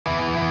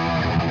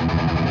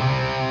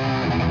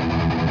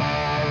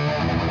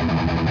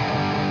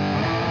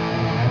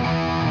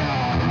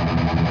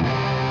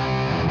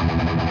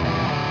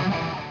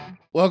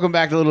Welcome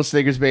back to Little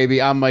Snickers,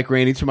 baby. I'm Mike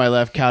Rainey. To my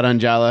left, Cal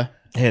Anjala.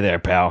 Hey there,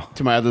 pal.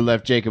 To my other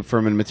left, Jacob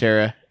Furman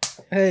Matera.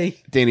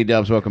 Hey. Danny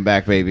Dubs, welcome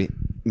back, baby.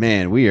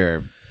 Man, we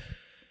are...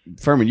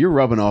 Furman, you're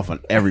rubbing off on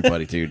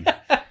everybody, dude.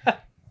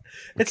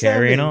 It's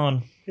Carrying not me.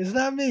 on. It's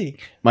not me.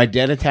 My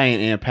dead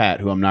Italian Aunt Pat,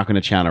 who I'm not going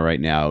to channel right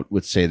now,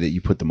 would say that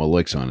you put the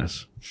Maloiks on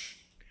us.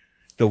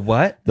 The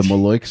what? The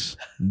Maloiks?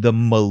 The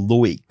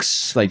Maloiks.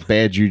 It's like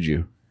bad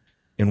juju.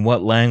 In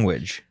what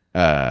language?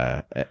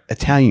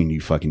 Italian,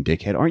 you fucking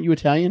dickhead. Aren't you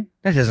Italian?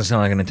 That doesn't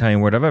sound like an Italian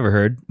word I've ever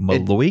heard.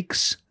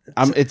 Maloiks?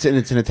 It's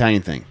an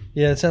Italian thing.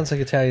 Yeah, it sounds like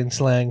Italian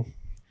slang.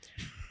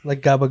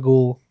 Like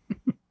gabagool.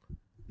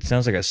 It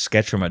sounds like a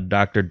sketch from a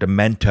Dr.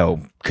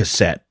 Demento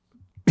cassette.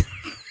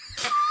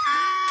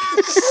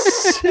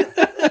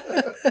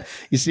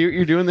 You see what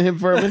you're doing to him,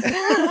 Furman?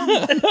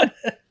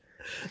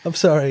 I'm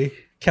sorry,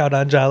 Count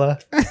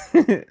Anjala.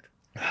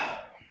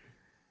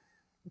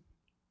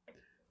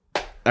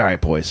 All right,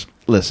 boys.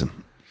 Listen.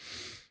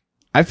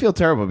 I feel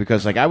terrible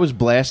because I was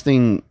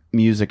blasting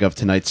music of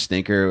tonight's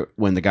stinker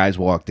when the guys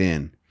walked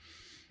in.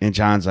 And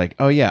John's like,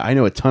 oh, yeah, I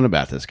know a ton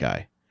about this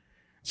guy.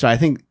 So I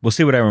think... We'll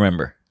see what I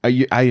remember.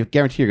 I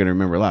guarantee you're going to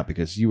remember a lot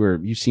because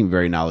you seem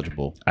very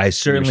knowledgeable. I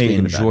certainly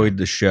enjoyed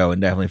the show and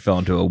definitely fell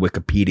into a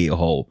Wikipedia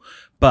hole.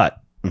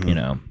 But, you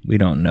know, we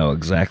don't know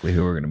exactly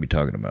who we're going to be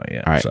talking about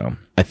yet. All right. So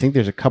I think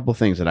there's a couple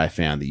things that I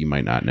found that you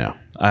might not know.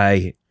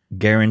 I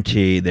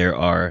guarantee there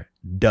are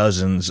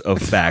dozens of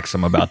facts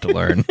I'm about to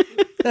learn.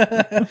 All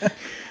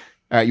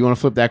right, you want to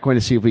flip that coin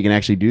to see if we can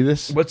actually do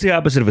this? What's the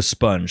opposite of a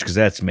sponge? Because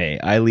that's me.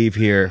 I leave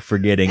here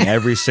forgetting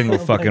every single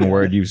fucking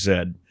word you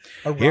said.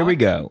 Here we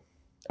go.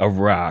 A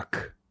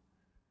rock.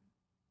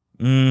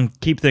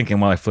 Keep thinking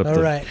while I flip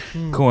the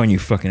coin, you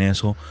fucking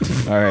asshole.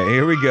 All right,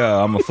 here we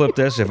go. I'm going to flip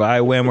this. If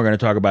I win, we're going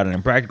to talk about an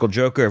impractical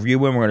joker. If you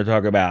win, we're going to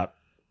talk about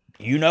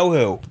you know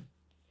who.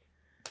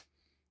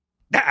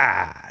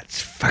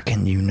 It's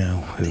fucking you know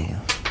who.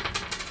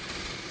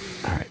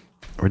 All right.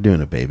 We're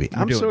doing it, baby.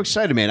 I'm so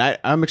excited, man.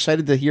 I'm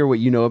excited to hear what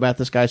you know about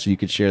this guy so you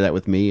could share that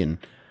with me. And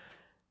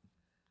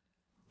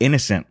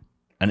Innocent.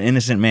 An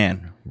innocent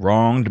man.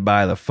 Wronged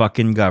by the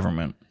fucking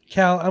government.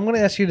 Cal, I'm going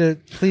to ask you to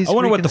please I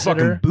wonder what the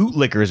fucking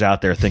bootlickers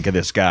out there think of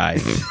this guy.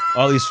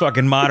 All these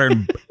fucking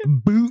modern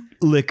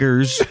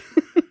bootlickers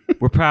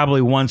were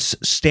probably once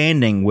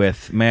standing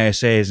with, may I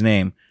say his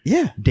name?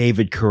 Yeah.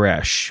 David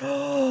Koresh.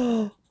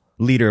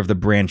 Leader of the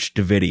Branch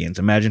Davidians.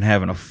 Imagine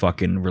having a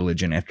fucking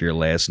religion after your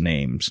last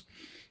names.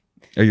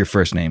 Or your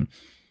first name.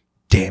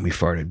 Damn, you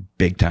farted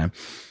big time.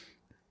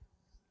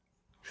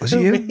 Was it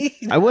you?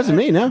 I wasn't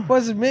me, no.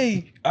 Wasn't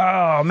me.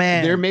 Oh,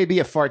 man. There may be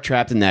a fart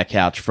trapped in that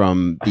couch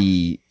from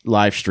the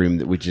live stream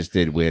that we just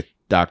did with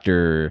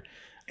Dr.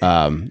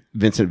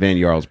 Vincent Van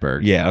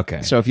Jarlsberg. Yeah,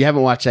 okay. So if you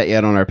haven't watched that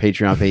yet on our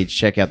Patreon page,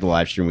 check out the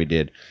live stream we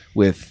did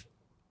with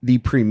the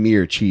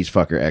premier cheese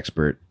fucker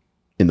expert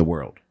in the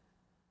world.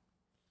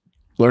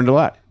 Learned a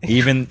lot.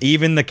 Even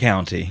the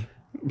county.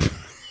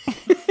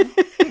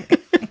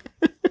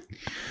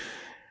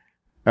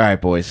 All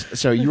right, boys.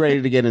 So you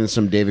ready to get into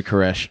some David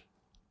Koresh?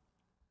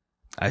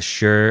 I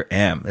sure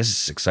am. This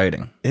is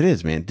exciting. It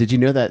is, man. Did you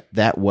know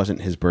that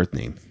wasn't his birth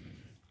name?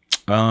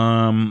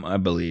 I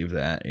believe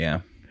that, yeah.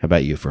 How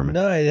about you, Furman?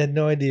 No, I had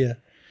no idea.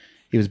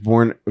 He was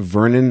born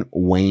Vernon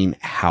Wayne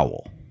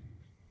Howell.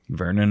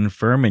 Vernon and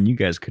Furman, you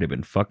guys could have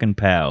been fucking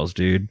pals,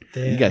 dude.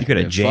 Damn. guys You could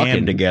have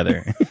jammed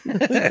together. We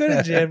could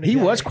have jammed He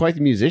together. was quite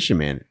the musician,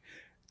 man.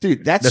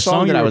 Dude, that The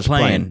song that you I were was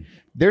playing.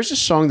 There's a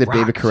song that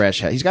David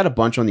Koresh had. He's got a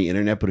bunch on the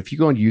internet, but if you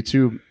go on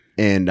YouTube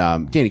and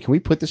Danny, can we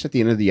put this at the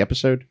end of the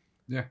episode?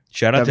 Yeah.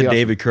 Shout out That'd to be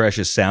David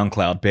Koresh's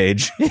SoundCloud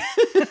page.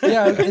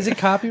 Yeah, is it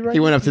copyright? He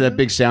went up to that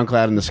big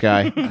SoundCloud in the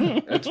sky.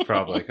 It's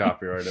probably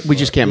copyrighted. We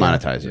just can't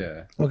monetize it.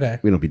 Yeah. Okay.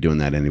 We don't be doing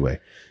that anyway.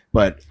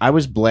 But I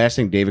was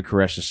blasting David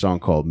Koresh's song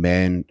called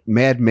Madman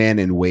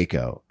in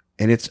Waco.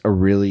 And it's a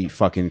really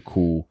fucking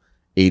cool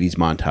 80s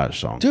montage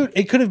song. Dude,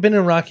 it could have been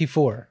in Rocky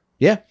 4.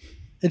 Yeah.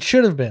 It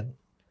should have been.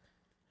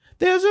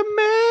 There's a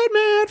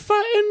madman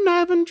fighting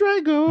Ivan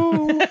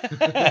Drago.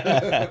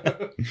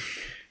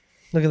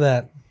 Look at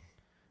that.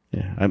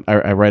 Yeah,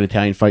 I write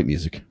Italian fight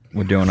music.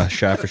 We're doing a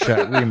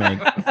shot-for-shot remake.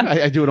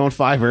 I do it on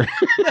Fiverr.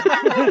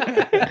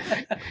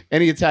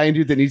 Any Italian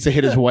dude that needs to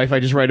hit his wife,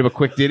 I just write him a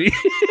quick ditty.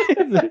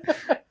 There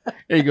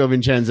you go,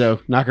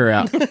 Vincenzo. Knock her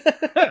out.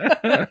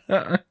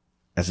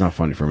 That's not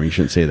funny for me. You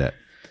shouldn't say that.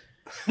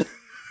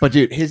 But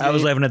dude, I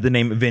was laughing at the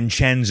name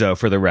Vincenzo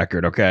for the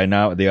record, okay?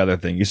 Not the other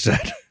thing you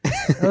said.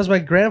 That was my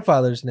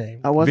grandfather's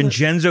name. I wasn't.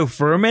 Vincenzo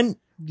Furman?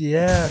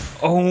 Yeah.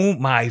 Oh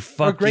my Or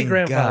fucking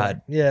great-grandfather.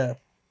 God. Yeah.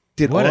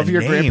 Did What all a of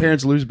your name.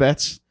 grandparents lose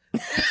bets?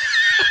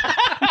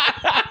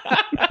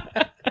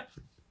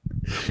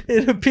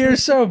 It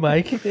appears so,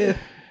 Mike. Yeah.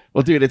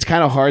 Well, dude, it's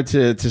kind of hard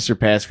to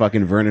surpass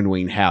fucking Vernon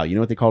Wayne Howe. You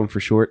know what they call him for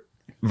short?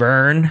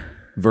 Vern?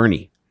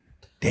 Vernie.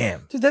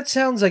 Damn. Dude, that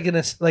sounds like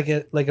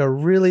like a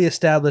really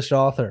established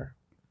author.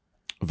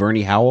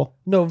 Vernie Howell?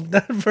 No,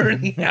 not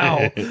Vernon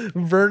Howe.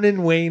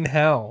 Vernon Wayne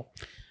Howe.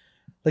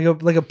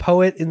 Like a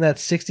poet in that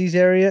 60s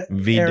area.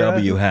 VW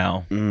era.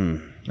 Hal.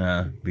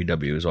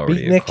 VW is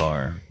already Beatnik. a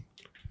car.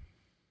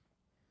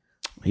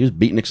 He was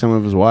beating some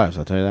of his wives,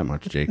 I'll tell you that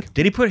much, Jake.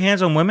 Did he put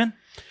hands on women?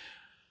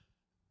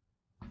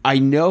 I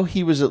know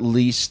he was at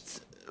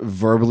least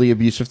verbally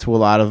abusive to a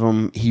lot of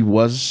them. He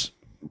was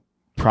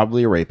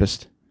probably a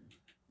rapist,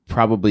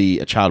 probably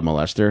a child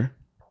molester.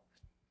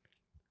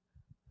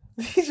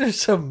 These are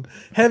some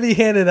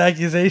heavy-handed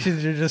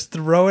accusations you're just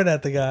throwing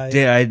at the guy.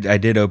 Yeah, I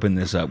did open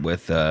this up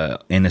with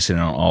innocent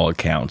on all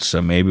accounts,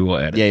 so maybe we'll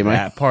edit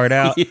that part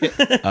out.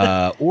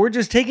 Or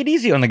just take it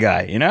easy on the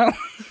guy, you know?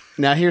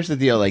 Now, here's the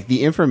deal. Like,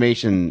 the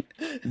information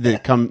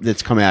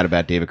that's come out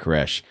about David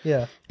Koresh,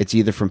 it's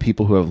either from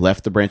people who have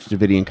left the Branch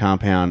Davidian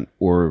compound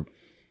or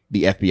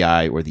the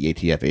FBI or the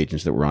ATF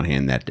agents that were on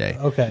hand that day.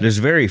 Okay. There's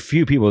very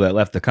few people that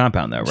left the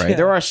compound, though, right? Yeah.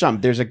 There are some.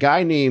 There's a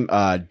guy named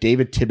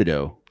David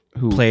Thibodeau,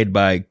 who played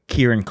by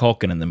Kieran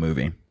Culkin in the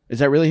movie. Is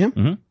that really him?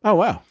 Mm-hmm. Oh,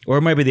 wow. Or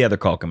it might be the other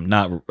Culkin,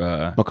 not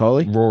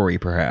Macaulay? Rory,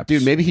 perhaps.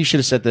 Dude, maybe he should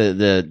have set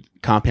the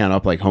compound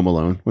up like Home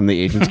Alone when the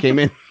agents came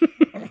in.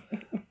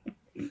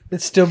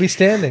 It'd still be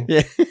standing.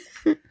 Yeah.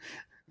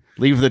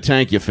 Leave the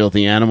tank, you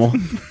filthy animal.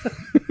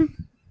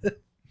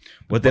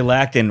 What they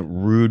lacked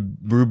in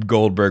Rube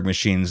Goldberg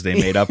machines, they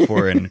made up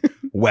for in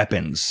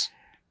weapons.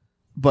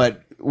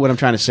 But what I'm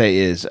trying to say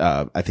is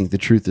I think the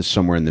truth is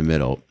somewhere in the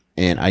middle.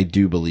 And I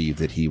do believe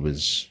that he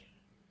was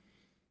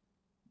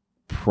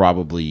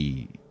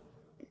probably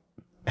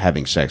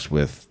having sex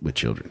with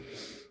children.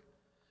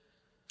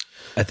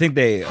 I think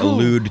they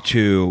allude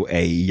to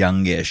a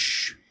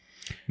youngish,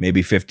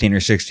 maybe 15 or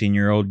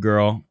 16-year-old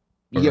girl.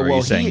 Or are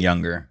you saying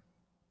younger?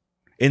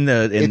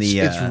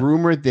 It's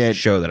rumored that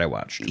show that I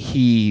watched.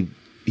 He's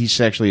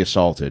sexually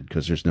assaulted,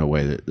 because there's no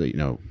way that, you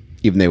know,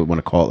 even they would want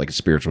to call it like a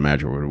spiritual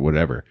marriage or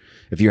whatever.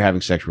 If you're having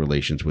sexual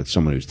relations with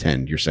someone who's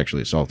 10, you're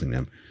sexually assaulting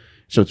them.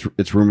 So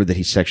it's rumored that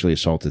he sexually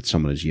assaulted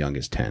someone as young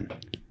as 10.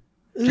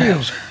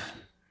 It's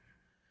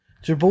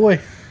your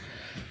boy.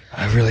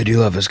 I really do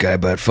love this guy,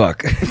 but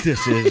fuck.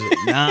 This is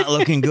not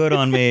looking good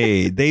on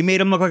me. They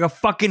made him look like a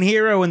fucking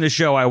hero in the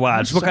show I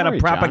watched. What kind of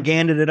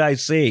propaganda did I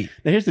see?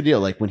 Now, here's the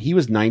deal. Like, when he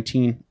was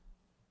 19,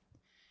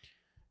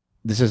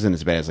 this isn't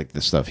as bad as like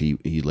the stuff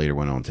he later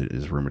went on to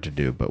is rumored to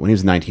do, but when he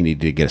was 19, he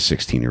did get a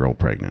 16-year-old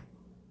pregnant.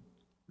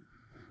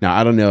 Now,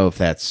 I don't know if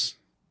that's,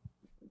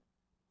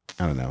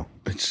 I don't know,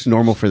 it's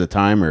normal for the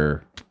time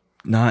or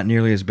not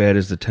nearly as bad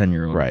as the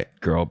 10-year-old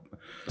girl.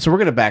 So we're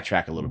going to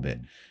backtrack a little bit.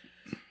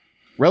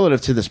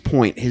 Relative to this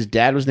point, his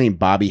dad was named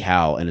Bobby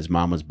Howell and his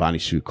mom was Bonnie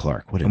Sue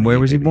Clark. And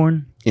where was he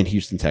born? In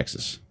Houston,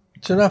 Texas.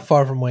 So not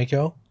far from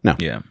Waco. No.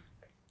 Yeah.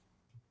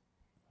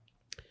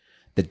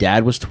 The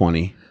dad was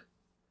 20.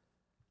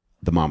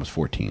 The mom was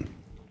 14.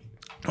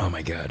 Oh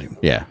my God.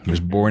 Yeah. He was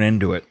born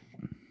into it.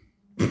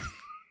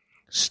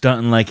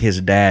 Stunting like his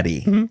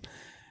daddy. Mm-hmm.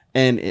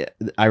 And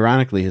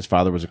ironically, his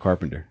father was a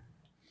carpenter.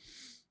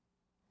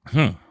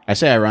 I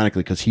say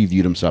ironically because he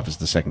viewed himself as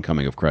the second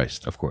coming of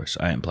Christ. Of course.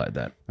 I implied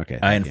that. Okay.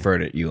 I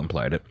inferred it. You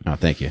implied it. Oh,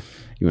 thank you.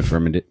 You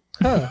affirmed it.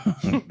 Huh.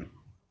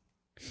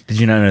 Did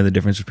you not know the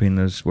difference between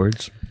those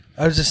words?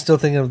 I was just still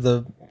thinking of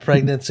the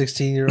pregnant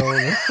 16-year-old.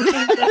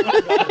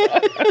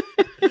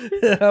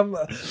 I'm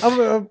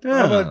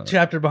a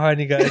chapter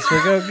behind you guys.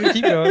 So go,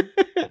 keep going.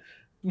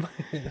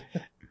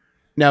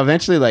 Now,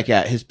 eventually, like,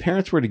 his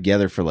parents were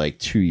together for like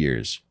 2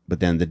 years, but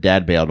then the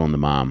dad bailed on the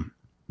mom.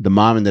 The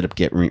mom ended up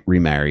getting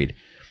remarried,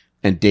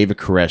 and David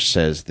Koresh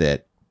says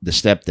that the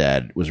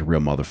stepdad was a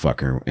real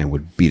motherfucker and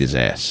would beat his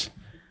ass.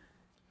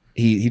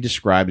 He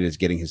described it as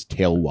getting his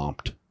tail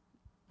womped.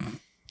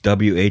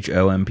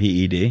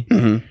 WHOMPED.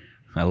 Mm-hmm.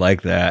 I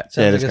like that.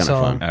 Yeah, that's kind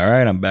of fun. All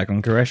right, I'm back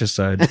on Koresh's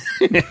side.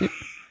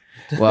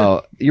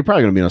 Well, you're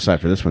probably going to be on the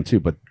side for this one too,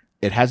 but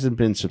it hasn't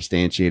been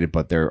substantiated,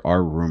 but there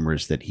are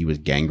rumors that he was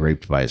gang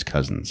raped by his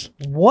cousins.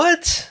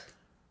 What?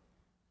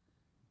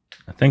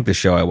 I think the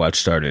show I watched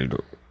started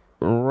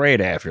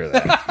right after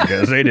that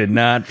because they did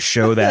not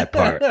show that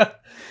part.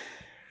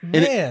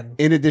 Man.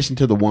 In addition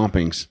to the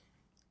wompings,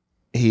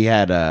 he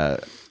had a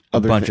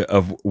bunch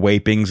of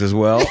wapings as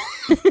well.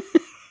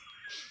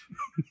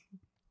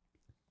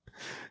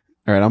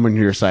 All right, I'm on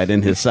your side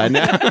and his side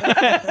now.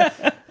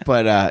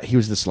 But he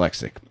was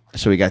dyslexic.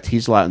 So he got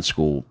teased a lot in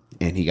school,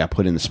 and he got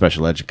put in the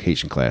special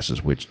education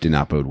classes, which did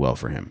not bode well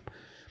for him.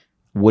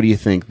 What do you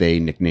think they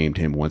nicknamed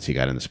him once he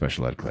got in the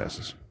special ed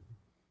classes?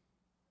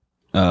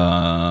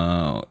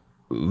 Horny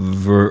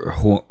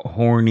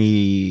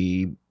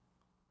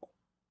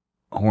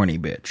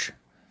bitch.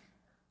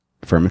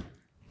 Furman?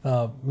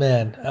 Oh,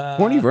 man.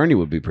 Horny Vernie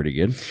would be pretty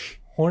good.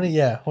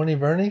 Horny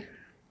Vernie?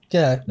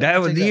 Yeah.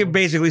 You're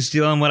basically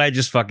stealing what I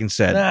just fucking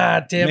said.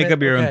 Damn it. Make up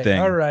your own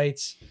thing. All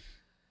right.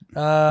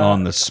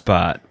 On the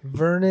spot.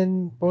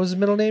 Vernon, what was his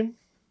middle name?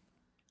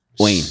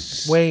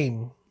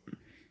 Wayne.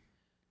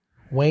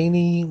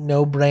 Wayne,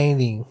 no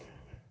brainy.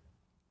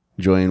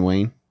 Joy and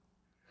Wayne.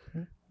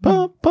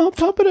 Pump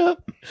it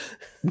up.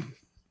 You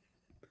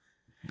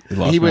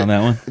lost me on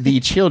that one. The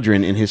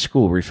children in his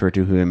school refer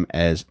to him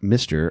as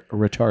Mr.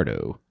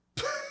 Retardo.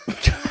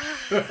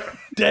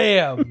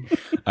 Damn.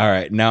 All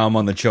right, now I'm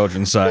on the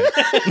children's side.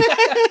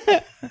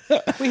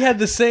 We had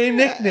the same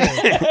nickname.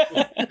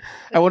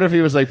 I wonder if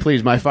he was like,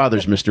 please, my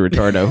father's Mr.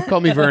 Retardo.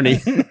 Call me Vernie.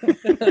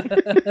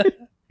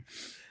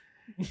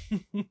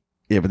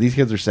 Yeah, but these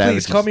kids are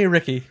savages. Please call me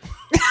Ricky.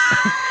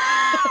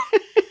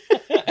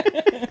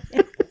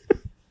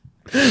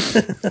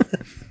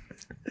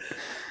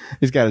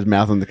 He's got his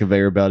mouth on the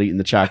conveyor belt eating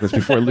the chocolates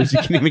before Lucy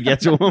can even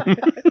get to him.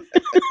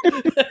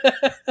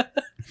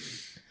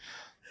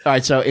 All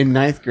right, so in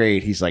 9th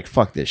grade, he's like,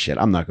 fuck this shit.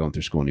 I'm not going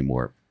through school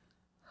anymore.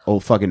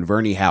 Old fucking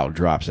Vernie Howe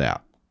drops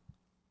out.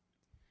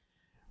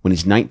 When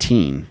he's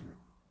 19,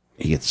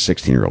 he gets a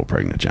 16-year-old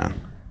pregnant, John.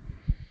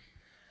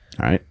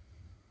 All right.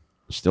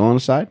 Still on the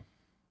side?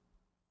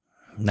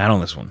 Not on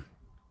this one.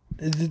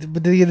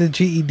 But did he get a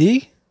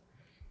GED?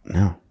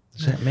 No.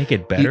 Does that make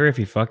it better if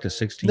he fucked a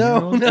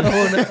 16-year-old?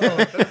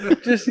 No.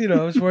 Just,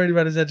 I was worried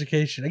about his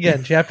education.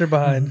 Again, chapter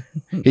behind.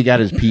 He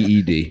got his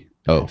PED.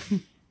 Oh.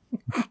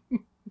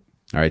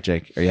 All right,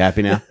 Jake. Are you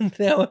happy now?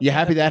 No. You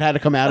happy that had to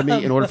come out of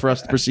me in order for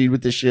us to proceed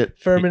with this shit?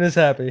 Furman is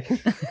happy.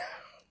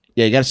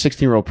 Yeah, he got a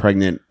 16-year-old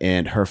pregnant,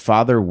 and her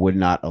father would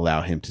not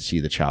allow him to see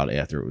the child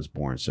after it was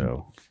born.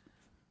 So,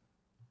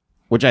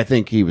 which I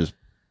think he was.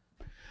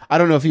 I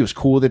don't know if he was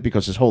cool with it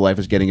because his whole life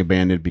was getting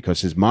abandoned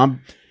because his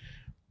mom.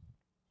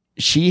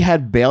 She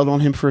had bailed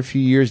on him for a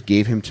few years,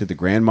 gave him to the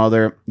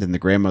grandmother. Then the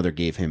grandmother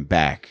gave him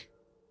back,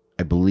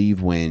 I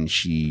believe, when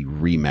she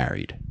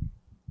remarried.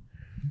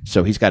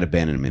 So he's got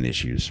abandonment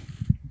issues.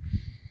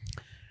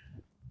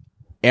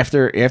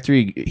 After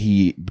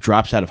he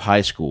drops out of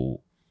high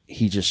school,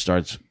 he just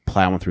starts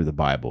plowing through the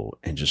Bible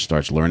and just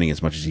starts learning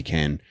as much as he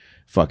can,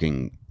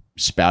 fucking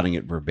spouting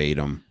it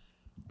verbatim.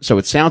 So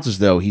it sounds as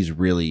though he's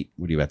really...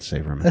 What are you about to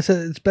say for him? I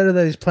said it's better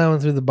that he's plowing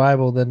through the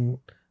Bible than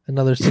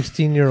another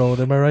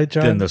 16-year-old. Am I right,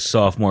 John? Than the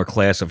sophomore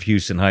class of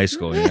Houston High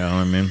School, you know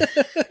what I mean?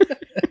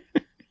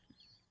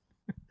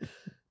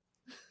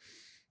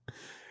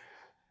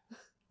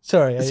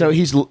 Sorry. So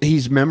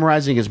he's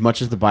memorizing as much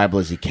of the Bible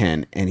as he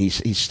can, and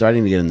he's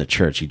starting to get in the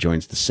church. He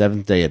joins the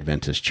Seventh-day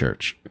Adventist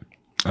Church.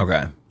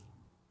 Okay.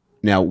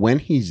 Now, when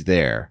he's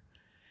there,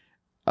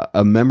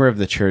 a member of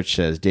the church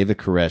says David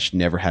Koresh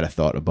never had a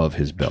thought above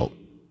his belt.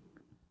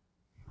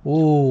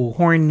 Ooh.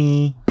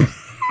 Horny. Do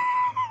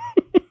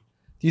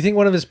you think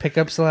one of his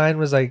pickup lines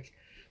was like,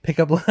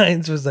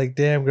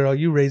 damn, girl,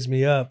 you raised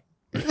me up?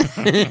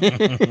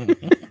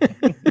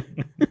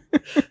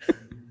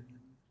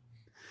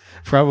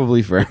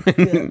 Probably for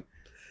him.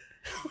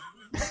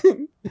 Yeah.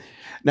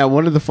 Now,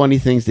 one of the funny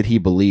things that he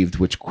believed,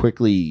 which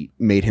quickly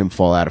made him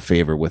fall out of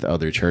favor with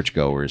other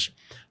churchgoers,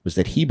 was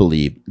that he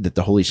believed that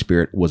the Holy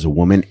Spirit was a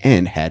woman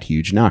and had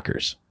huge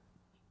knockers.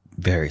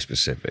 Very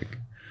specific.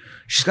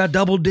 She's got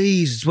double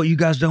D's. It's what you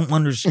guys don't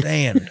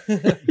understand.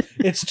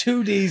 It's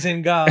 2 D's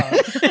in God.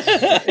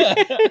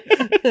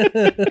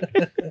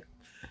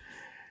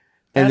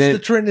 And That's then, the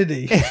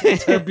Trinity.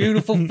 It's her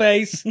beautiful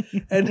face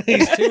and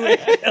these 2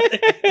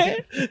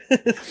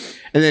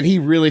 and then he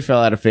really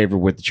fell out of favor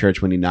with the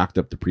church when he knocked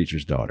up the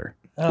preacher's daughter.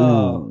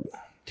 Oh,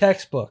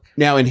 textbook.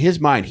 Now, in his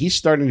mind, he's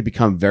starting to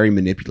become very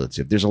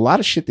manipulative. There's a lot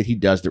of shit that he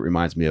does that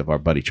reminds me of our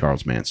buddy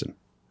Charles Manson.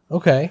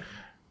 Okay.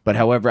 But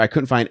however, I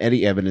couldn't find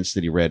any evidence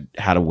that he read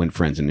How to Win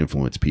Friends and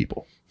Influence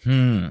People.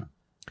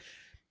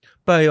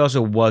 But he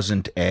also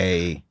wasn't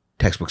a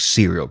textbook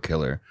serial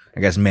killer. I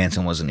guess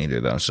Manson wasn't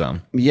either, though. So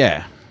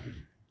Yeah.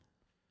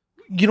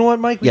 You know what,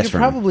 Mike? We Yes, could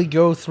Furman. probably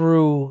go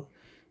through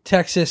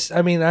Texas.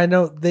 I mean, I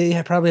know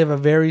they probably have a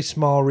very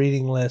small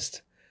reading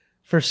list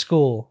for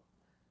school.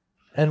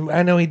 And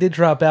I know he did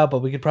drop out,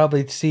 but we could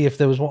probably see if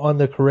there was one on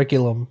the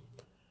curriculum,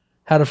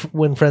 how to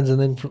win friends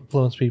and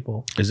influence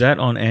people. is that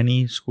on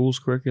any school's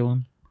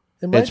curriculum?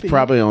 It might It's be.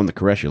 probably on the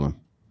curriculum.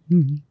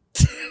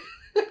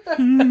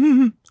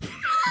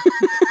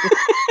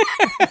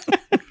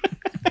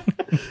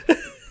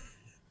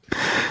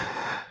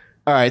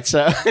 All right,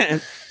 so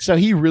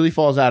he really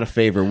falls out of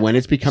favor when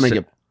it's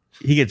becoming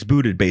He gets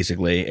booted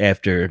basically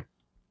after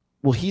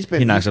he's been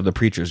he knocks up the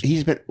preachers.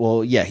 he's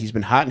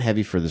been hot and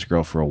heavy for this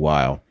girl for a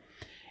while,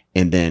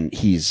 and then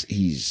he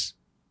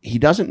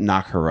doesn't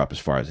knock her up as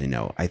far as I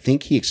know. I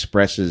think he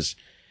expresses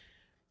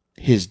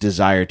his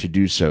desire to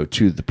do so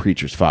to the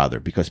preacher's father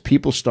because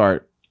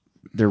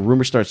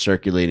rumors start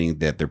circulating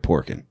that they're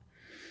porking.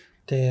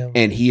 Damn.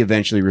 And he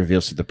eventually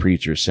reveals to the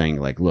preacher saying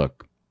like,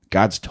 look,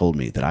 God's told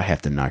me that I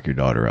have to knock your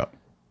daughter up.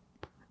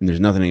 And there's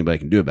nothing anybody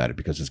can do about it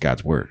because it's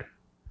God's word.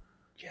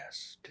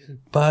 Yes.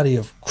 Body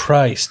of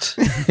Christ.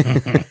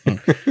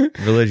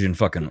 Religion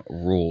fucking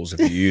rules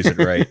if you use it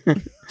right.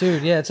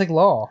 Dude, yeah, it's like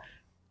law.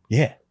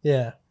 Yeah.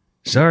 Yeah.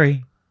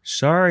 Sorry,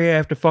 I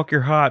have to fuck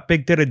your hot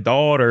big-titted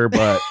daughter,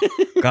 but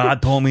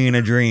God told me in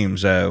a dream,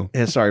 so.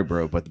 Yeah, sorry,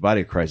 bro, but the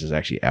body of Christ is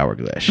actually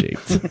hourglass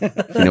shaped. You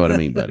know what I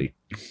mean, buddy?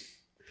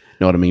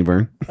 Know what I mean,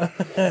 Vern?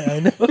 I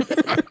know.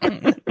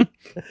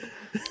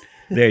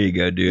 There you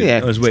go, dude. Yeah.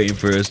 I was waiting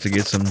for us to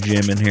get some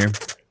gym in here.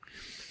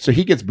 So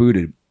he gets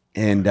booted,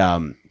 and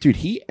dude,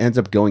 he ends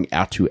up going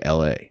out to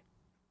L.A.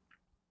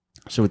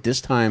 So at this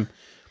time,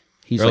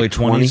 he's Early like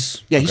 20.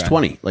 20s? Yeah, he's Okay.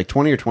 20, like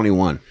 20 or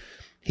 21.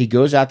 He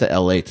goes out to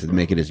L.A. to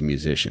make it as a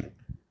musician.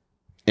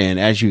 And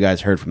as you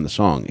guys heard from the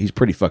song, he's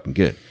pretty fucking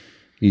good.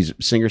 He's a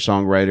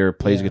singer-songwriter,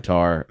 plays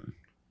guitar.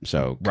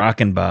 So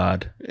rockin'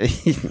 bod.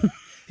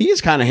 He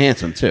is kind of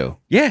handsome too.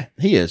 Yeah,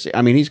 he is.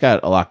 I mean, he's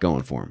got a lot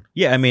going for him.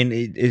 Yeah, I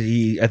mean,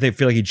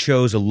 feel like he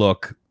chose a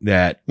look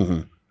that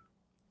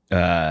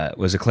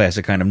was a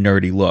classic kind of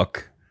nerdy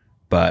look,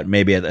 but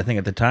maybe I think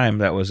at the time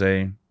that was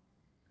had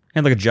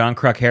like a John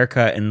Kruk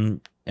haircut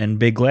and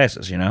big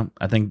glasses. You know,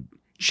 I think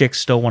chicks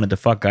still wanted to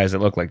fuck guys that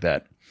look like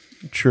that.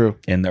 True.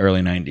 In the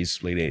early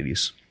 '90s, late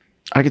 '80s,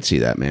 I could see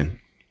that, man.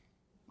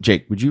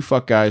 Jake, would you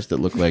fuck guys that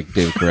look like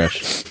David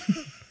Koresh?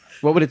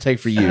 What would it take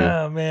for you?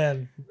 Oh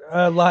man,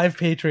 live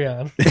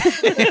Patreon.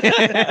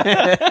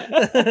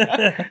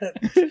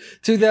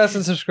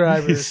 2,000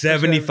 subscribers,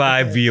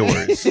 75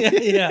 viewers.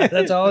 Yeah,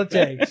 that's all it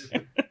takes.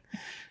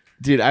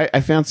 Dude, I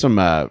found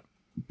some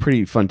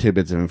pretty fun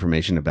tidbits of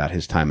information about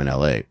his time in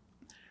LA.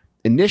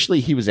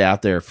 Initially, he was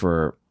out there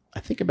for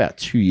I think about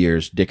 2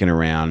 years, dicking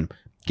around,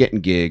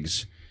 getting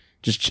gigs,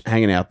 just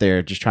hanging out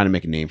there, just trying to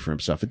make a name for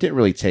himself. It didn't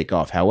really take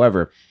off.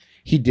 However,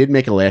 he did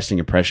make a lasting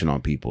impression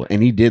on people,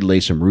 and he did lay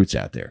some roots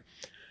out there.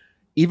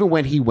 Even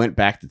when he went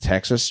back to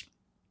Texas,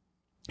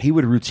 he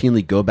would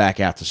routinely go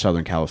back out to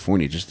Southern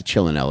California just to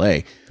chill in LA.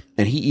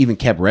 And he even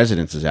kept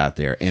residences out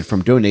there. And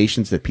from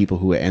donations that people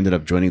who ended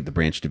up joining the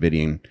Branch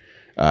Davidian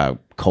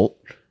cult,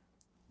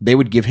 they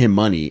would give him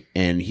money,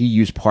 and he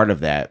used part of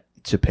that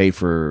to pay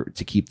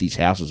to keep these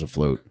houses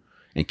afloat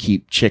and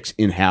keep chicks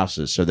in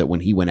houses so that when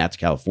he went out to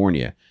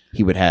California,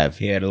 he would have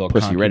he had a little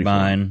pussy ready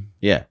for him.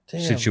 Yeah.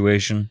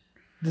 Situation.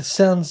 This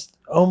sounds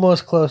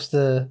almost close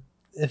to,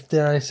 if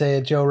dare I say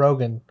it, Joe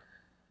Rogan.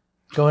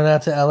 Going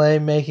out to LA,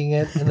 making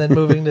it, and then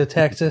moving to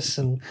Texas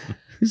and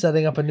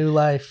setting up a new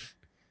life.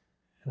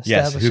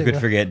 Yes, who could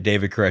forget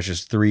David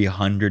Koresh's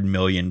 $300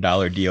 million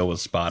deal with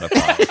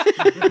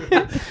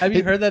Spotify? Have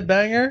you heard that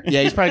banger?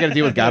 Yeah, he's probably got to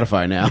deal with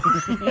Godify now.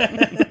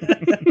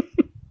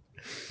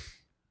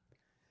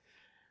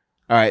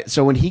 All right,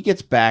 so when he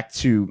gets back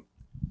to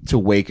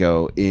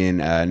Waco in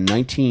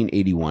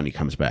 1981, he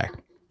comes back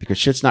because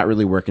shit's not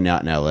really working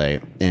out in LA,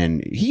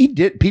 and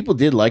people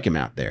did like him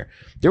out there.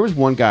 There was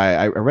one guy,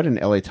 I read an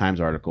LA Times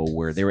article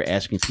where they were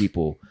asking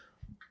people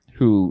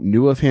who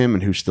knew of him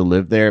and who still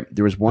lived there.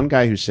 There was one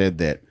guy who said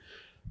that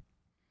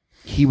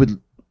he would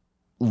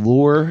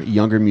lure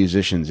younger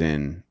musicians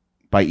in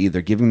by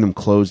either giving them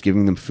clothes,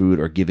 giving them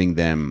food, or giving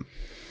them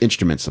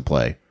instruments to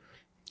play.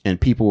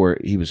 And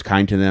he was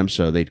kind to them,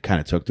 so they kind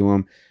of took to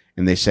him.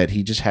 And they said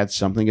he just had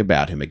something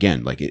about him.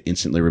 Again, like it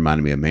instantly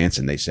reminded me of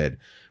Manson. They said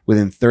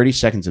within 30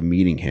 seconds of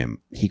meeting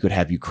him, he could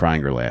have you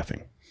crying or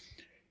laughing.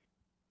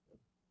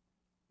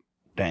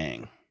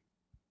 Dang.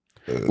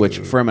 Which,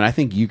 Furman, I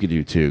think you could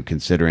do too,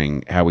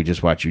 considering how we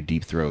just watched you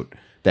deep throat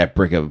that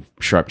brick of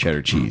sharp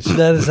cheddar cheese.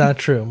 That is not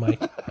true, Mike.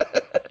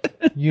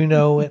 You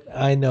know it.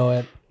 I know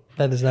it.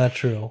 That is not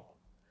true.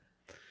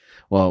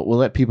 Well, we'll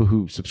let people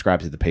who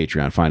subscribe to the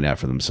Patreon find out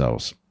for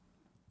themselves.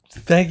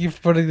 Thank you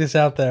for putting this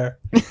out there.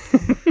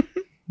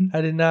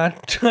 I did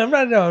not. I'm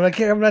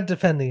not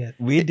defending it.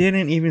 We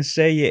didn't even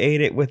say you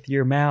ate it with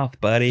your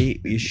mouth, buddy.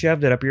 You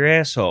shoved it up your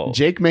asshole.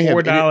 Jake may have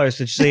 $4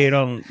 to see it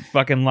on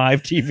fucking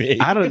live TV.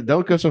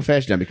 Don't go so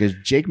fast, John, because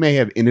Jake may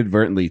have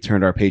inadvertently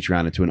turned our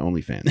Patreon into an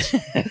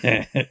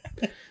OnlyFans.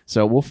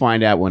 So we'll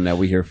find out when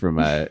we hear from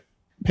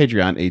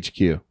Patreon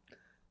HQ.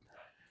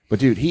 But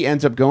dude, he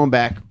ends up going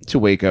back to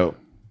Waco,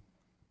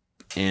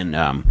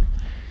 and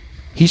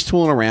he's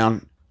tooling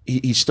around.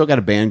 He's still got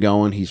a band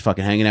going. He's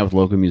fucking hanging out with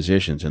local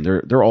musicians, and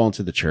they're all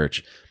into the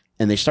church.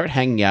 And they start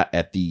hanging out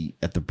at the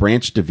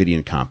Branch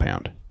Davidian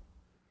compound.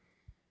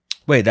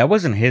 Wait, that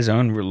wasn't his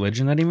own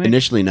religion that he made?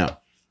 Initially, no.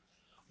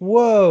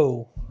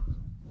 Whoa.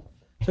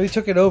 So he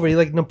took it over. He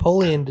like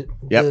Napoleon.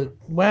 Yep.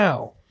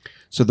 Wow.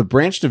 So the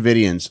Branch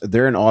Davidians,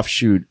 they're an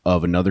offshoot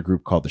of another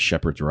group called the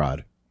Shepherd's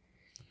Rod.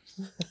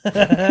 God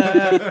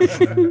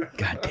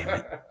damn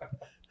it.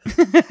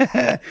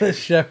 The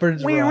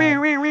Shepherd's Rod.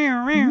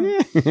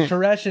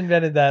 Koresh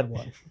invented that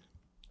one.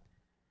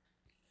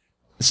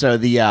 So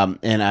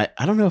and I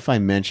don't know if I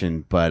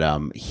mentioned, but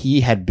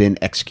he had been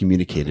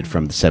excommunicated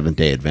from the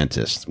Seventh-day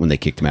Adventists when they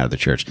kicked him out of the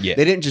church. Yeah.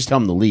 They didn't just tell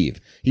him to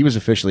leave. He was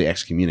officially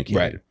excommunicated.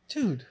 Right.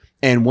 Dude.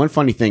 And one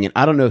funny thing, and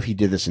I don't know if he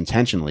did this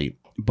intentionally,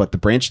 but the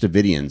Branch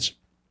Davidians,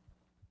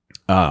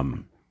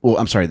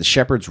 the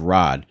Shepherd's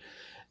Rod,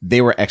 they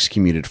were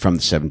excommunicated from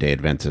the Seventh-day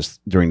Adventists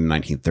during the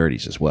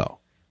 1930s as well.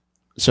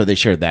 So they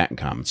shared that in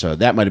common. So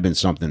that might have been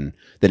something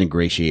that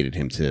ingratiated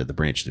him to the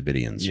Branch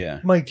Davidians. Yeah.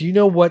 Mike, do you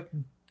know what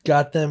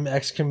got them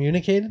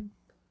excommunicated?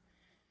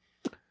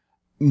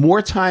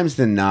 More times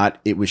than not,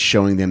 it was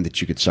showing them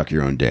that you could suck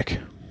your own dick.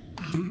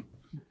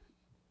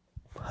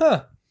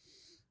 Huh.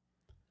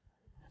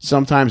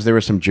 Sometimes there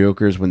were some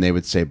jokers when they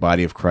would say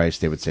body of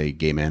Christ, they would say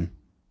gay men.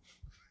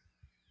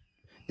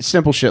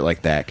 Simple shit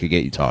like that could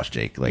get you tossed,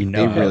 Jake. Like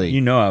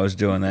I was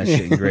doing that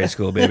shit in grade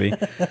school, baby.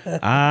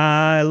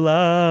 I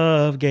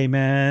love gay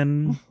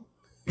men.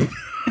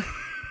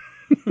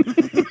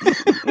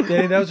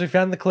 Danny knows we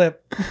found the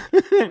clip.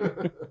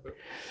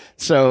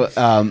 So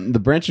the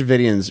Branch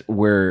Davidians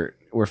were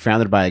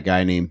founded by a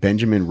guy named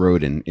Benjamin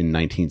Roden in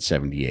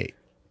 1978.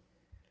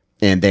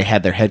 And they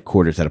had their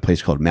headquarters at a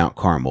place called Mount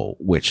Carmel,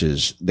 which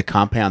is the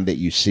compound that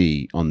you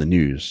see on the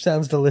news.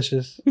 Sounds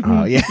delicious.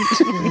 Yeah.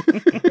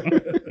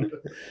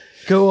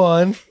 Go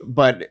on.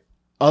 But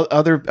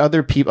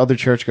other people, other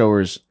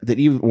churchgoers that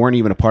weren't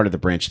even a part of the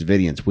Branch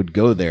Davidians would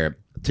go there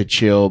to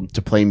chill,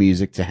 to play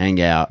music, to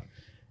hang out,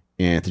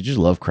 and to just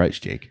love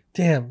Christ, Jake.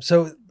 Damn.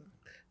 So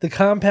the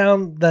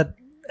compound that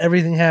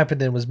everything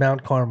happened in was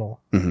Mount Carmel.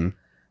 Mm-hmm.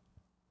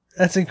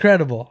 That's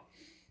incredible.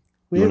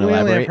 We only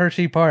have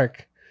Hershey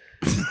Park.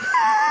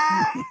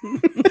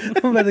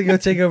 I'm about to go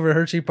take over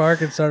Hershey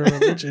Park and start a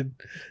religion.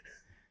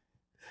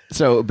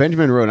 So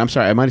Benjamin Roden, I'm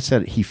sorry, I might have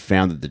said he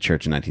founded the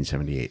church in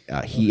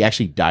 1978. He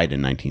actually died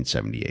in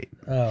 1978.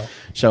 Oh.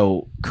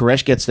 So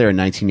Koresh gets there in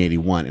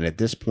 1981, and at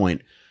this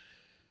point,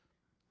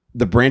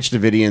 the Branch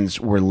Davidians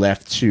were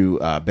left to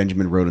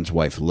Benjamin Roden's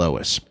wife,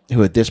 Lois,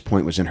 who at this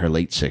point was in her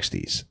late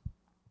 60s.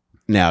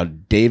 Now,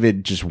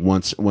 David just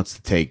wants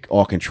to take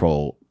all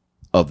control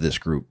of this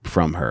group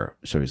from her.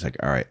 So he's like,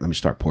 all right, let me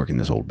start porking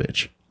this old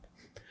bitch.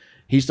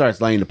 He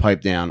starts laying the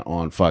pipe down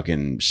on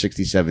fucking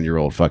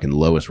 67-year-old fucking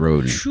Lois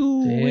Roden.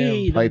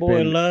 Shoo-wee, the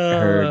boy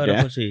loved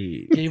the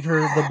pussy. Gave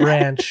her the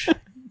branch.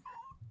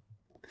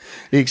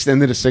 He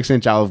extended a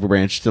 6-inch olive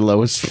branch to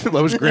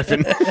Lois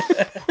Griffin.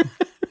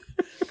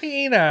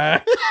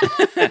 Pina.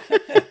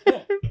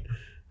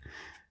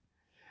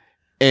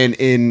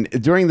 And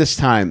during this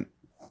time,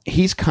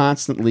 he's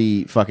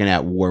constantly fucking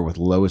at war with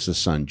Lois's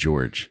son,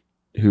 George,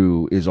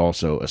 who is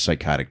also a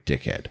psychotic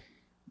dickhead.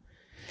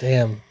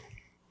 Damn.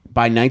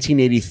 By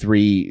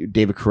 1983,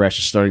 David Koresh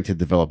is starting to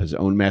develop his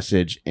own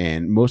message,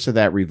 and most of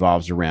that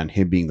revolves around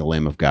him being the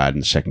Lamb of God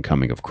and the second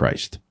coming of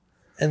Christ.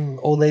 And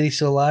old lady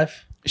still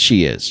alive?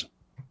 She is.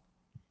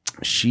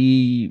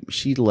 She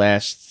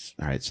lasts.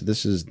 All right, so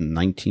this is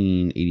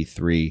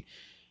 1983.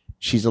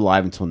 She's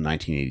alive until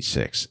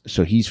 1986.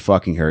 So he's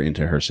fucking her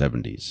into her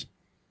 70s.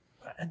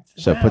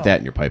 So put that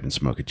in your pipe and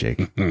smoke it,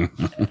 Jake.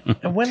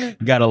 And when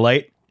got a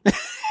light?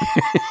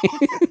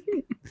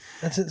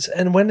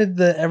 And when did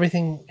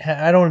everything?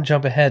 I don't want to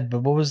jump ahead,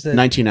 but what was the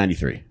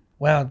 1993?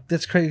 Wow,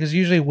 that's crazy because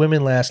usually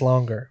women last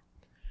longer.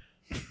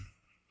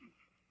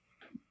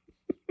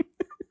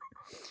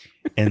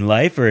 In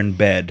life or in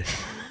bed?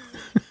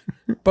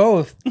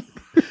 Both,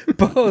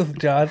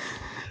 John.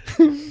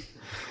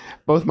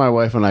 Both my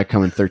wife and I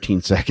come in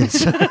 13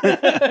 seconds.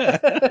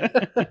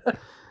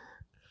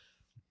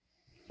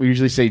 We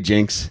usually say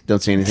jinx.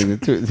 Don't say anything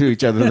to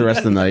each other the rest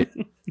of the night.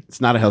 It's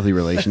not a healthy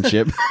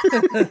relationship.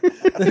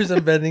 There's a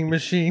vending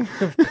machine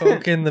of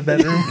Coke in the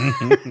bedroom.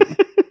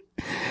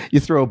 You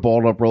throw a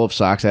balled up roll of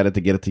socks at it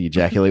to get it to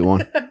ejaculate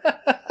one.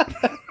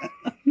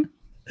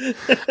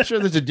 I'm sure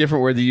there's a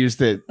different word they use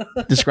that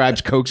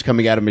describes Cokes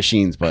coming out of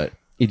machines, but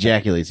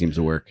ejaculate seems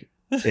to work.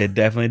 It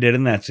definitely did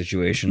in that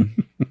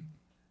situation.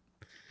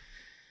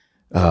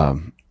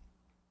 All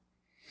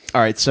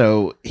right,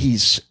 so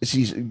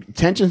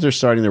tensions are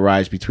starting to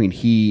rise between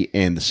he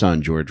and the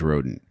son, George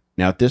Roden.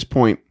 Now, at this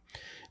point,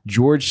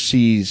 George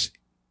sees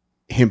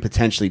him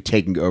potentially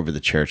taking over the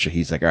church, so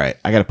he's like, all right,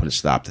 I got to put a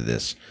stop to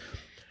this.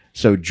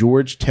 So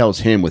George tells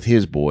him with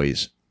his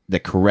boys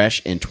that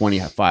Koresh and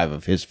 25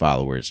 of his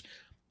followers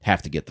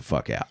have to get the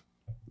fuck out.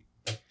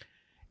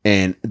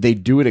 And they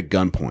do it at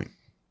gunpoint.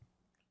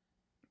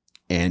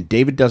 And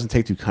David doesn't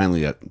take too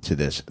kindly to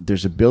this.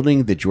 There's a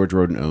building that George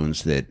Roden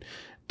owns that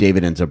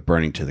David ends up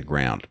burning to the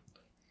ground.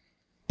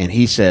 And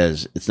he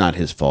says it's not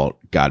his fault.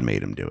 God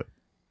made him do it.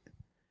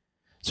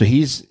 So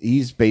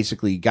he's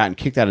basically gotten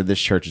kicked out of this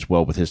church as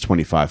well with his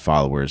 25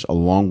 followers,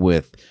 along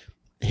with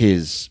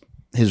his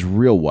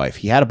real wife.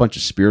 He had a bunch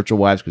of spiritual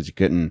wives because he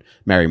couldn't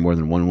marry more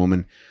than one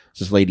woman.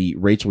 So this lady,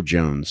 Rachel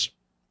Jones,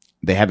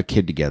 they have a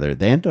kid together.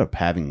 They end up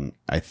having,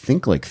 I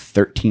think, like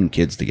 13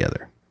 kids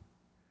together.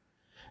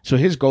 So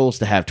his goal is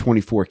to have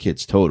 24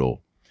 kids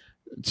total,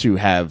 to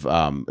have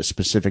a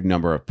specific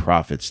number of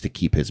prophets to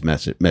keep his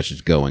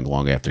message going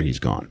long after he's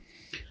gone.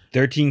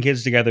 13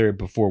 kids together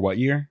before what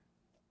year?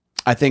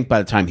 I think by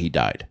the time he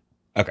died.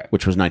 Okay.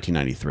 Which was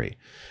 1993.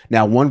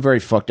 Now, one very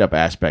fucked up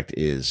aspect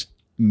is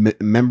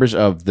members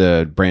of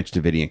the Branch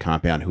Davidian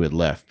compound who had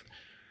left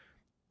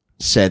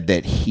said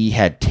that he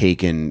had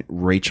taken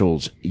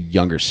Rachel's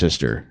younger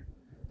sister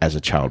as a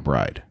child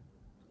bride.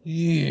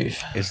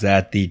 Is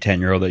that the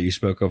 10-year-old that you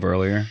spoke of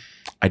earlier?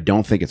 I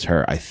don't think it's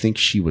her. I think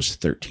she was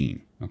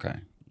 13. Okay.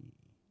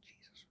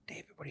 Jesus,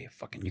 David, what are you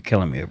fucking? You're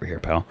killing me over here,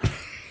 pal.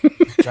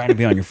 Trying to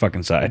be on your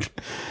fucking side,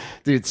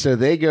 dude. So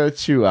they go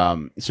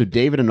to so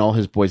David and all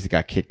his boys that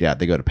got kicked out,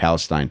 they go to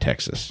Palestine,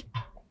 Texas.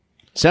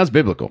 Sounds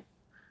biblical.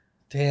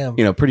 Damn.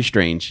 You know, pretty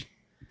strange.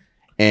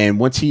 And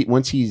once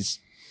he's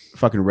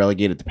fucking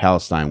relegated to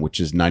Palestine,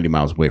 which is 90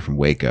 miles away from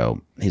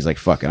Waco, he's like,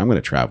 fuck it, I'm going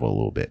to travel a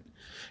little bit.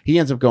 He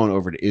ends up going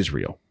over to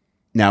Israel.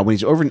 Now, when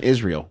he's over in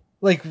Israel,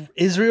 like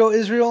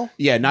Israel?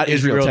 Yeah, not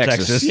Israel,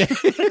 Texas.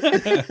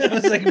 I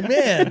was like,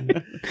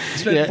 man,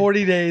 spent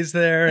 40 days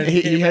there. And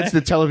he heads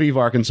to Tel Aviv,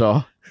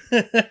 Arkansas.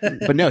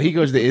 But no, he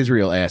goes to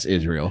Israel.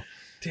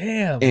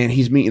 Damn. And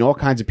he's meeting all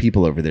kinds of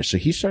people over there. So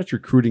he starts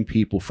recruiting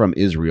people from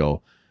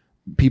Israel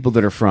people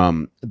that are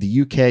from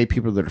the UK,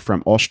 people that are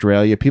from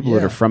Australia, people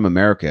that are from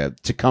America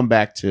to come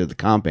back to the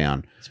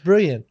compound. It's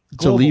brilliant.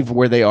 To leave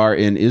where they are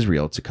in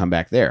Israel to come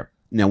back there.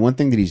 Now, one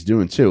thing that he's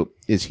doing too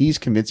is he's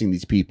convincing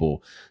these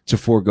people to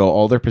forego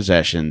all their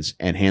possessions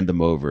and hand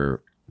them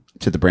over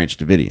to the Branch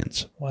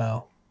Davidians.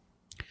 Wow.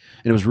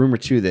 And it was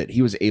rumored too that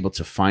he was able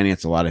to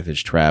finance a lot of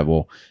his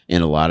travel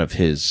and a lot of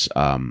his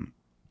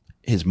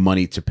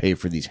money to pay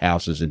for these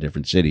houses in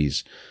different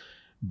cities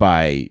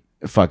by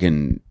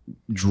fucking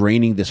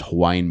draining this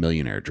Hawaiian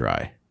millionaire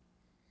dry.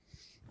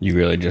 You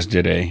really just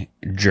did a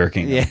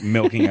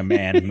milking a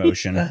man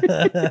motion.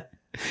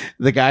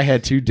 The guy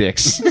had 2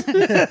 dicks.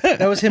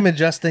 That was him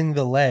adjusting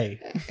the lay.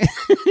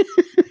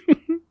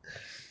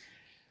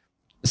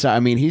 So,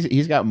 I mean,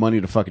 he's got money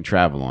to fucking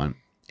travel on.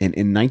 And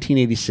in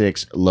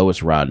 1986,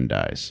 Lois Roden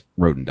dies.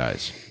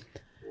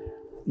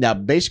 Now,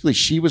 basically,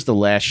 she was the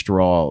last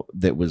straw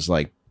that was,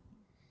 like,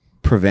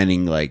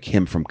 preventing, like,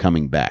 him from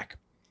coming back.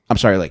 I'm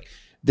sorry, like,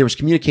 there was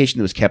communication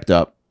that was kept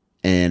up,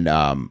 and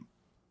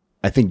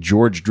I think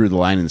George drew the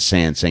line in the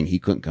sand saying he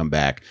couldn't come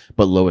back,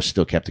 but Lois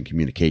still kept in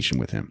communication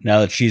with him. Now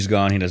that she's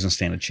gone, he doesn't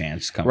stand a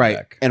chance coming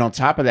back. And on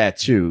top of that,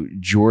 too,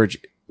 George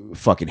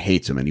fucking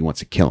hates him, and he wants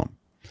to kill him.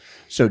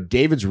 So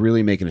David's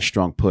really making a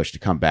strong push to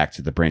come back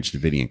to the Branch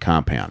Davidian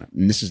compound.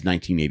 And this is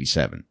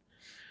 1987.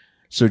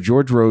 So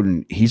George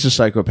Roden, he's a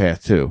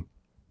psychopath too.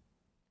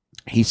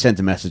 He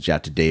sent a message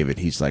out to David.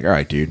 He's like, all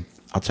right, dude,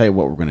 I'll tell you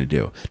what we're going to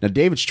do. Now,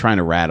 David's trying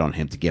to rat on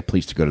him to get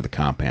police to go to the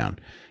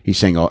compound. He's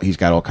saying he's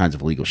got all kinds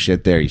of illegal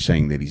shit there. He's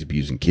saying that he's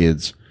abusing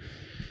kids.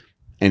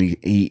 And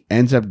he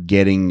ends up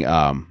getting...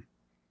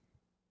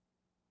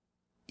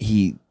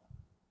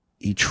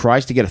 He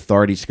tries to get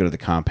authorities to go to the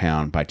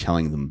compound by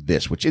telling them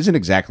this, which isn't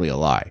exactly a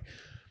lie.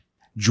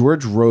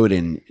 George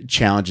Roden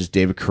challenges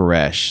David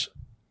Koresh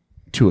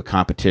to a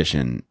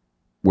competition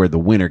where the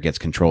winner gets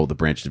control of the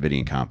Branch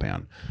Davidian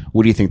compound.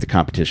 What do you think the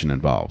competition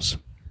involves?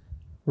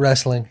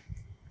 Wrestling.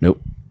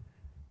 Nope.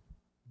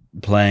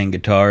 Playing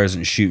guitars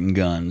and shooting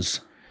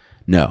guns.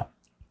 No.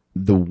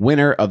 The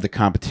winner of the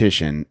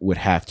competition would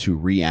have to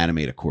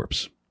reanimate a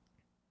corpse.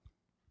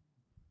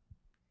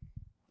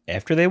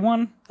 After they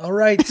won? All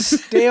right,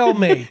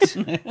 stalemate.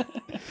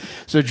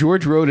 So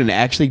George Roden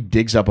actually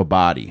digs up a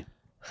body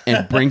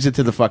and brings it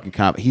to the fucking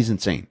compound. He's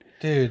insane.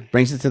 Dude.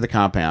 Brings it to the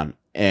compound,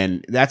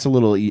 and that's a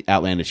little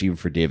outlandish even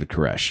for David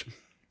Koresh.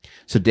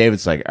 So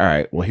David's like, all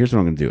right, well, here's what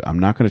I'm going to do. I'm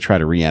not going to try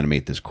to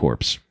reanimate this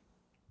corpse,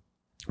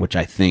 which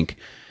I think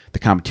the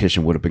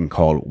competition would have been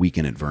called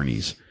Weekend at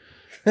Vernie's.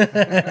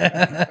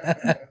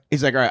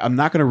 He's like, all right, I'm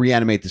not going to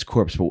reanimate this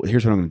corpse, but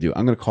here's what I'm going to do.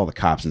 I'm going to call the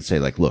cops and say,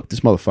 like, look,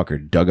 this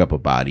motherfucker dug up a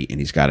body and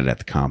he's got it at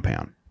the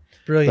compound.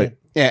 Brilliant.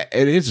 But, yeah,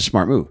 it is a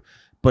smart move.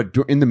 But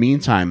in the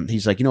meantime,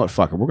 he's like, you know what,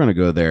 fuck it. We're going to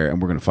go there and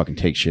we're going to fucking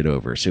take shit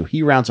over. So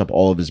he rounds up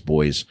all of his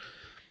boys.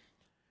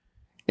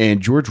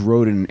 And George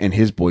Roden and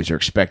his boys are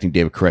expecting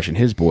David Koresh and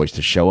his boys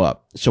to show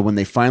up. So when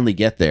they finally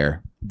get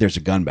there, there's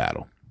a gun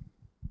battle.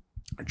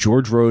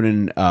 George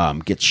Roden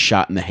gets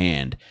shot in the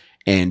hand.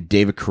 And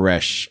David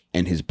Koresh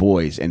and his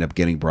boys end up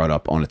getting brought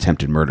up on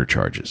attempted murder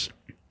charges.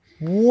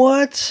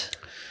 What?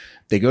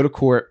 They go to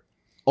court.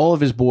 All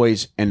of his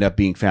boys end up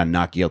being found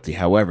not guilty.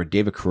 However,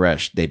 David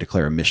Koresh, they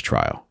declare a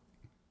mistrial.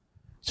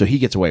 So he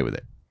gets away with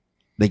it.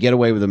 They get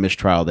away with a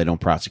mistrial. They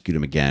don't prosecute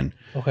him again.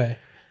 Okay.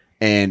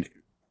 And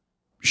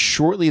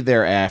shortly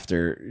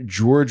thereafter,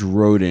 George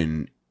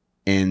Roden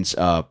ends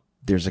up,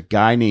 there's a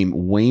guy named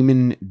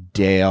Wayman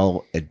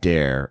Dale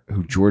Adair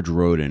who George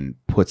Roden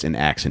puts an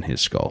axe in his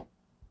skull.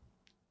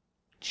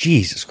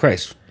 Jesus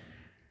Christ.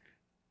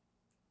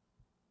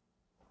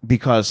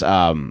 Because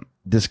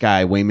this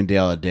guy, Wayman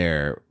Dale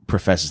Adair,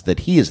 professes that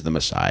he is the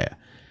Messiah.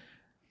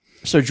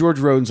 So George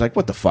Roden's like,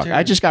 what the fuck? Dude.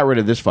 I just got rid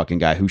of this fucking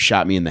guy who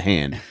shot me in the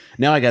hand.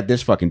 Now I got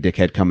this fucking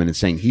dickhead coming and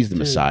saying he's the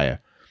Messiah.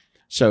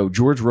 So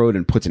George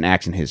Roden puts an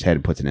axe in his head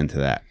and puts an end to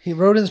that.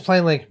 Roden's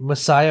playing like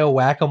Messiah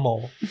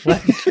whack-a-mole.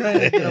 Like trying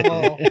to get them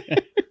all.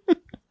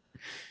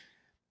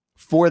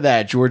 For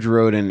that, George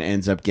Roden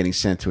ends up getting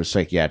sent to a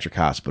psychiatric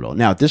hospital.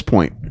 Now, at this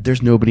point,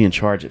 there's nobody in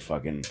charge at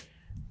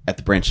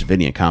the Branch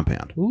Davidian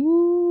compound.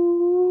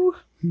 Ooh.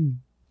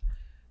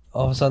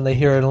 All of a sudden, they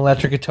hear an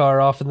electric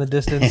guitar off in the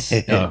distance.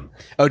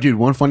 Oh, dude,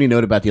 one funny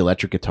note about the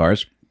electric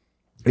guitars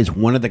is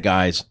one of the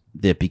guys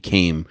that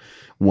became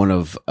one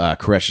of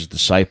Koresh's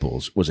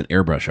disciples was an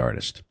airbrush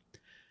artist.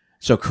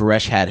 So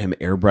Koresh had him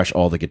airbrush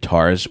all the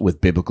guitars with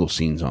biblical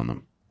scenes on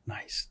them.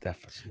 Nice.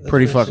 That's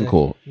pretty fucking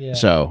cool. Yeah.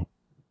 So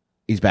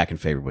he's back in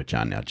favor with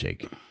John now,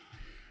 Jake.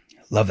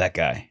 Love that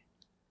guy.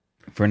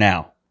 For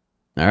now.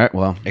 All right,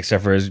 well.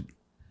 Except for his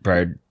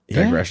prior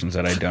digressions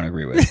that I don't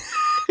agree with.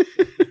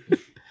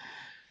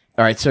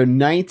 All right, so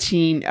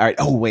 19... All right,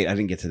 oh, wait, I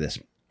didn't get to this.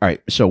 All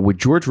right, so with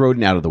George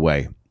Roden out of the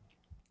way,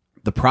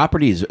 the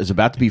property is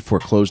about to be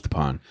foreclosed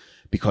upon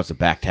because of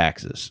back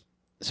taxes.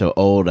 So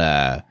old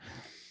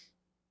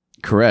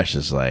Koresh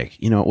is like,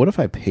 you know, what if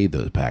I paid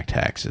those back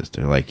taxes?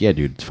 They're like, yeah,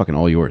 dude, it's fucking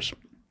all yours.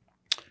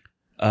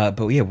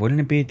 But yeah, wouldn't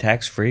it be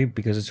tax-free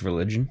because it's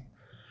religion?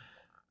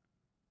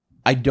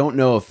 I don't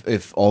know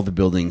if all the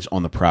buildings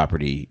on the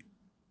property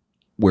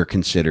were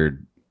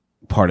considered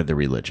part of the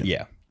religion.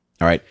 Yeah.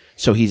 All right.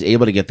 So he's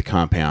able to get the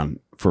compound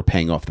for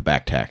paying off the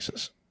back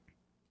taxes.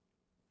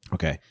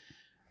 Okay.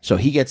 So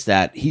he gets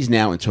that. He's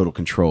now in total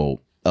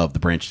control of the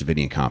Branch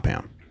Davidian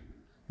compound.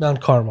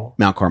 Mount Carmel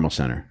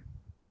Center.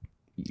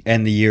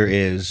 And the year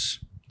is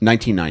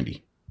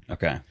 1990.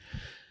 okay.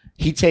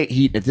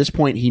 He at this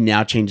point he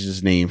now changes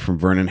his name from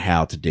Vernon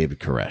Howe to David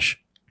Koresh.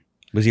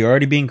 Was he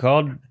already being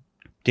called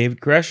David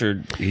Koresh,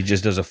 or he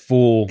just does a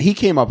full? He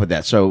came up with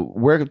that. So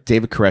where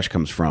David Koresh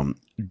comes from,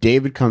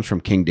 David comes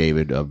from King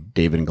David of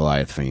David and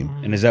Goliath fame.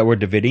 And is that where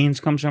Davidians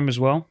comes from as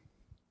well?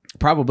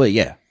 Probably,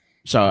 yeah.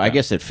 So I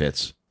guess it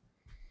fits.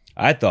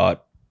 I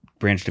thought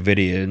Branch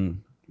Davidian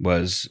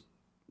was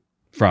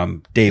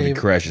from David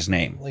Koresh's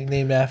name. like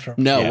named after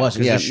him. No, it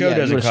wasn't. Because the show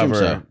doesn't you would assume cover.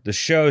 so. The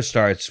show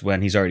starts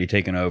when he's already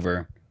taken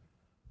over.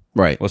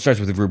 Right. Well, it starts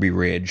with Ruby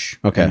Ridge.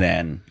 Okay. And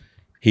then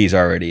he's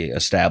already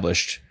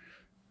established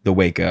the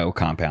Waco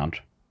compound.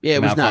 Yeah,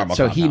 it was Mount not. Carmel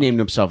So he compound. named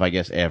himself, I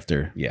guess,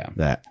 after Yeah.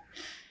 that.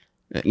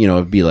 You know,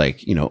 it'd be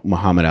like, you know,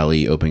 Muhammad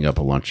Ali opening up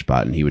a lunch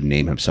spot and he would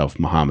name himself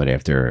Muhammad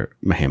after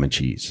Muhammad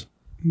cheese.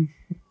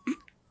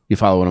 You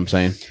follow what I'm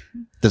saying?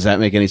 Does that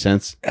make any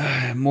sense?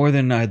 More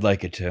than I'd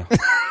like it to.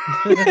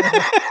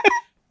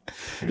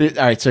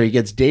 All right, so he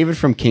gets David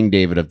from King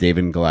David of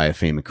David and Goliath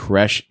fame. And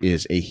Koresh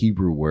is a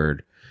Hebrew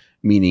word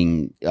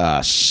meaning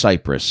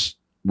Cyprus,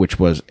 which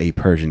was a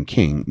Persian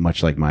king,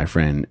 much like my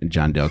friend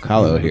John Del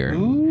Calo here.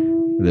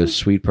 Those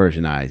sweet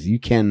Persian eyes. You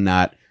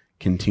cannot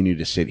continue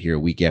to sit here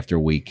week after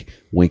week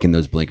winking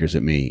those blinkers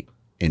at me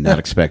and not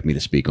expect me to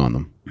speak on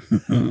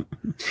them.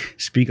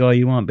 Speak all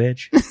you want,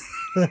 bitch.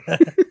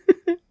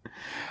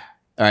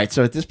 All right,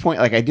 so at this point,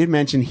 like I did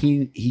mention,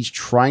 he's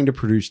trying to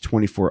produce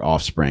 24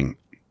 offspring,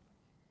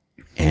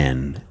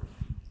 and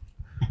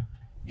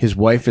his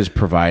wife is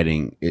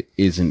providing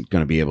isn't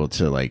going to be able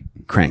to like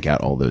crank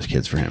out all those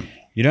kids for him.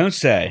 You don't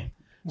say.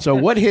 So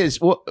what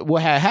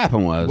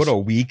happened was What a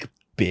weak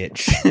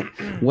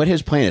bitch. what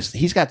his plan is.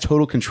 He's got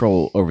total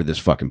control over this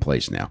fucking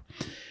place now.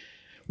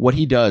 What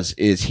he does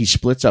is he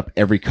splits up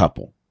every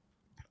couple.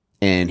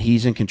 And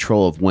he's in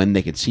control of when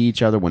they could see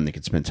each other, when they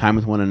could spend time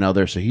with one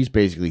another. So he's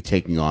basically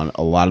taking on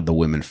a lot of the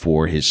women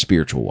for his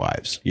spiritual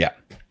wives. Yeah.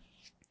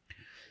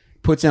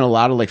 Puts in a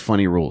lot of like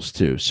funny rules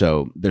too.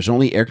 So there's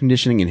only air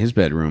conditioning in his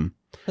bedroom.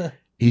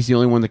 He's the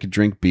only one that could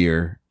drink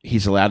beer.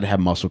 He's allowed to have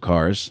muscle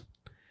cars.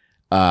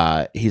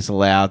 He's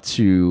allowed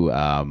to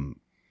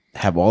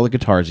have all the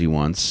guitars he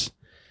wants,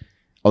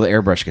 all the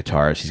airbrushed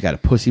guitars. He's got a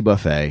pussy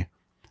buffet.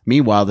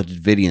 Meanwhile, the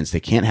Davidians, they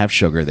can't have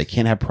sugar. They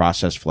can't have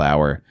processed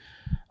flour.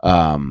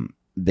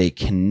 They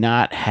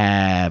cannot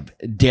have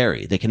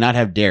dairy.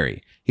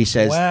 He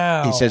says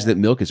Wow. that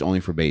milk is only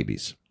for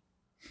babies.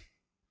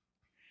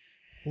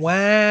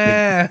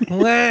 Wow.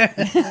 Wow.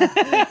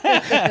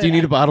 Do you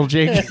need a bottle,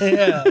 Jake?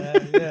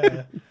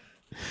 yeah.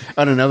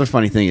 And another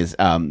funny thing is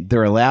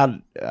they're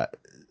allowed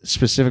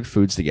specific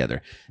foods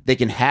together. They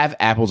can have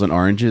apples and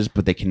oranges,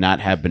 but they cannot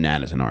have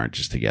bananas and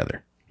oranges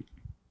together.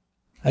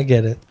 I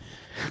get it.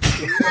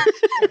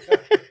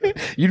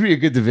 You'd be a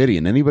good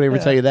Davidian. Anybody ever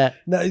tell you that?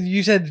 No,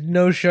 you said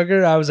no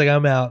sugar. I was like,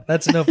 I'm out.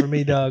 That's a no for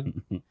me, dog.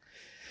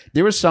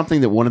 There was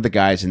something that one of the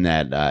guys in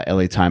that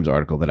LA Times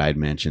article that I'd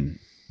mentioned,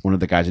 one of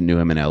the guys that knew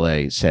him in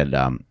LA said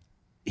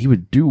he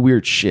would do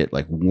weird shit,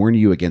 like warn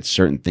you against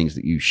certain things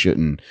that you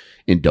shouldn't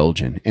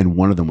indulge in. And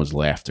one of them was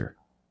laughter.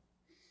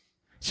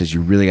 He says,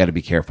 you really got to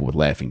be careful with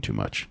laughing too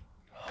much.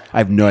 I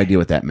have no idea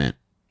what that meant.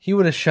 He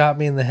would have shot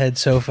me in the head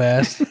so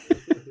fast.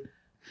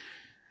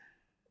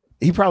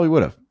 He probably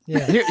would have.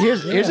 Yeah.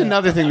 Here's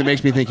another thing that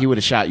makes me think he would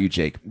have shot you,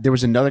 Jake. There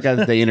was another guy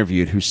that they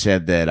interviewed who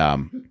said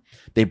that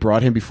they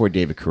brought him before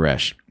David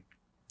Koresh.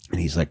 And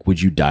he's like,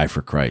 would you die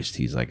for Christ?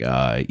 He's like,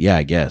 yeah,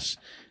 I guess.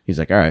 He's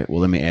like, all right, well,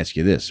 let me ask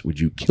you this. Would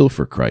you kill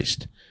for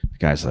Christ? The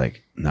guy's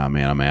like, nah,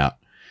 man, I'm out.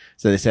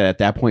 So they said at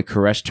that point,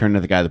 Koresh turned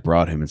to the guy that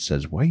brought him and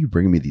says, why are you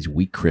bringing me these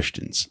weak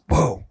Christians?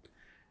 Whoa.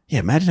 Yeah,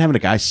 imagine having a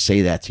guy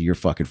say that to your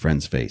fucking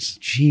friend's face.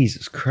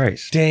 Jesus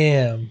Christ.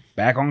 Damn.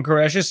 Back on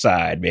Koresh's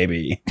side,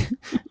 baby.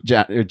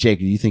 Jake,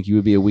 do you think you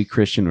would be a weak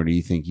Christian, or do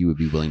you think you would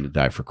be willing to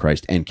die for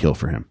Christ and kill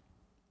for him?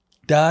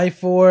 Die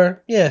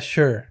for? Yeah,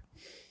 sure.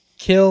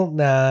 Kill?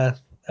 Nah.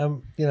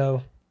 I'm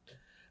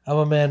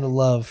a man of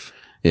love.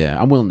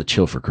 Yeah, I'm willing to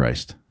chill for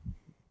Christ.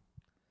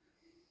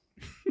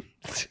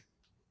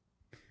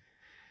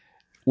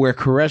 Where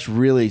Koresh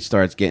really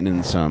starts getting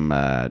in some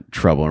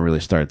trouble and really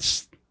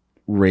starts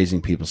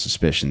raising people's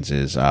suspicions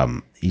is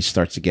he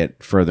starts to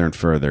get further and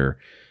further,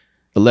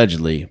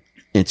 allegedly,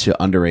 into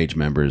underage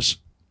members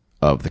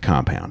of the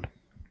compound.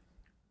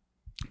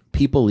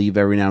 People leave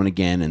every now and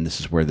again, and this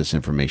is where this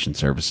information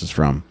service is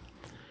from.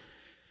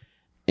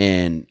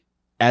 And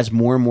as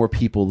more and more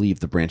people leave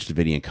the Branch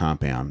Davidian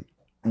compound,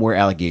 more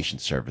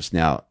allegations surface.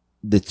 Now,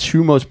 the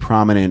two most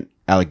prominent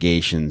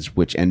allegations,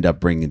 which end up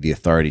bringing the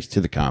authorities to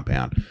the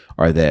compound,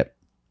 are that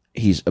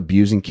he's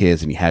abusing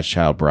kids and he has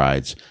child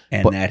brides,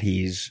 And that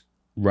he's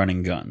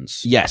running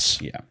guns.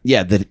 Yes. Yeah.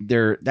 Yeah.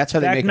 That's how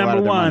they Fact make a lot number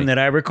of their one money. that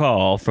I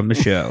recall from the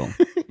show.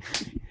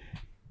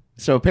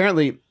 So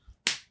apparently,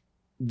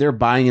 they're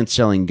buying and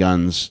selling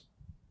guns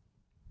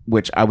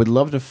which I would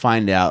love to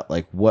find out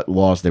like what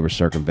laws they were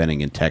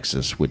circumventing in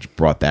Texas, which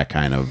brought that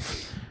kind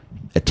of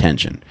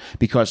attention.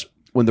 Because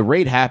when the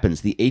raid happens,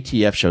 the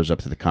ATF shows up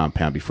to the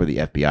compound before the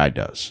FBI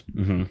does.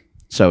 Mm-hmm.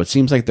 So it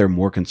seems like they're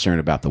more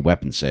concerned about the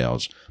weapon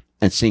sales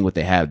and seeing what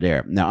they have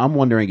there. Now, I'm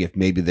wondering if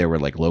maybe there were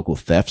like local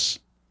thefts.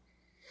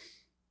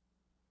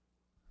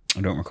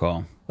 I don't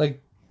recall.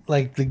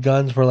 Like the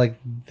guns were like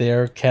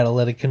their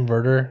catalytic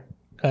converter,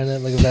 kind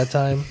of like at that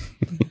time.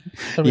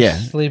 Yeah.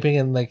 Sleeping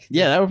and like.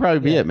 Yeah, that would probably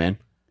be it, man.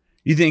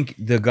 You think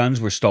the guns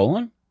were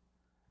stolen?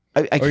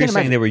 I or can't are you saying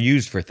imagine they were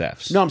used for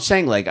thefts? No, I'm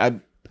saying like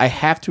I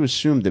have to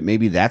assume that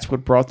maybe that's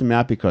what brought them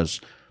out,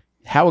 because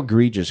how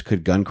egregious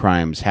could gun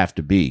crimes have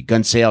to be,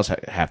 gun sales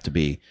have to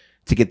be,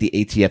 to get the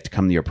ATF to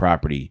come to your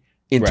property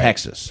in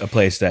Texas, a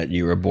place that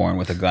you were born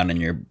with a gun in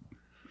your.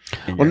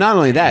 Well, not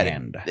only that,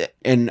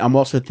 and I'm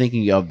also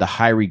thinking of the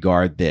high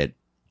regard that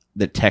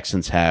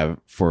Texans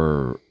have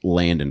for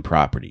land and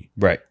property.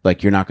 Right.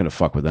 Like you're not going to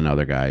fuck with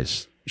another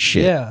guy's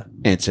shit. Yeah.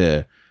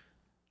 And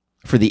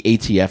for the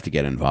ATF to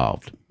get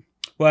involved.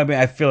 Well, I mean,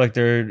 I feel like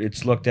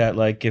it's looked at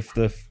like if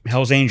the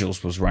Hells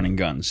Angels was running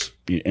guns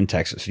in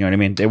Texas. You know what I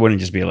mean? They wouldn't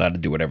just be allowed to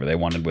do whatever they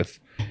wanted with.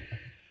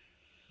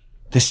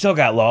 They still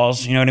got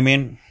laws. You know what I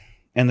mean?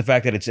 And the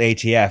fact that it's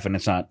ATF and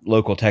it's not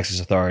local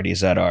Texas authorities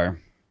that are,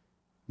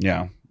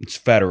 it's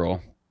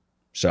federal.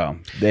 So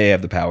they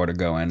have the power to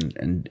go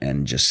in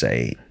and just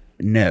say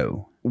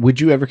no.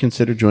 Would you ever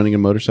consider joining a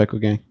motorcycle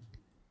gang?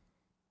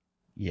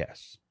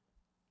 Yes.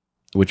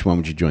 Which one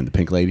would you join? The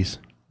Pink Ladies?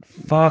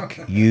 Fuck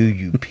you,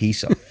 you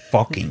piece of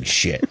fucking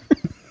shit.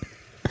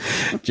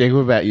 Jake, what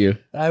about you?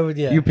 I would,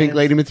 yeah. You Pink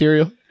Lady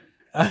material?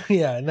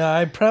 Yeah, no,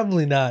 I'm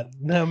probably not.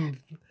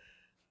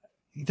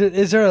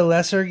 Is there a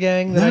lesser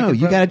gang? No,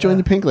 you got to join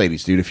the Pink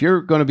Ladies, dude. If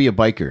you're going to be a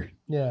biker,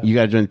 you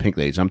got to join the Pink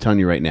Ladies. I'm telling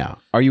you right now.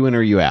 Are you in or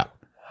are you out?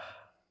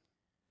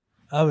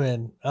 I'm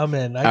in. I All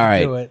can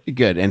right, do it.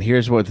 Good. And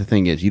here's what the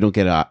thing is: you don't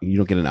get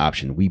an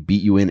option. We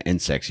beat you in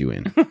and sex you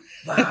in.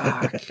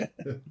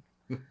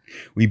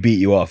 We beat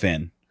you off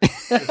in.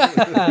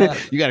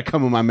 You got to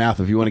come in my mouth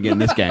if you want to get in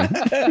this gang.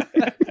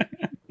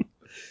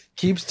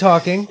 Keeps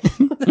talking.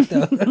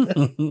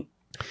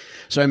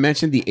 So I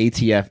mentioned the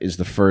ATF is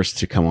the first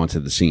to come onto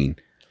the scene.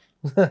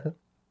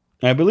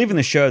 I believe in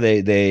the show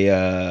they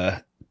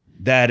that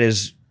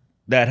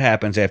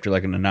happens after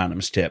like an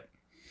anonymous tip.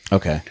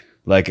 Okay.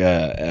 Like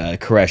a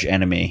Koresh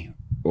enemy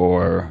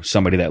or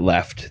somebody that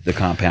left the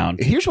compound.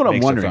 Here's what I'm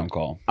wondering. Phone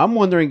call. I'm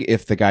wondering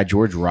if the guy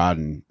George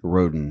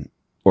Roden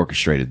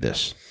orchestrated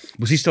this.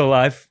 Was he still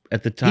alive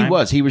at the time? He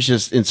was. He was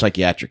just in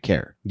psychiatric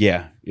care.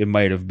 Yeah, it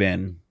might have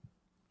been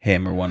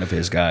him or one of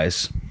his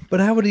guys.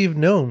 But how would he have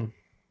known?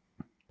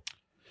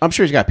 I'm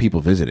sure he's got people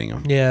visiting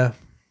him. Yeah.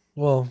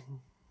 Well,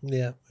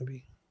 yeah,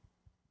 maybe.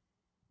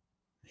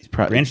 He's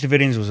probably Branch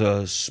Davidians was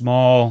a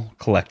small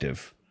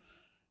collective.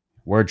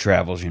 Word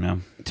travels,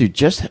 Dude,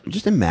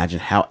 just imagine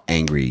how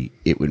angry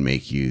it would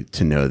make you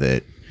to know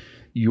that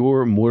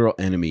your mortal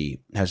enemy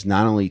has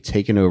not only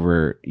taken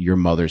over your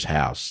mother's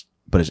house,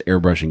 but is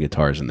airbrushing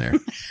guitars in there.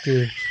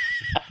 Dude.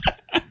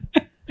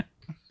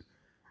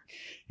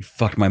 You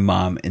fucked my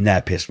mom, and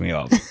that pissed me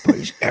off. But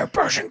he's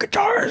airbrushing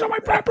guitars on my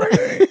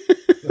property.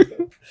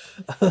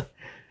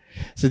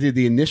 So, dude,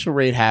 the initial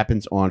raid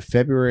happens on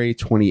February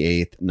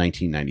 28th,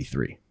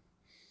 1993.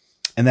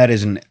 And that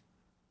isn't,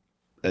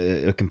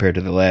 compared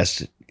to the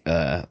last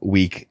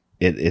week,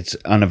 it's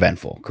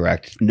uneventful,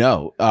 correct?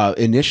 No.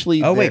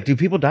 Initially... Oh, wait, do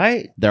people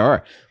die? There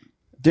are.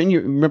 Didn't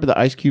you remember the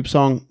Ice Cube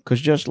song? Because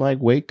just like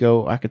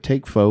Waco, I could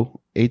take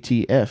foe,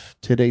 ATF,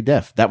 today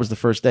death. That was the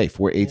first day.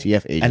 4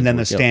 ATF agents. And then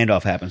the killed.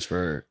 standoff happens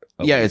for...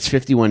 It's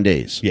 51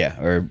 days. Yeah,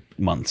 or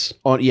months.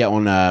 On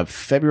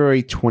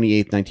February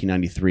 28th,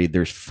 1993,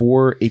 there's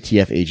 4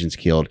 ATF agents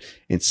killed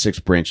and 6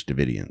 Branch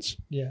Davidians.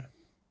 Yeah.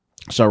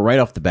 So right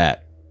off the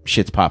bat,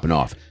 shit's popping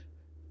off.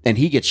 And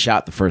he gets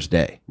shot the first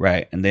day.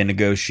 Right, and they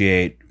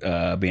negotiate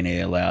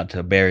being allowed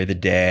to bury the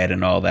dead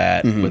and all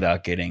that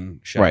without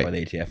getting shot by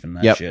the ATF and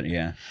that shit,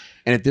 yeah.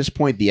 And at this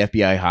point, the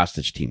FBI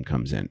hostage team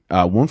comes in.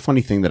 One funny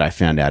thing that I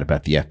found out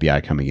about the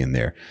FBI coming in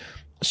there.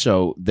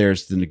 So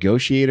there's the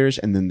negotiators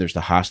and then there's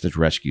the hostage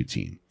rescue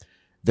team.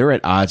 They're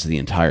at odds the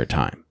entire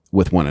time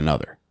with one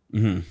another.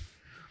 Mm-hmm.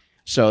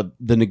 So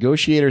the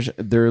negotiators,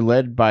 they're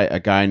led by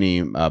a guy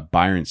named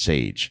Byron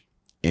Sage.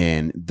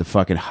 And the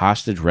fucking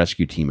hostage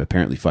rescue team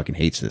apparently fucking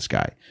hates this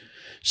guy.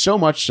 So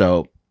much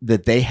so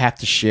that they have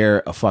to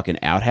share a fucking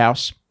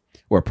outhouse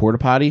or a porta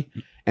potty.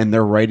 And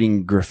they're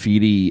writing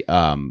graffiti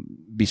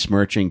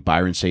besmirching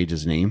Byron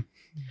Sage's name.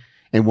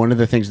 And one of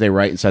the things they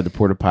write inside the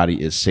porta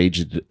potty is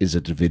Sage is a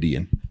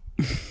Davidian.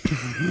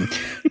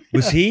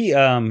 Was he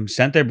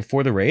sent there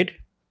before the raid?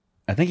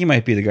 I think he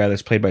might be the guy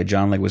that's played by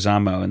John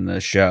Leguizamo in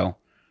the show,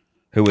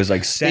 who was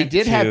like sent. They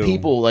did have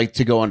people like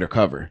to go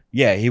undercover.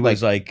 Yeah, he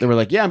was like they were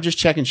like, yeah, I'm just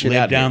checking shit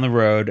out. Lived down the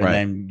road and Right.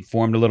 then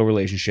formed a little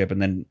relationship,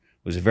 and then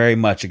was very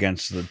much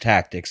against the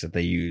tactics that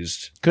they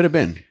used. Could have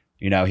been.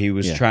 He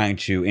was trying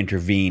to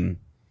intervene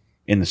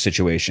in the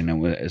situation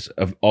and was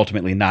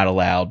ultimately not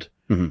allowed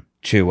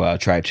to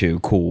try to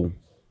cool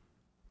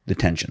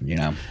the tension, you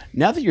know.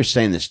 Now that you're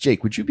saying this,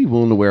 Jake, would you be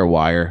willing to wear a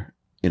wire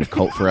in a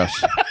cult for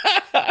us?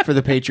 For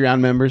the Patreon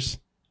members?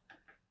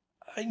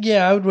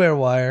 Yeah, I would wear a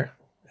wire.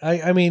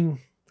 I mean,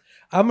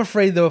 I'm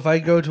afraid, though, if I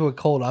go to a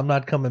cult, I'm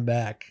not coming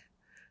back.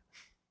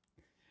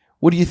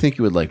 What do you think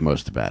you would like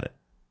most about it?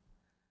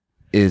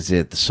 Is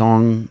it the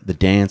song, the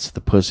dance,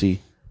 the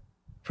pussy?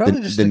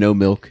 Probably the no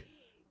milk?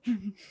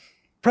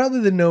 Probably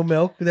the no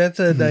milk. That's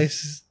a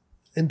nice,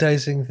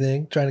 enticing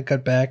thing. Trying to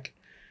cut back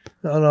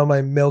on all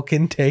my milk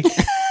intake.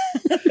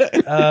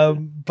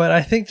 But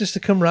I think just the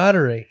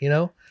camaraderie, you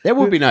know? That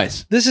would be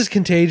nice. This is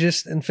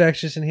contagious,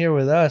 infectious in here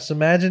with us.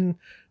 Imagine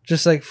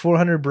just like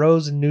 400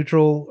 bros in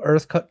neutral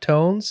earth cut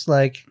tones.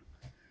 Like,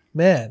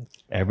 man.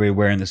 Everybody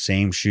wearing the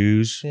same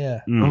shoes.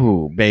 Yeah.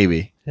 Ooh,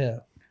 baby. Yeah.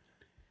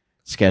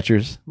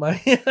 Skechers.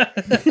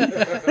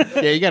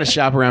 Yeah, you got to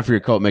shop around for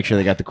your cult. Make sure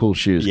they got the cool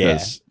shoes.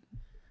 Because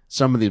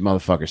some of these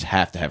motherfuckers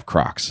have to have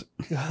Crocs.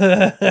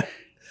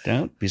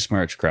 Don't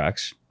besmirch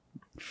Crocs.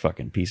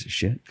 Fucking piece of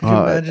shit.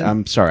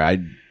 I'm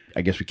sorry.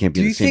 I guess we can't be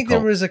Do in you the same think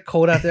cult. there was a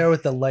cult out there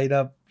with the light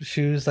up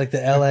shoes like the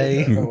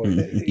LA?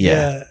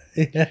 Yeah.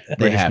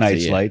 British have to,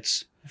 Knights yeah.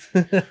 lights.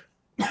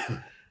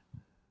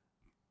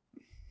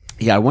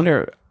 Yeah, I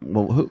wonder.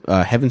 Well,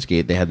 Heaven's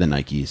Gate, they had the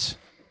Nikes.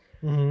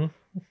 Mm-hmm.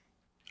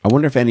 I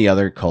wonder if any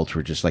other cults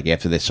were just like,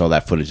 after they saw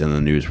that footage in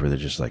the news, where they're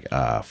just like,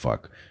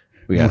 fuck,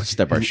 we got to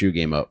step our shoe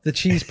game up. The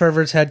cheese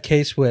perverts had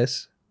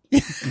K-Swiss.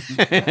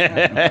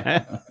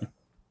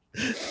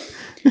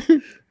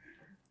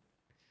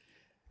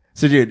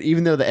 So, dude,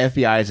 even though the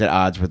FBI is at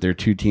odds with their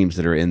two teams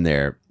that are in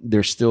there,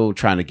 they're still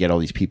trying to get all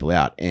these people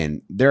out.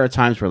 And there are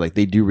times where, like,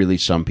 they do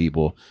release some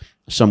people,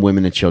 some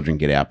women and children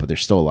get out, but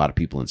there's still a lot of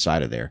people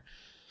inside of there.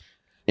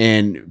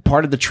 And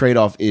part of the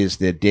trade-off is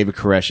that David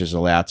Koresh is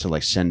allowed to,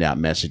 like, send out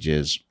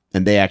messages,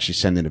 and they actually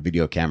send in a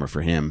video camera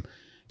for him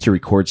to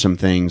record some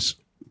things.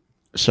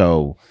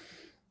 So,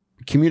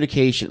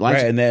 communication.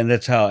 Right, and then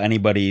that's how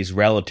anybody's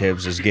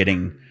relatives is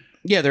getting.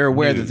 Yeah, they're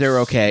aware that they're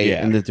okay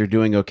Yeah. and that they're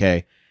doing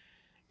okay.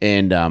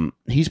 And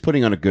he's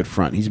putting on a good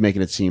front. He's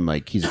making it seem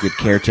like he's a good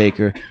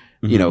caretaker.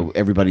 You know,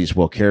 everybody's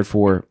well cared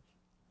for.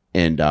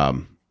 And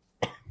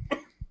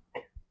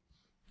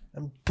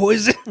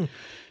Poison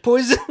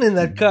in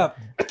that cup.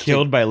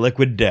 Killed by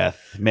liquid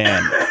death.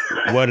 Man,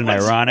 what an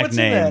ironic what's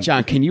in name. that?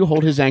 John, can you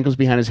hold his ankles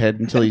behind his head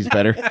until he's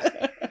better?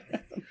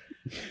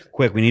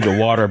 Quick, we need to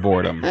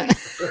waterboard him.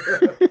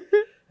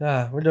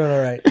 We're doing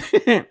all right.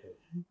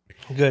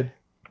 Good.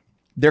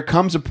 There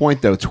comes a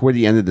point, though, toward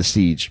the end of the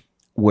siege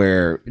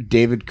where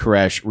David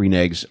Koresh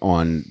reneges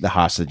on the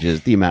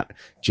hostages. The amount...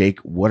 Jake,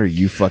 what are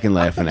you fucking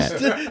laughing at?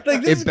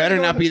 Like, this It better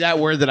not be that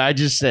word that I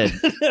just said.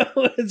 No,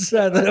 it's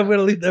not. I'm going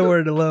to leave that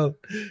word alone.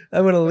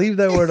 I'm going to leave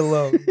that word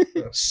alone.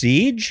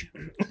 Siege?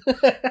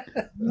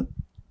 All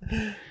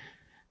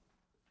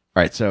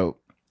right, so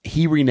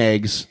he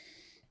reneges.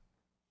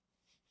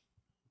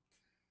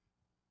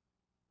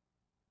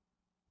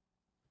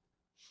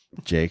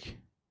 Jake,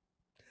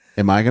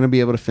 am I going to be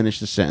able to finish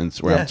the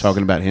sentence where I'm Yes.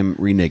 talking about him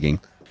reneging?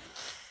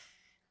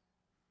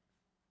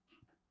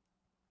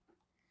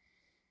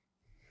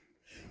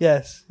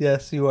 Yes,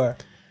 you are.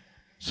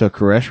 So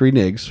Koresh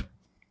reneges.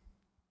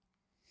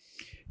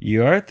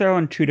 You are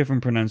throwing two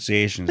different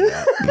pronunciations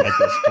out at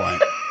this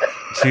point.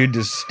 Two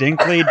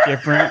distinctly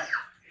different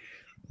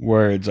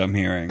words I'm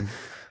hearing.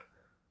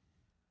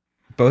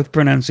 Both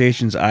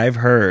pronunciations I've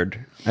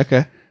heard,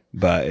 Okay.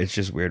 but it's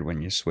just weird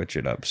when you switch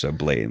it up so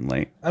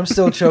blatantly. I'm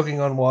still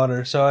choking on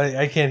water, so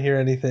I can't hear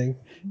anything.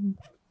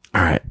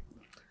 All right.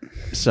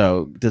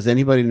 So does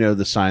anybody know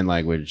the sign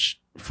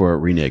language for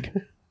renege?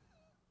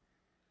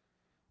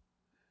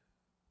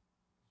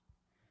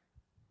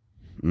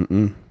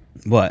 Mm-mm.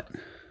 What?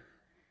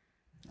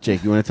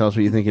 Jake, you want to tell us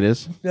what you think it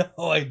is? No,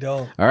 I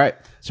don't. All right.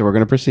 So we're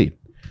going to proceed.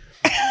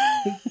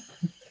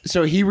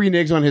 So he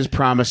reneges on his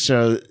promise.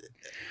 So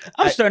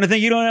I'm starting to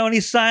think you don't know any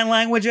sign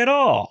language at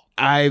all.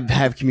 I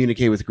have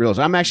communicated with gorillas.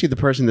 I'm actually the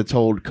person that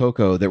told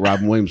Coco that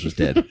Robin Williams was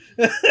dead.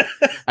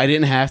 I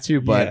didn't have to,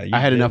 but Yeah, you I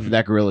had enough didn't. of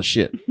that gorilla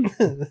shit.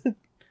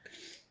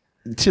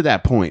 To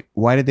that point,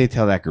 why did they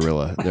tell that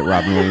gorilla that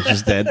Robin Williams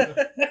was dead?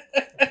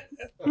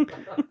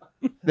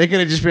 They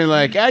could have just been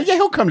like, yeah,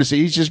 he'll come to see.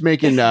 He's just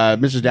making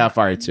Mrs.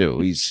 Doubtfire too.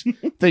 He's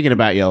thinking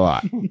about you a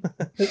lot.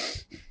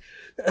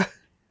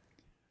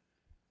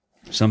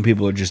 Some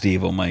people are just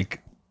evil,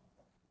 Mike.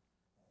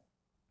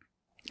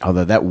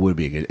 Although that would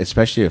be good,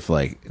 especially if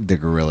like the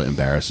gorilla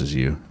embarrasses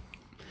you,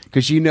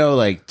 because you know,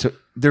 like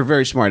they're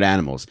very smart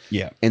animals.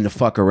 Yeah. And the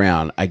fuck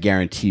around, I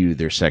guarantee you,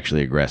 they're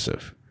sexually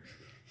aggressive.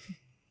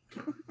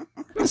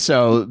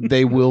 So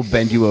they will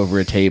bend you over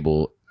a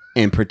table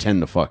and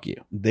pretend to fuck you.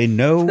 They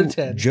know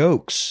Pretend.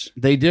 jokes.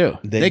 They do.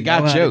 They know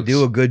got how to jokes.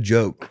 do a good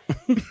joke.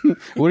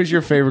 What is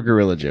your favorite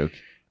gorilla joke?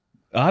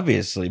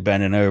 Obviously,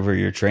 bending over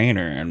your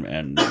trainer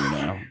and you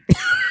know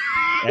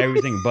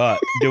everything but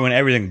doing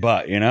everything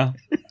but, you know.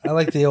 I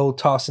like the old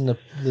tossing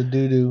the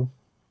doo doo.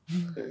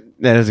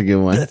 That is a good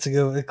one. That's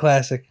a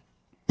classic.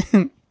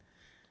 Do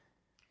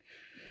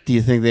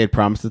you think they had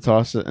promised to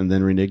toss it and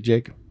then renege,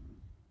 Jake?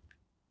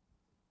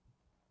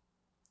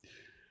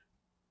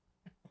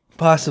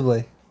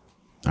 Possibly.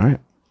 All right.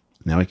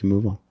 Now we can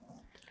move on.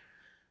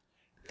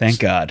 Thank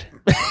God.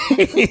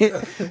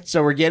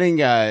 So we're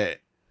getting... all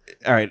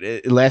right,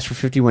 it lasts for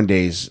 51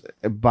 days.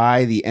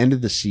 By the end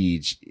of the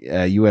siege,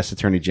 U.S.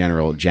 Attorney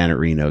General Janet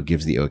Reno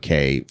gives the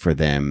okay for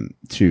them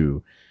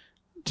to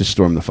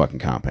storm the fucking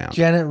compound.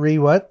 Janet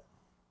what?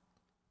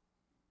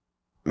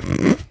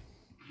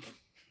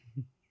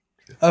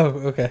 Oh,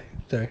 okay.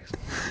 Sorry.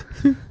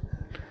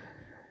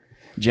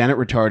 Janet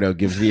Retardo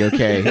gives the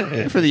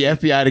okay for the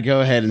FBI to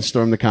go ahead and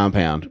storm the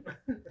compound.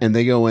 And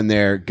they go in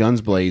there,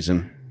 guns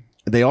blazing.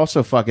 They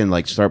also fucking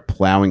like start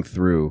plowing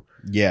through.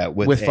 Yeah,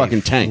 with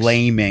fucking tanks.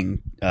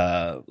 Flaming,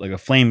 like a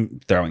flame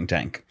throwing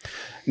tank.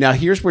 Now,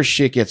 here's where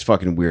shit gets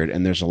fucking weird,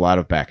 and there's a lot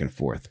of back and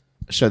forth.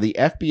 So the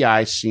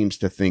FBI seems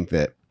to think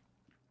that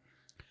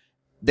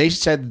they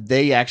said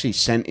they actually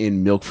sent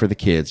in milk for the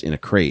kids in a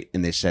crate,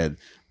 and they said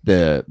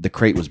the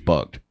crate was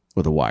bugged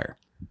with a wire.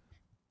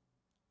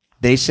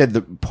 They said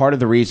the part of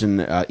the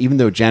reason, even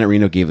though Janet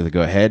Reno gave it the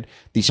go ahead,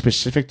 the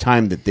specific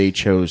time that they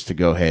chose to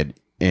go ahead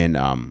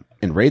and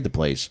raid the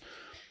place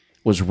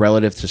was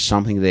relative to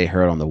something they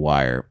heard on the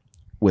wire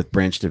with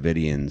Branch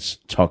Davidians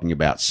talking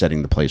about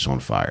setting the place on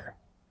fire.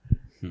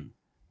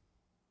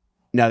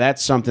 Now,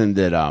 that's something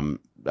that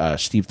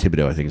Steve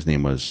Thibodeau, I think his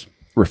name was,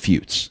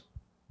 refutes.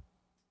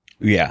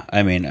 Yeah,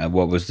 I mean,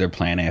 what was their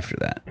plan after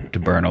that? To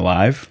burn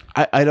alive?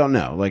 I don't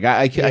know. Like,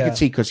 I could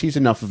see, because he's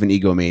enough of an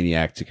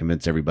egomaniac to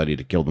convince everybody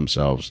to kill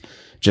themselves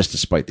just to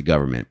spite the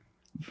government.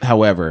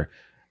 However,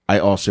 I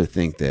also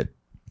think that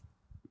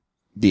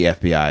the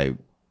FBI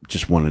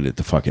just wanted it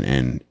to fucking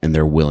end, and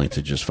they're willing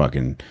to just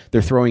fucking...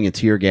 They're throwing in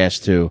tear gas,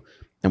 too,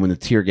 and when the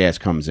tear gas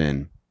comes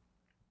in,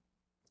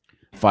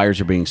 fires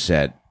are being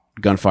set,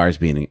 gunfire is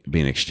being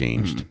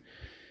exchanged.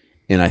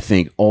 And I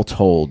think, all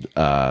told,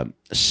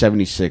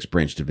 76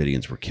 Branch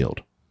Davidians were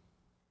killed.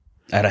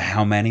 Out of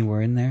how many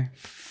were in there?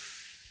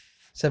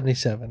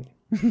 77.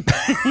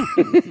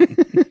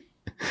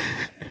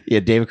 Yeah,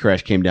 David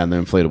Koresh came down the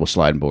inflatable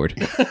sliding board,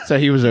 so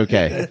he was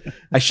okay.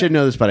 I should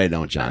know this, but I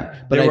don't, John.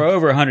 But There were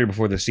over 100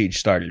 before the siege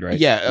started, right?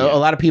 Yeah, a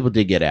lot of people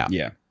did get out.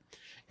 Yeah.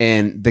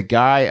 And the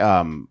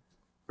guy,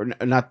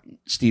 not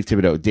Steve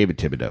Thibodeau, David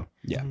Thibodeau.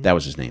 Yeah. That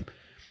was his name.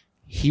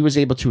 He was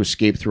able to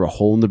escape through a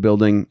hole in the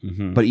building,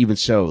 but even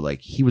so,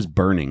 like, he was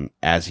burning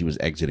as he was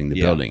exiting the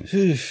building.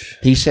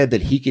 He said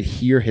that he could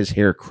hear his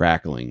hair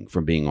crackling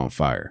from being on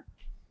fire,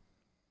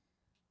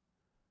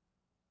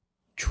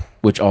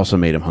 which also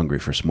made him hungry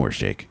for s'mores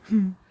shake.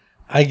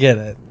 I get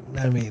it.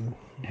 I mean...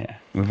 Yeah.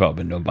 We've all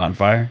been to a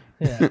bonfire.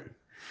 Yeah.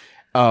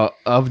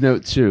 Of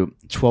note, too,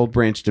 12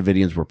 Branch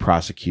Davidians were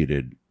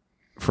prosecuted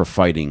for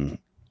fighting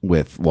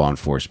with law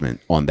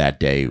enforcement on that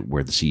day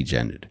where the siege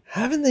ended.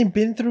 Haven't they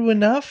been through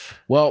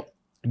enough? Well,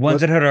 Ones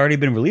that had already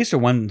been released or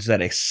ones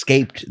that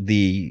escaped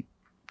the...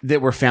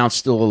 that were found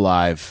still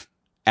alive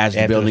as the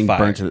After the building fire.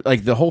 burned to the,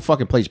 like the whole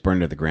fucking place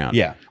burned to the ground.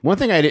 Yeah. One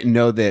thing I didn't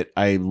know that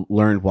I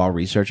learned while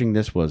researching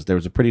this was there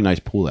was a pretty nice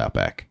pool out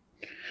back.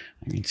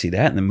 You can see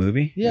that in the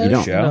movie. Yeah, You I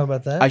don't don't know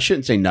about that. I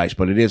shouldn't say nice,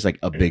 but it is like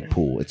a big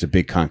pool. It's a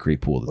big concrete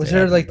pool. That Was they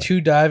there have like in the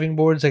two diving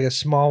boards, like a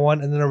small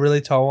one and then a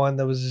really tall one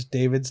that was just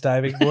David's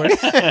diving board?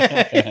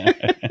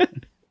 back.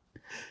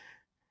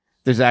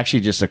 There's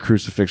actually just a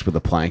crucifix with a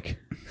plank.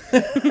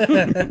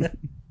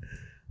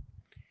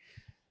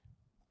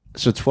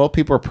 So 12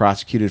 people are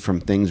prosecuted from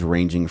things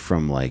ranging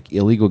from like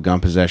illegal gun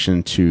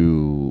possession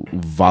to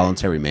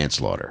voluntary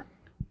manslaughter.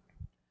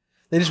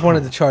 They just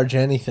wanted to charge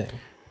anything.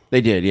 They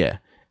did, yeah.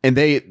 And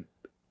they...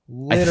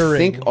 Littering. I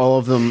think all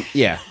of them,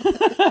 yeah.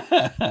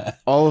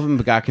 All of them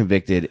got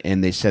convicted,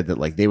 and they said that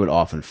like they would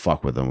often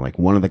fuck with them. Like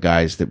one of the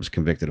guys that was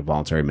convicted of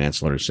voluntary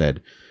manslaughter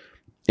said,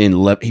 he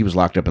was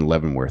locked up in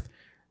Leavenworth.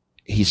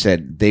 He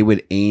said they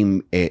would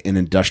aim an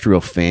industrial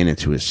fan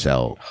into his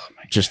cell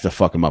just to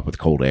fuck him up with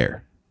cold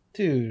air.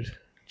 Dude.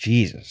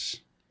 Jesus.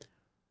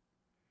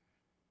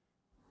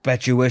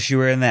 Bet you wish you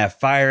were in that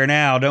fire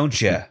now, don't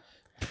you?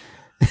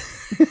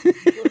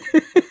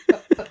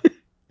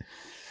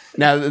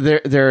 Now,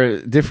 there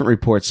are different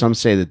reports. Some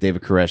say that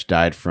David Koresh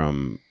died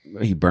from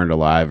he burned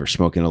alive or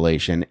smoke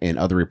inhalation, and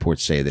other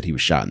reports say that he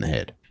was shot in the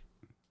head.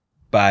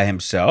 By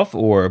himself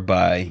or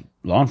by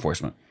law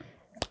enforcement?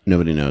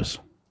 Nobody knows.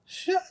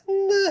 Shot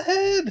in the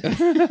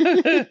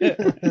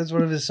head. That's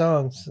one of his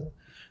songs.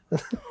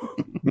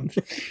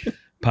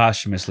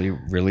 Posthumously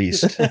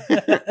released.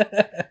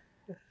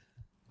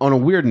 On a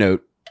weird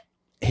note,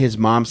 his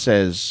mom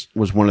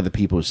was one of the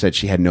people who said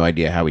she had no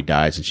idea how he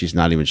dies, and she's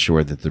not even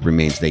sure that the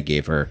remains they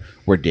gave her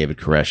were David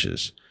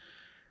Koresh's.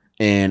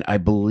 And I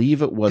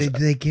believe it was... Did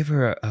they give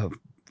her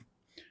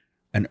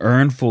an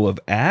urn full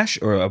of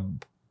ash or a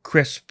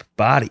crisp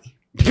body?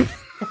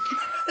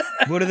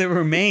 What are the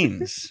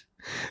remains?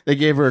 They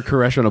gave her a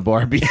Koresh on a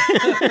Barbie.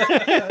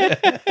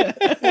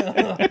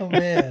 Oh,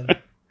 man.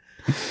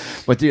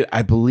 But, dude,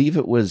 I believe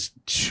it was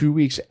 2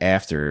 weeks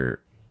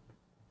after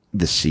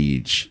the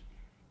siege...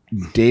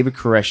 David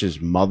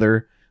Koresh's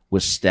mother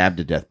was stabbed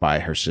to death by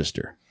her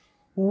sister.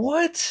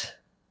 What?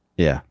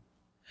 Yeah.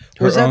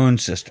 Her own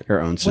sister.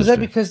 Her own sister. Was that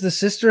because the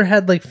sister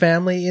had like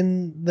family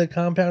in the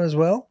compound as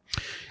well?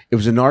 It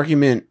was an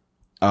argument.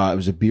 It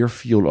was a beer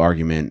fueled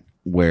argument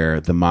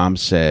where the mom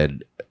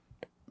said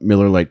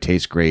Miller Lite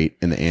tastes great,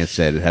 and the aunt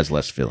said it has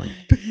less filling.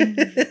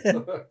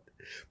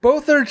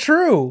 Both are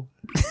true.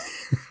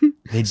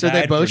 So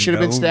they both should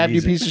have been stabbed,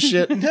 reason. you piece of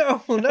shit.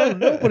 No,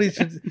 nobody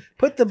should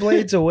put the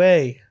blades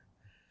away.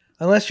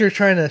 Unless you're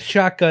trying to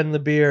shotgun the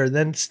beer,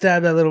 then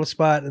stab that little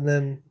spot, and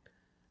then,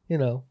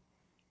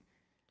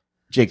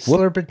 Jake,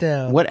 slurp it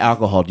down. what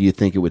alcohol do you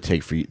think it would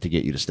take for you to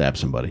get you to stab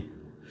somebody?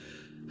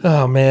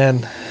 Oh,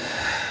 man.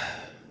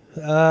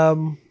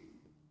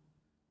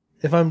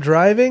 If I'm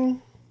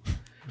driving,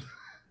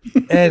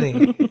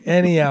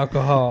 any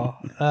alcohol.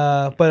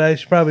 But I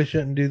probably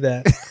shouldn't do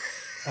that.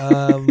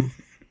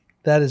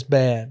 That is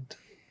bad.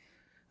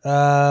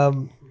 Yeah,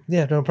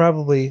 no,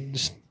 probably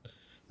just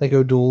like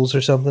O'Doul's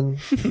or something.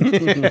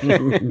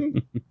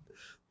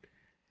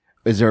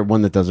 Is there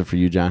one that does it for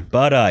you, John?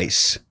 Bud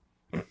Ice.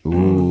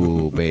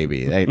 Ooh,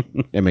 baby.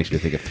 That makes me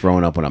think of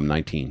throwing up when I'm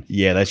 19.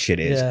 Yeah, that shit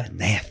is Yeah.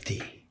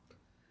 nasty.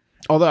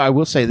 Although I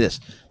will say this.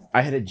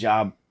 I had a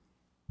job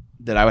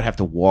that I would have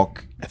to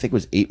walk, I think it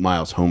was 8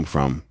 miles home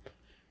from,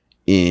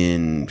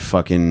 in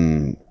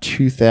fucking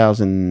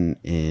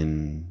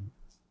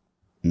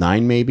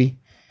 2009 maybe.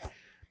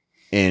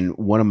 And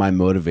one of my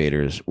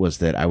motivators was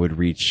that I would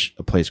reach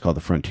a place called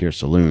the Frontier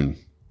Saloon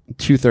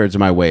 2/3 of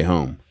my way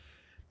home.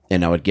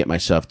 And I would get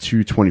myself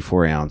 2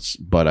 24-ounce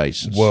Bud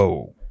Ices.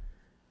 Whoa.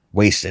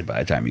 Wasted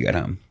by the time you got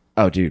home.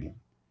 Oh, dude.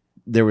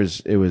 I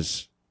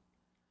was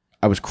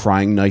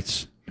crying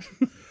nights.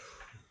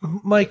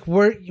 Mike,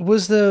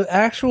 was the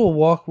actual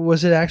walk,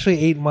 was it actually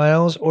 8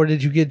 miles, or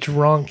did you get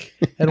drunk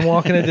and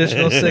walk an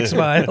additional 6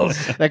 miles?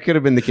 That could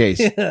have been the case.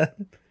 Yeah.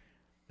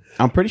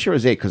 I'm pretty sure it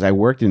was 8 because I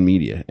worked in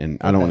media, and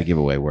I don't want to give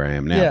away where I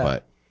am now, Yeah.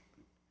 but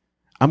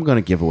I'm going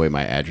to give away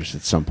my address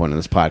at some point in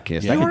this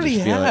podcast. You I can already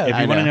just feel have. it. If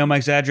you want to know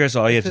Mike's address,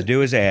 all you have to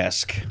do is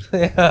ask.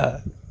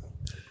 Yeah.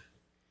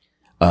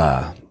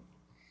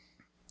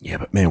 Yeah,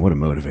 but man, what a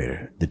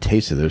motivator. The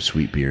taste of those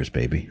sweet beers,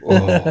 baby.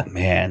 Oh,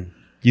 man.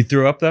 You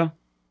threw up, though?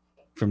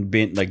 From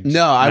being like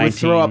No, I would 19?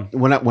 throw up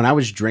when I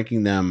was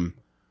drinking them.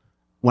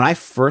 When I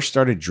first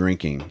started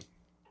drinking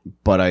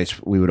Bud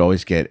Ice, we would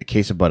always get a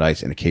case of Bud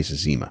Ice and a case of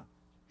Zima.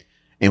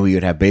 And we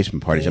would have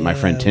basement parties at my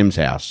friend Tim's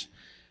house.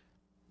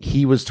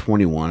 He was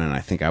 21 and I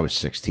think I was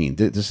 16.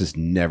 This is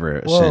never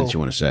a Whoa. sentence you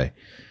want to say.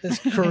 It's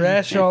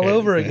Koresh all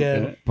over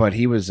again. But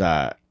he was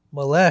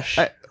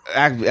Malesh.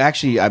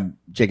 actually,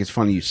 Jake, it's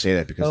funny you say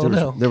that because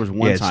there was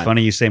one Yeah, it's time.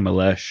 funny you say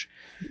Malesh.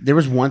 There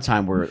was one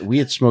time where we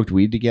had smoked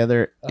weed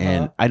together,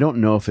 and I don't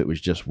know if it was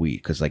just weed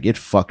because like it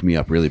fucked me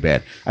up really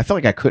bad. I felt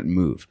like I couldn't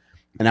move,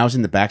 and I was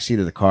in the back seat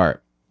of the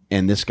car,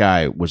 and this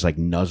guy was like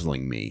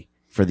nuzzling me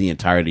for the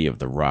entirety of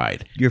the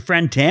ride, Your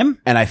friend Tim?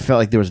 and I felt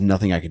like there was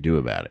nothing I could do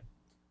about it.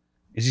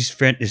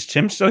 Is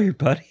Tim still your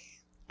buddy?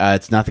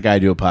 It's not the guy I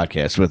do a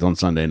podcast with on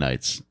Sunday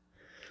nights.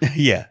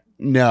 Yeah.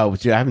 No,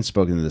 dude, I haven't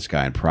spoken to this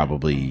guy in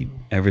probably.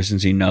 Ever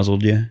since he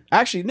nuzzled you?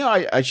 Actually, no,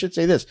 I should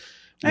say this.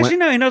 Actually,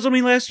 no, he nuzzled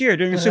me last year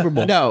during the Super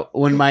Bowl. No,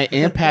 when my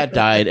Aunt Pat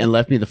died and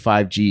left me the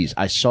 5Gs,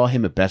 I saw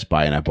him at Best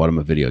Buy and I bought him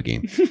a video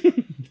game.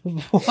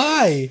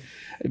 Why?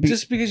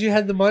 Just because you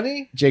had the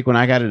money? Jake, when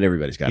I got it,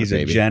 everybody's got He's it, a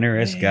baby.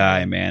 generous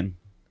guy, man.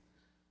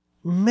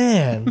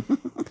 Man.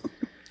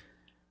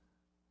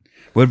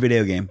 What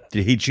video game?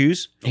 Did he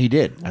choose? He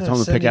did. I told him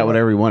to send pick you out one.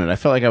 whatever he wanted. I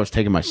felt like I was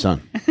taking my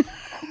son.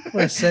 I'm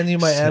going to send you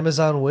my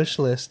Amazon wish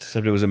list.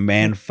 Except it was a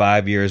man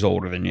 5 years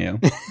older than you.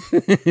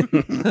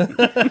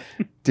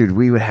 Dude,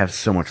 we would have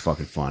so much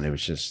fucking fun. It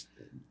was just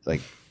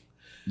like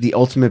the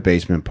ultimate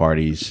basement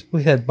parties.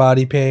 We had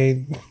body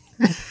pain.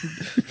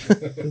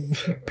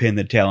 Pin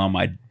the tail on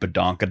my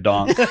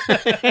badonkadonk.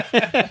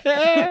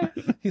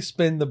 You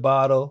spin the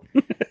bottle.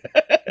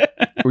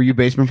 Were you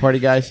basement party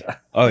guys?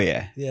 Oh,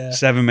 yeah. Yeah.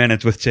 7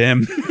 minutes with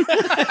Tim.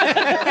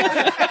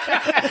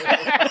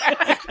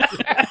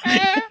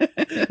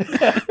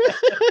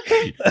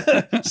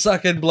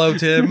 Suck and blow,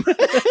 Tim.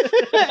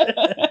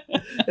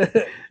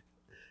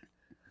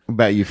 What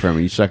about you,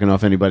 Furman? You sucking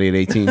off anybody at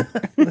 18?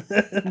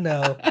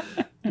 No.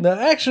 No,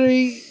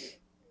 actually,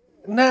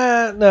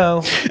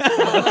 no.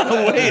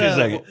 Wait a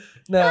second.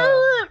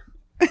 No.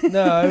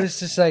 No, I was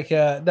just like,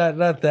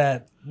 not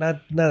that.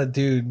 Not a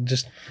dude.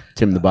 Just,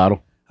 Tim the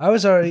Bottle? I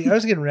was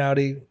getting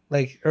rowdy,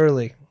 like,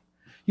 early.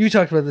 You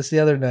talked about this the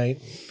other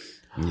night.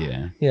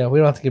 Yeah. Yeah, we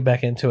don't have to get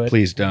back into it.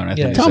 Please don't. I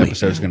Yeah. think Tell this me.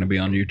 episode's going to be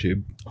on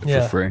YouTube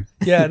Yeah. for free.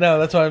 Yeah, no,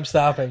 that's why I'm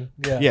stopping.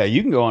 Yeah. Yeah,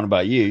 you can go on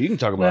about you. You can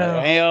talk about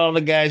No. hey, all the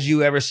guys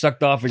you ever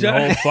sucked off in your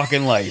John- whole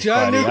fucking life,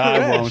 John buddy. I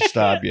Newcomb. won't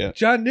stop you.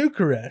 John knew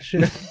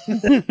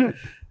Koresh.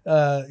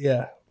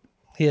 Yeah.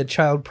 He had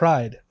child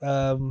pride.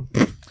 All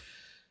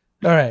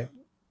right.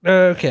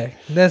 Okay.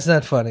 That's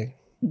not funny.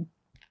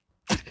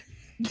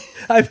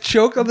 I've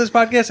choked on this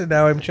podcast and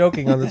now I'm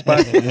choking on this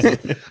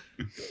podcast.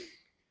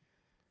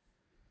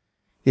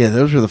 Yeah,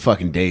 those were the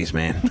fucking days,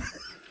 man.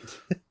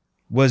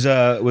 Was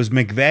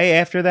McVeigh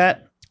after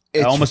that?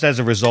 It's- Almost as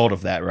a result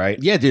of that, right?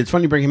 Yeah, dude, it's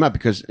funny you bring him up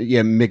because,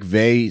 yeah,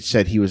 McVeigh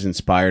said he was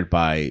inspired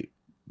by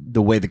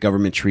the way the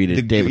government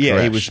treated David Yeah,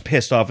 Koresh. he was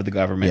pissed off at the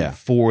government Yeah.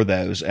 for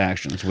those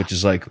actions, which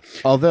is like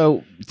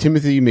Although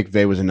Timothy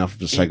McVeigh was enough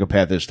of a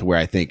psychopath as to where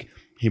I think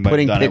he might have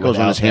putting done it pickles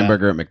on his without that.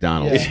 hamburger at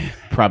McDonald's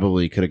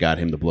probably could have got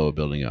him to blow a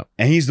building up.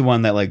 And he's the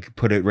one that like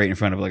put it right in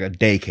front of like a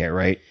daycare,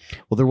 right?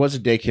 Well, there was a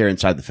daycare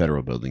inside the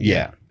federal building.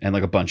 Yeah, and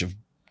like a bunch of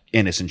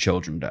innocent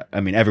children died.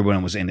 I mean,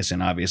 everyone was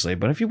innocent, obviously,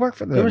 but if you work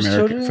for the There was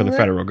children in there?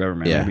 federal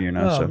government, Yeah. maybe you're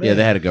not. Oh, so man. Yeah,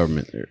 they had a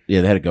government.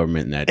 Yeah, they had a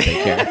government in that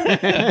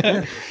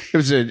daycare. It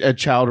was a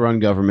child-run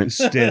government.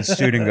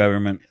 Student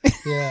government.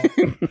 Yeah,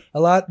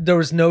 there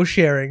was no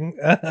sharing.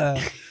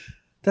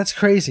 That's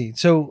crazy.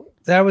 So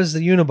that was the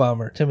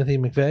Unabomber, Timothy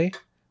McVeigh.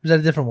 Was that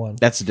a different one?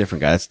 That's a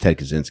different guy. That's Ted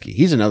Kaczynski.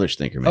 He's another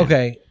stinker, man.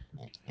 Okay.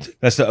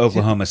 That's the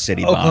Oklahoma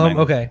City bombing.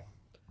 Okay.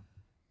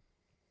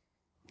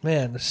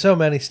 Man, there's so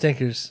many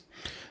stinkers.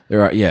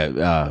 There are,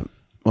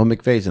 well,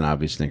 McVeigh's an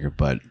obvious stinker,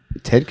 but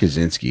Ted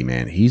Kaczynski,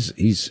 man, he's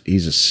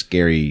a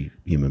scary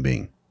human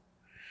being.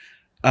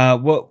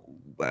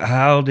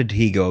 How did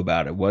he go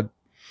about it? What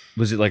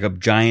was it, like a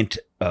giant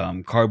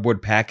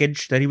cardboard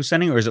package that he was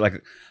sending, or is it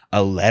like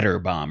a letter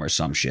bomb or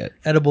some shit?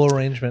 Edible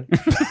arrangement.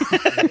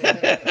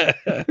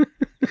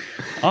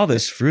 All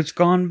this fruit's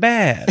gone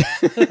bad.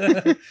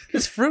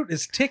 This fruit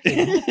is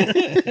ticking.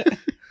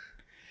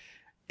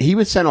 He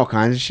would send all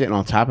kinds of shit, and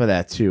on top of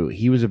that, too,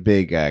 he was a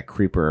big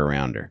creeper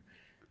arounder.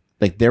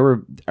 Like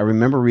I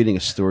remember reading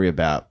a story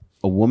about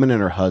a woman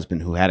and her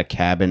husband who had a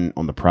cabin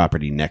on the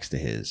property next to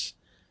his,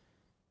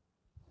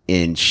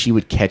 and she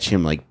would catch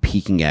him like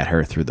peeking at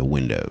her through the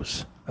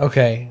windows.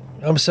 Okay.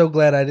 I'm so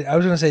glad I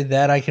was going to say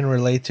that I can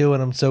relate to,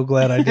 and I'm so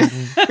glad I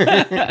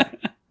didn't.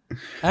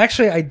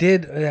 Actually, I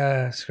did.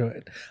 Screw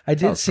it. I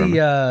did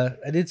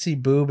see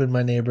boob in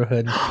my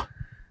neighborhood.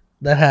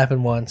 That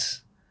happened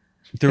once.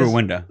 Through a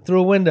window. Through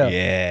a window.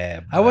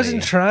 Yeah. I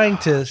wasn't trying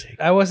to.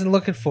 I wasn't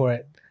looking for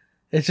it.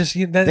 It's just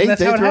They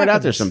that's how throw it out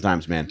happens. there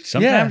sometimes, man.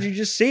 Sometimes Yeah. you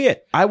just see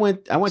it. I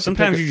went.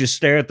 Sometimes you just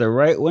stare at the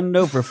right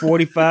window for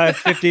 45,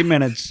 50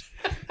 minutes,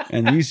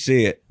 and you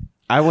see it.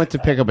 I went to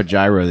pick up a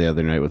gyro the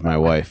other night with my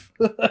wife,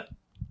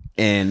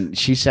 and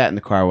she sat in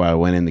the car while I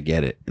went in to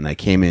get it. And I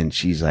came in.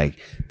 She's like,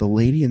 "The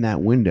lady in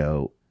that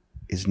window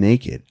is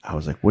naked." I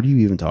was like, "What are you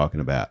even talking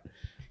about?"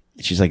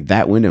 She's like,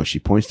 "That window." She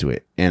points to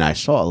it, and I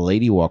saw a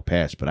lady walk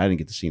past, but I didn't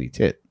get to see any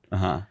tit.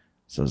 So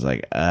I was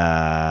like,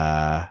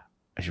 I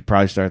should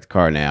probably start the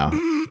car now,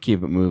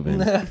 keep it moving.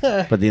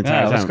 But the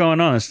entire What's time,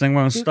 going on? This thing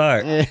won't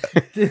start.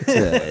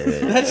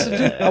 That's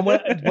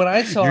when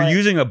I saw You're it.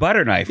 using a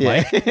butter knife,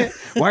 Mike.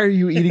 why are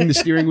you eating the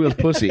steering wheel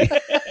pussy?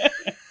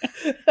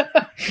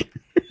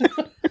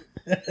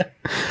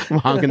 I'm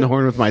honking the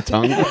horn with my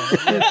tongue.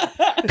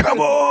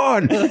 Come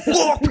on,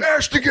 walk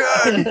past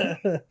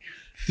again.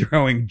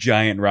 Throwing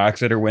giant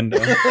rocks at her window.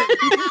 You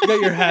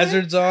got your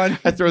hazards on.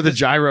 I throw the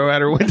gyro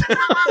at her window.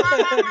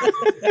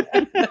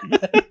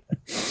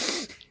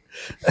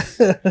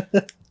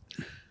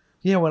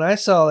 Yeah, when I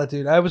saw that,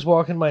 dude, I was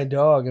walking my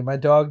dog, and my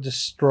dog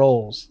just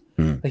strolls.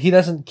 Like, he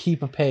doesn't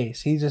keep a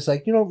pace. He's just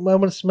like, I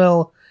want to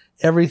smell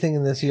everything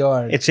in this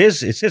yard. It's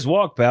his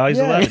walk, pal. He's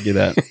Yeah. allowed to do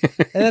that.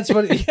 And that's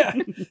what, yeah.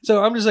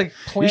 So I'm just like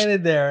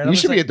planted there. And You I'm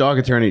should just be a dog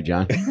attorney,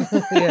 John.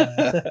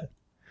 yeah.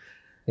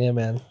 Yeah,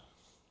 man.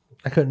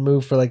 I couldn't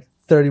move for like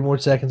 30 more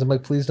seconds. I'm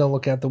like, please don't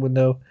look out the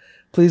window.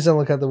 Please don't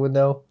look out the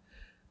window.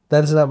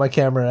 That is not my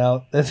camera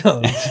out. That's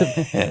all.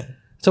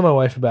 Tell my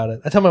wife about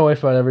it. I tell my wife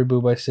about every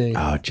boob I see.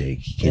 Oh, Jake,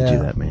 you can't do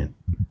that, man.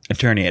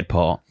 Attorney Ed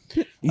Paul.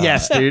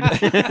 Yes, dude.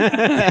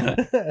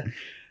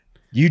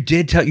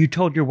 You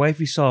told your wife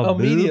you saw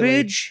Immediately.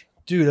 boobage?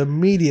 Dude,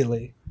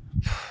 immediately.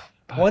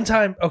 One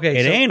time, okay.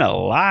 It ain't a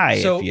lie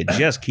so- if you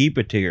just keep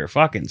it to your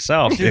fucking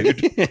self, dude.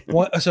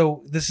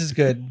 So this is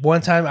good.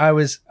 One time I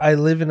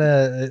live in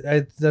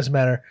it doesn't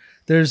matter.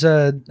 There's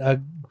a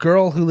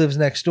girl who lives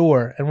next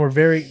door, and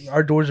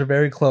our doors are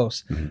very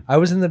close. I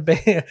was in the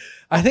bay.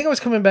 I think I was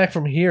coming back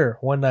from here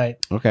one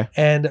night. Okay.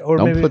 Or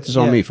Don't maybe, put this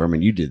on me,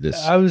 Furman. You did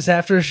this. I was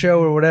after a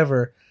show or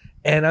whatever,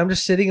 and I'm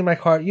just sitting in my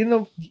car. I don't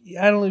know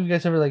if you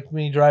guys ever, like,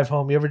 when you drive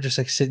home, you ever just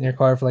like sit in your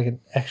car for like an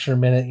extra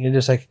minute, and you're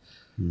just like,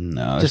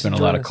 No, there's Just been a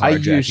lot of enjoying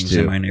it. I used carjackings to.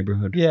 in my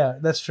neighborhood. yeah,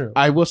 that's true.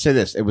 I will say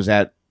this. It was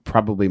at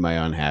probably my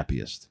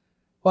unhappiest.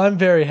 Well, I'm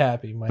very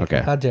happy, Mike. Okay.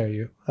 How dare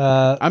you?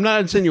 I'm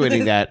not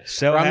insinuating that.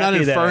 So or I'm not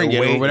happy that I inferring it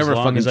wait or whatever as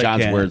long fucking as I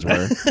John's can. words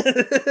were.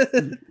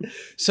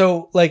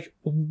 So, like,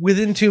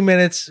 within 2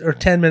 minutes or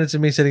 10 minutes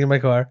of me sitting in my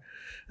car,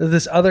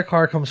 this other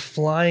car comes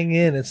flying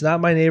in. It's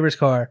not my neighbor's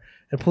car,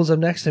 and pulls up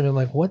next to me. I'm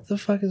like, what the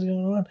fuck is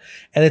going on?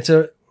 And it's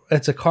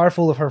a car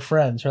full of her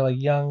friends, her like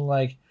young,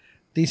 like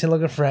decent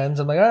looking friends.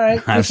 I'm like, all right,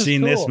 I've this is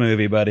seen this cool.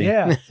 movie, buddy.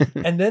 Yeah.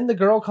 And then the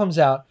girl comes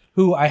out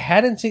who I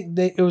hadn't seen.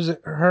 It was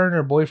her and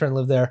her boyfriend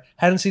lived there.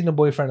 Hadn't seen the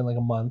boyfriend in like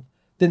a month.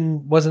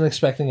 Wasn't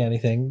expecting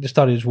anything. Just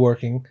thought he was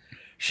working.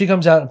 She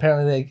comes out.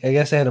 Apparently, I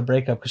guess they had a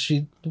breakup because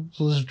she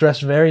was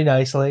dressed very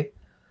nicely.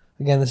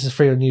 Again, this is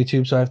free on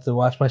YouTube, so I have to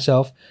watch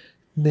myself.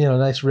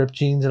 Nice ripped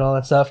jeans and all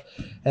that stuff.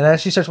 And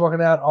as she starts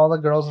walking out, all the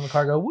girls in the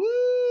car go, woo,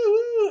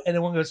 woo. And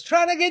then one goes,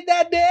 trying to get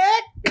that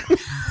dick.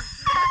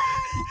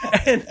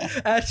 And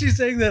as she's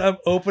saying that, I'm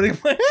opening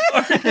my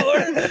car door.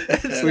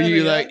 Were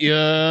you like,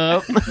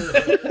 yup?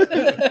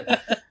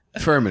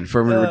 Furman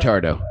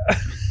Retardo.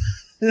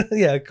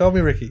 Yeah, call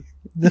me Ricky.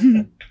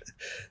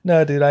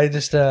 No, dude, I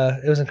just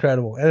it was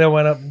incredible. And I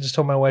went up and just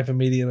told my wife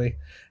immediately.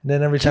 And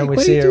then every time we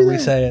see her, we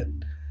say it.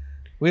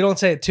 We don't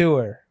say it to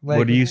her. Like,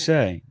 what do you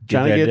say?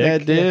 Trying to get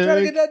that dick.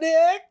 Trying to get that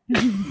dick.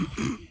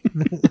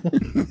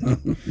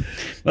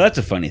 Well, that's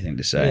a funny thing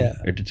to say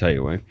or to tell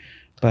your wife.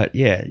 But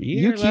yeah,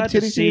 you keep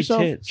titties to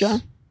yourself, tits.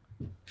 John?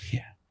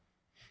 Yeah.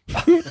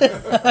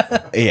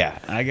 Yeah,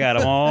 I got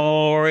them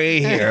all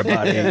right here,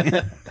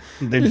 buddy.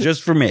 They're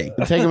just for me.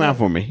 Take them out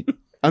for me.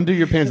 Undo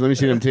your pants. Let me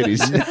see them titties.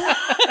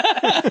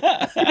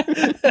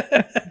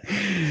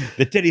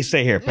 The titties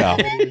stay here, pal.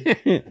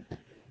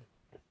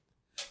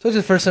 So it was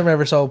the first time I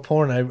ever saw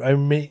porn. I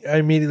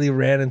immediately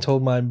ran and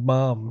told my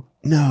mom.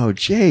 No,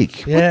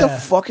 Jake. Yeah. What the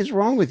fuck is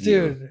wrong with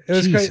you? Dude, it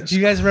was great. Do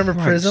you guys remember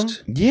Prism?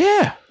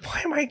 Yeah.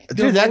 Why am I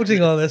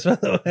divulging all this, by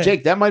the way?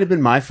 Jake, that might have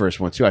been my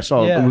first one, too. I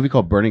saw a movie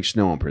called Burning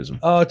Snow on Prism.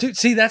 Oh, dude,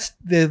 see, that's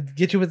the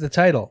get you with the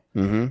title.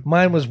 Mm-hmm.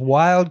 Mine was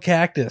Wild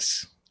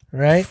Cactus,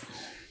 right?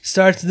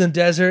 Starts in the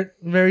desert,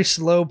 very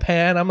slow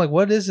pan. I'm like,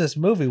 what is this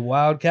movie?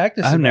 Wild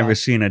Cactus. I've never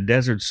seen a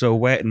desert so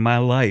wet in my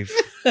life.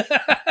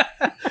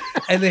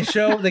 And they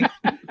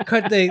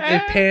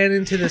pan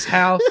into this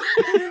house,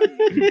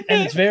 and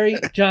it's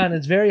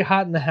very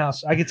hot in the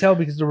house. I could tell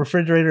because the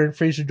refrigerator and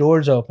freezer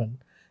doors open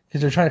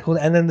because they're trying to cool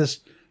it. And then this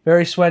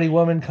very sweaty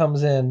woman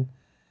comes in,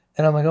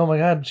 and I'm like, oh my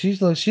god, she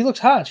looks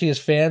hot. She has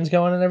fans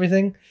going and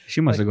everything.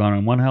 She must have gone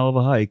on one hell of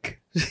a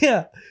hike.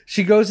 Yeah,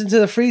 she goes into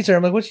the freezer.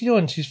 I'm like, what's she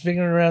doing? She's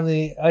fingering around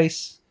the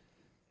ice,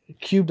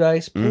 cubed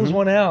ice, pulls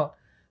one out.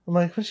 I'm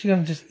like, what's she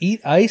gonna just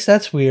eat ice?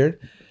 That's weird.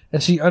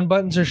 And she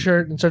unbuttons her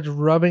shirt and starts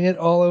rubbing it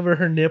all over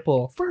her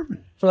nipple for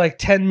like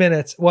 10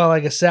 minutes while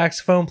like a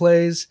saxophone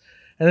plays.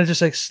 And it's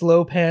just like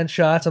slow pan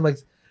shots. I'm like,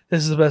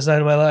 this is the best night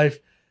of my life.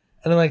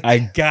 And I'm like, I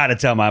gotta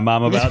tell my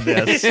mom about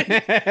this.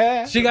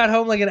 She got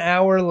home like an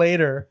hour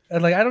later.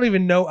 And like, I don't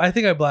even know. I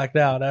think I blacked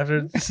out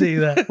after seeing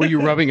that. Were you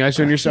rubbing ice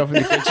on yourself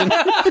in the kitchen?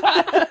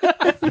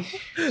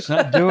 It's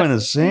not doing the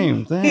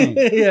same thing.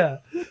 Yeah.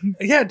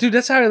 Yeah, dude,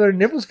 that's how their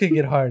nipples could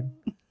get hard.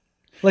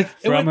 Like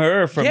from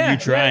her or from you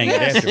trying it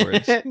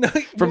afterwards? No,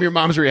 from your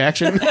mom's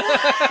reaction?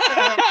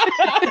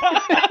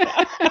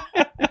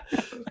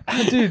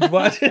 Dude,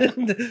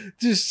 watching,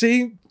 just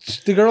seeing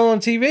the girl on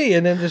TV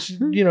and then just,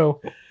 I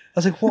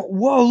was like,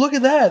 whoa, look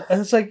at that.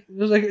 And it's like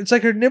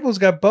her nipples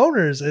got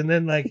boners. And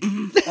then like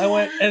I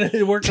went and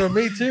it worked on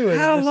me too. And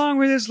How long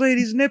were this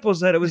lady's nipples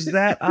that it was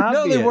that obvious?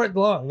 No, they weren't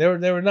long. They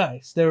were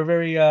nice. They were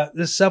very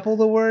supple,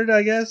 the word,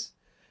 I guess.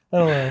 I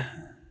don't know.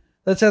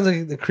 That sounds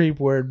like the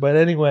creep word, but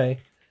anyway.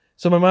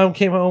 So my mom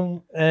came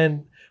home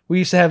and we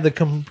used to have the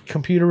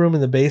computer room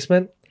in the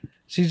basement.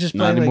 She's just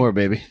playing not anymore,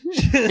 baby.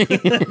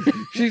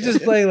 She's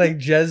just playing like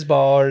jazz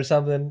ball or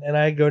something, and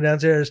I go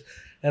downstairs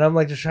and I'm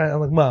like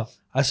I'm like, Mom,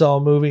 I saw a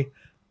movie.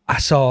 I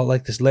saw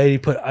like this lady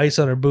put ice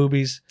on her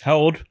boobies. How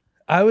old?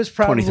 I was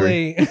probably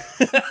 23. It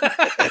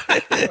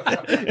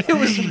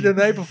was the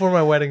night before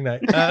my wedding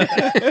night.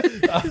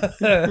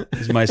 It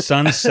was my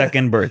son's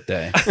second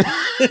birthday.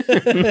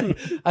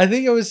 I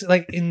think it was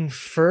like in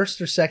first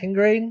or second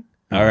grade.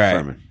 All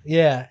right.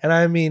 Yeah. And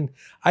I mean,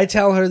 I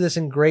tell her this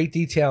in great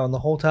detail, and the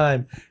whole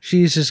time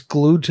she's just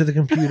glued to the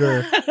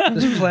computer,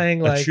 just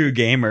playing like a true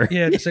gamer.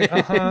 Yeah, just like,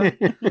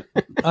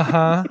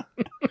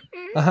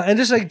 and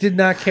just like did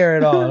not care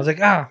at all. I was like,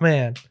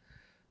 man.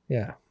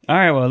 Yeah. All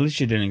right. Well, at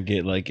least you didn't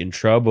get like in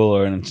trouble,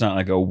 and it's not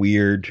like a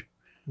weird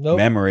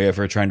memory of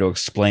her trying to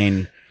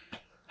explain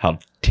how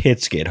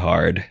tits get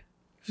hard.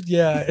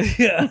 Yeah.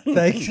 Yeah.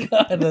 Thank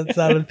God that's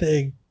not a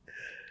thing.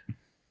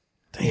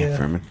 Damn,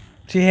 Furman.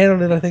 She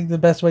handled it, I think, the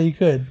best way you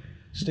could.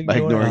 Just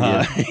ignoring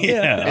it.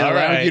 Yeah. It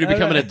allowed you to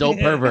become an adult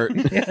pervert.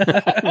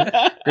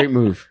 Great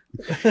move.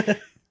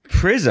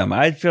 Prism.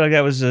 I feel like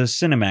that was a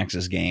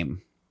Cinemax's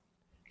game.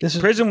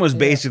 Prism was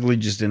basically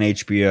just an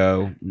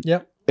HBO.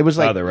 Yep. It was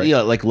like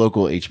like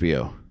local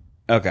HBO.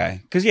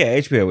 Okay, because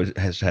HBO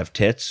has to have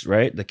tits,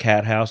 right? The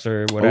Cat House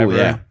or whatever. Oh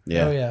yeah.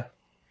 Oh yeah.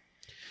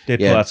 They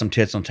pull out some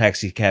tits on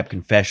Taxi Cab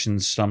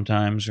Confessions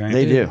sometimes, right?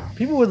 They do.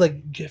 People would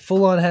like get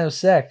full on have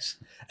sex.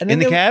 And in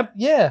the cab?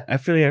 Yeah. I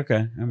feel okay.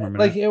 I remember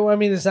like that. I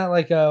mean, it's not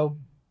like a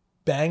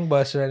bang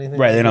bus or anything.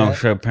 Right, like they don't that.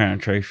 show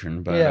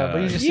penetration, but,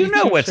 but you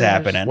know what's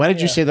happening. Why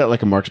did you say that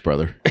like a Marx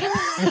brother?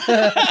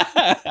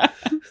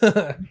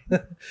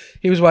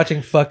 He was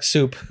watching Fuck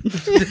Soup.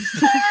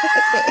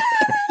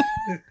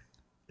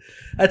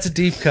 That's a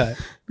deep cut.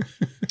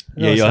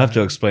 Yeah, you'll have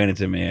to explain it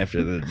to me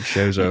after the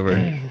show's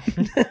over.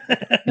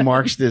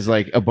 Marx, there's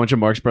like a bunch of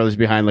Marx brothers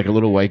behind like a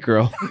little white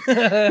girl.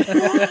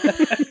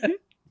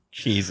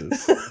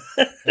 Jesus.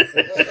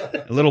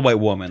 A little white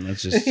woman.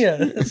 Let's just.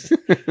 Yeah.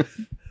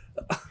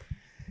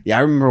 Yeah,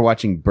 I remember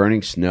watching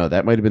Burning Snow.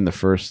 That might have been the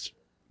first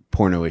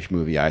porno-ish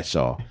movie I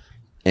saw.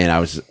 And I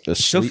was asleep.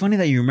 So funny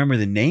that you remember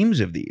the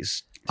names of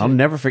these. I'll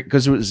never forget,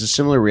 because it was a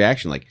similar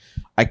reaction. Like,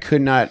 I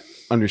could not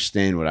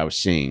understand what I was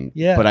seeing,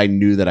 but I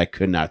knew that I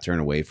could not turn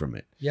away from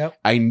it. Yep.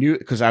 I knew,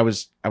 because I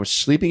was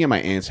sleeping in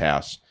my aunt's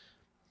house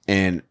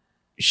and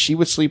she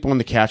would sleep on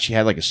the couch. She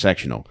had like a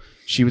sectional.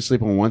 She would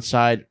sleep on one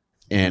side,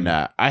 and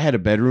I had a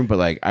bedroom, but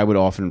like I would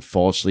often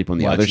fall asleep on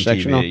the other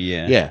sectional.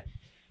 TV, yeah.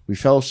 We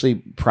fell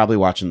asleep probably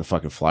watching the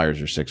fucking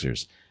Flyers or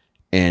Sixers,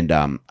 and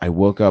I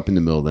woke up in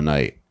the middle of the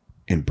night,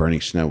 and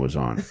Burning Snow was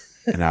on,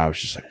 and I was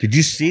just like, "Did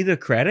you see the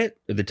credit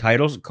or the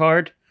titles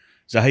card?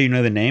 Is that how you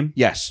know the name?"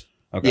 Yes.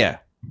 Okay. Yeah.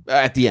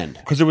 At the end,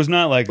 because there was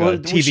not like a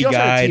TV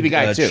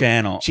guide too.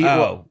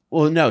 Channel.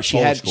 Well, no, she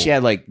had school. she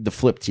had like the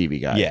flip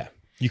TV guide. Yeah,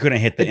 you couldn't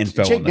hit the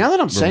info. Jake, on the now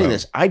that I'm saying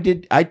remote.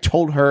 this, I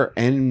told her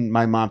and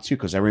my mom too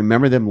because I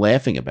remember them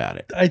laughing about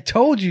it. I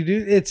told you,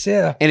 dude. It's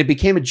and it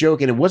became a joke,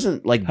 and it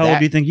wasn't like How old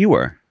do you think you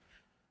were?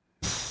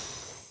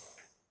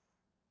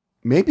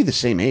 Maybe the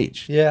same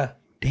age. Yeah.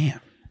 Damn.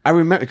 I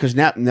remember because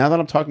now that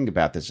I'm talking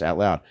about this out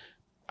loud,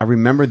 I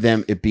remember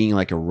it being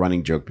like a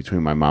running joke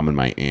between my mom and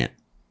my aunt.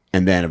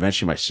 And then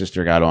eventually my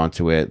sister got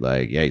onto it.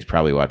 Like, yeah, he's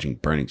probably watching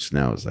Burning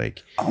Snow. I was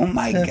like, oh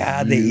my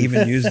God, they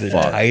even used the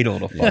title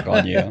to fuck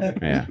on you.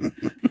 Yeah.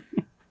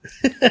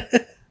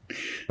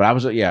 But I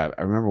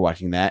remember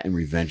watching that and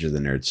Revenge of the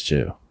Nerds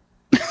too.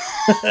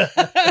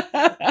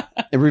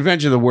 And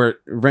Revenge of the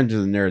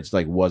Nerds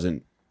like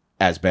wasn't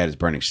as bad as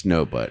Burning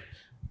Snow, but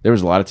there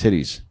was a lot of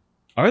titties.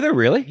 Are there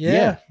really?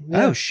 Yeah.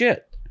 Oh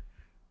shit.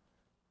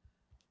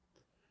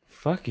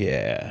 Fuck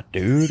yeah,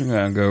 dude. I'm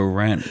gonna go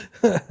rent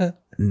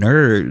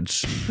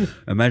Nerds.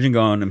 Imagine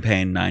going and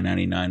paying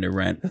 $9.99 to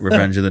rent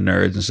Revenge of the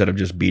Nerds instead of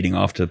just beating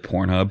off to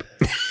Pornhub.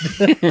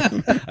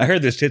 I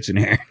heard there's tits in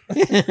here.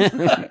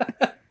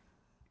 Yeah,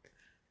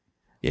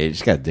 you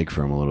just got to dig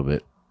for them a little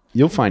bit.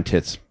 You'll find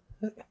tits.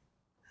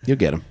 You'll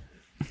get them.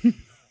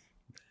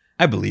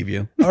 I believe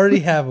you. Already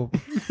have them.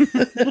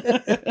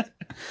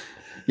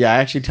 Yeah, I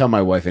actually tell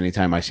my wife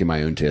anytime I see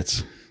my own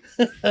tits.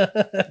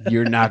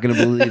 You're not going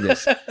to believe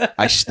this.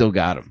 I still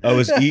got them. I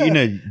was eating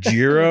a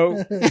gyro.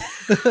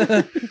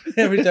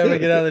 Every time I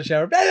get out of the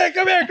shower, hey,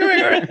 come here.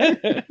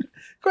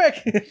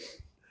 Quick.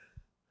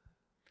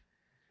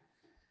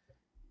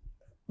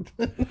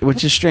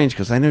 Which is strange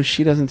because I know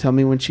she doesn't tell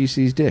me when she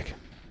sees dick.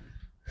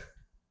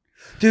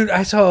 Dude,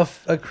 I saw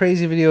a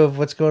crazy video of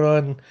what's going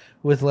on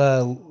with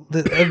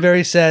a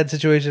very sad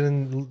situation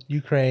in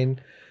Ukraine.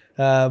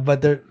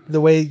 But the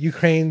way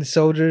Ukraine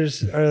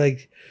soldiers are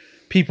like,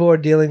 people are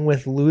dealing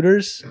with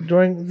looters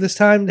during this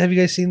time. Have you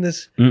guys seen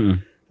this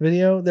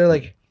video? They're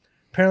like,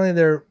 apparently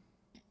they're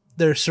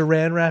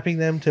saran wrapping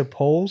them to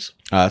poles.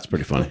 Oh, that's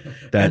pretty funny.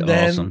 That's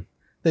awesome.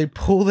 They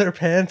pull their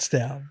pants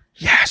down.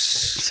 Yes.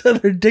 So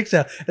their dicks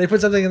out. And they put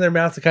something in their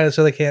mouth to kind of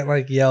so they can't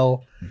like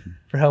yell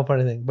for help or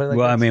anything. But like,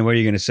 well, I mean, what are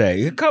you going to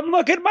say? Come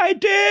look at my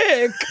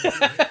dick.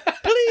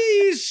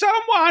 Please,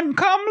 someone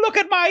come look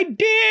at my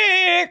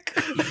dick.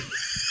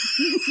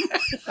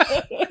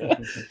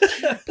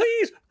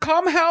 Please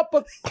come help,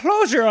 but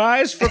close your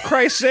eyes for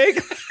Christ's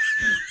sake.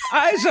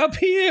 Eyes up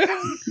here.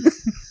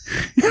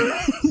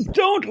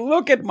 Don't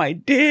look at my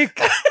dick.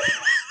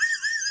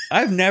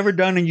 I've never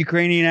done a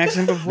Ukrainian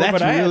accent before, That's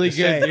but I really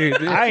have to good, say,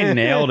 dude. I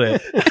nailed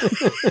it.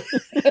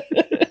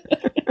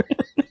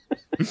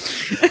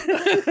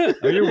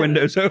 Are your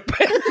windows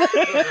open?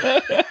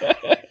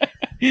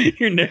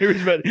 Your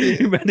neighbor's about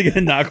to get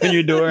a knock on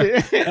your door.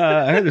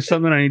 I heard there's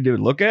something I need to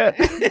look at.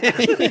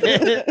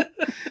 The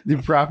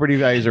property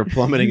values are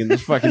plummeting in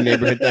this fucking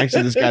neighborhood thanks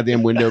to this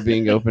goddamn window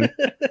being open.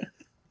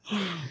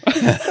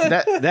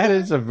 That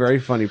is a very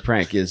funny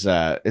prank. Is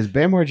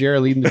Bam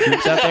Margera leading the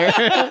troops out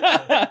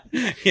there?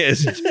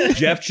 Yes,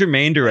 Jeff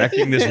Tremaine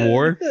directing this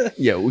war.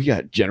 Yeah, we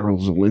got General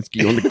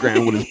Zelensky on the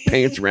ground with his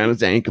pants around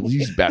his ankles.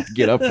 He's about to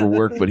get up for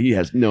work, but he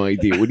has no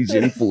idea what he's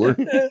in for.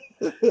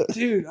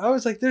 dude, I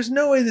was like, there's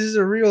no way this is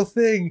a real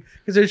thing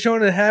because they're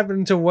showing it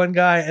happen to one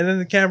guy and then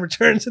the camera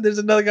turns and there's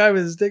another guy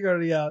with his dick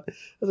already out. I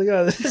was like,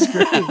 oh, this is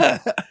great.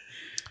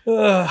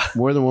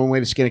 More than one way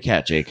to skin a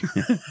cat, Jake.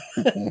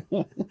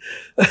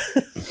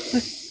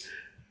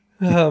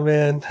 Oh,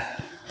 man.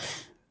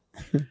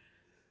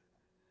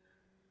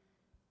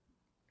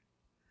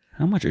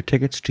 How much are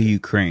tickets to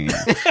Ukraine?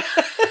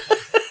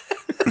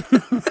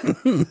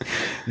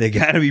 They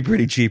got to be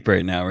pretty cheap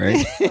right now,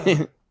 right?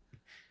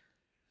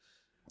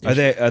 Are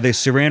they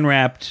saran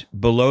wrapped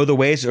below the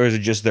waist, or is it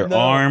just their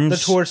arms?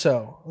 The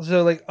torso.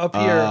 So like up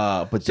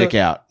here. But dick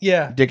out.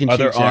 Yeah. Dick and Are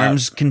their cheeks out.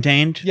 arms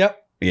contained?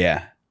 Yep.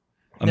 Yeah.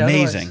 Yeah,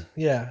 Amazing.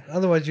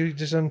 Otherwise you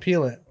just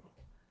unpeel it.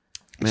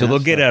 So they'll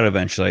get out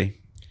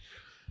eventually.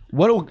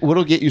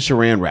 What'll get you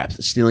saran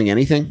wraps? Stealing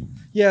anything?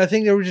 Yeah, I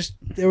think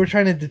they were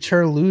trying to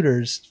deter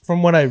looters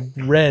from what I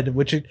read,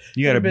 which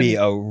You got to be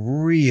a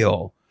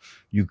real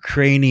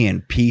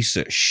Ukrainian piece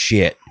of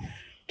shit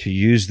to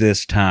use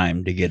this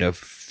time to get a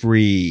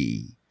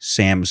free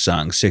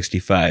Samsung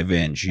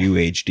 65-inch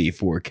UHD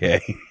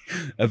 4K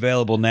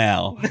available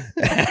now.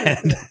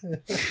 And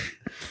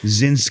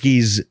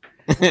Zinsky's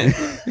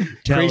Crazy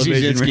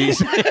television.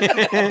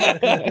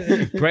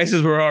 Zinskis.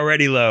 Prices were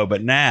already low,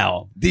 but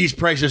now These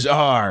prices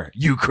are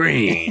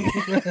Ukraine.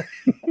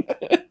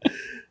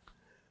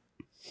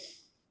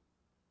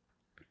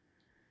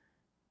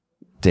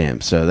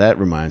 Damn, so that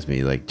reminds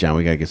me, like, John,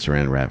 we gotta get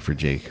saran wrap for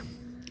Jake.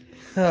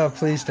 Oh,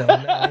 please don't.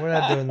 No, we're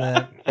not doing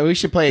that. We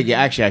should play a game.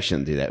 Actually, I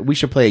shouldn't do that. We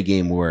should play a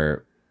game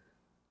where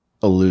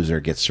a loser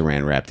gets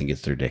saran wrapped and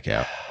gets their dick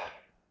out.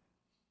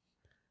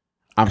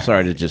 I'm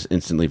sorry to just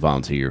instantly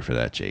volunteer for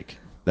that, Jake.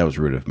 That was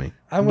rude of me.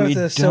 We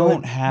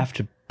don't have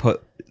to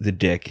put the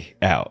dick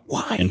out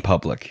in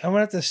public. I'm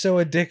gonna have to sew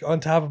a dick on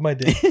top of my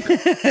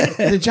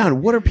dick.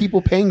 John, what are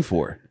people paying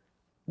for?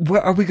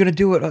 What are we going to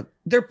do it?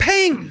 They're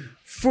paying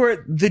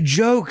for the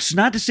jokes,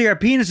 not to see our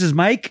penises,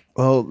 Mike.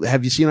 Well,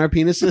 have you seen our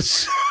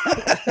penises?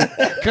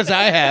 Because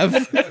I have.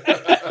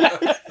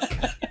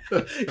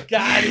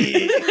 Got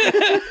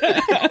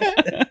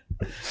it.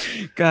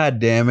 God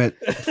damn it.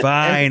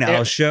 Fine,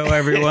 I'll show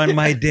everyone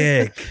my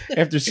dick.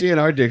 After seeing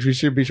our dicks, we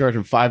should be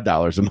charging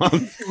 $5 a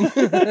month.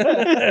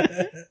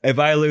 If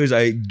I lose,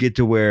 I get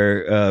to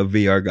wear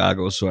VR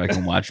goggles so I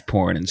can watch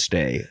porn and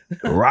stay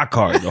rock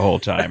hard the whole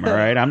time, all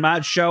right? I'm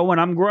not showing,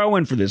 I'm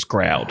growing for this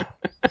crowd.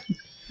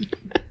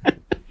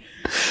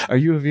 Are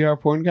you a VR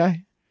porn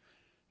guy?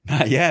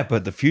 Not yet,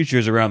 but the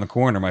future's around the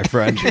corner, my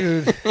friend.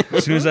 Dude.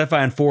 As soon as I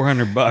find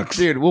 $400.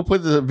 Dude, we'll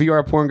put the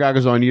VR porn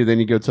goggles on you, then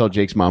you go tell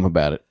Jake's mom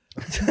about it.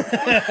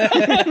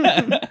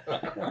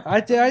 I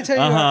tell you,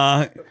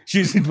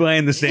 she's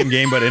playing the same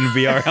game but in a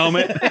VR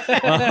helmet.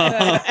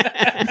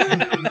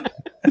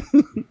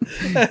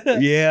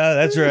 Yeah,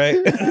 that's right.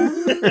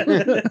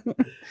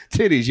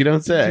 Titties, you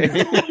don't say.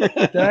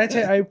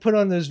 I put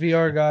on those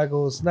VR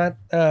goggles, not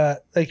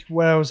like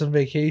when I was on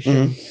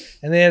vacation,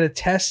 and they had a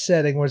test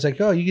setting where it's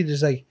like, oh, you can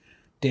just like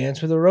dance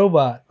with a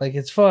robot, like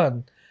it's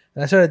fun.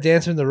 And I started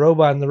dancing with the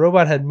robot, and the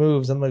robot had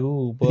moves. I'm like,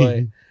 ooh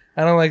boy.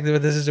 I don't like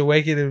that this is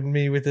awakening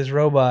me with this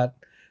robot.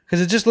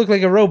 Because it just looked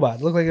like a robot.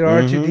 It looked like an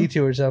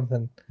R2-D2 or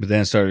something. But then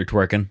it started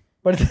twerking.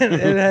 But then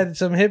it had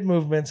some hip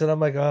movements, and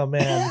I'm like, oh,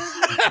 man.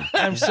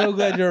 I'm so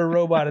glad you're a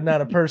robot and not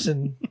a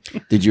person.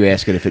 Did you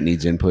ask it if it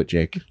needs input,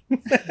 Jake?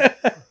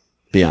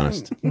 Be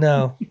honest.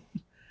 No.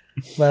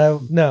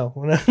 But no.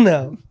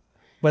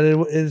 But it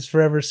is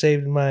forever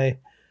saved in my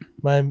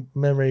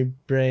memory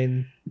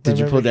brain. Did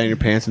you pull down your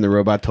pants and the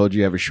robot told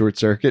you have a short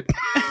circuit?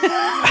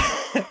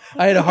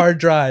 I had a hard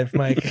drive,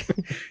 Mike.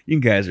 You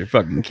guys are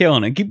fucking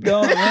killing it. Keep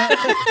going, man.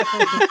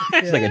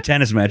 It's like a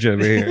tennis match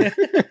over here.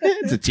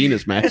 It's a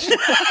tennis match.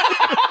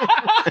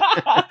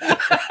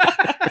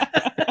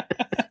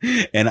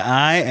 And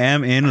I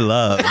am in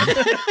love.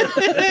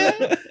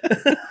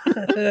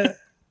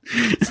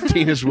 It's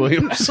Tennis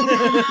Williams.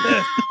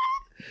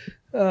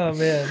 Oh,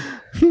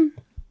 man.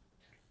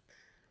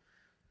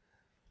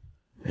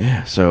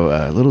 Yeah, so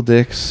little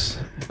dicks,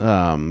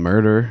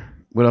 murder.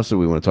 What else do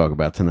we want to talk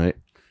about tonight?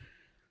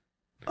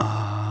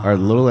 Our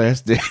little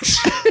ass dicks.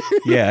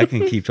 Yeah, I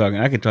can keep talking.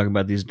 I can talk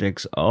about these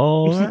dicks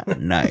all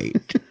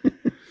night.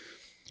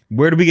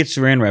 Where do we get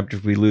saran wrapped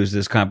if we lose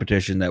this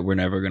competition that we're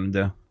never going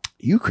to do?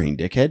 Ukraine,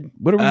 dickhead.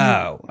 What are we?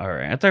 Oh, all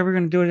right. I thought we were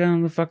going to do it down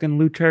in the fucking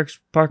Lou Turk's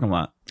parking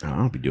lot. Oh, I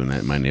don't be doing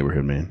that in my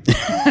neighborhood, man.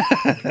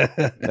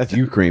 That's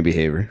Ukraine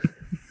behavior.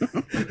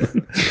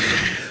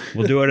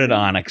 We'll do it at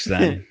Onyx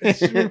then. I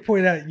just want to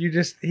point out,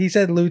 he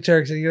said Lou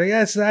Turks, and you're like,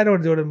 yes, I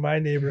don't do it in my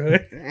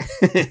neighborhood.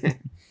 I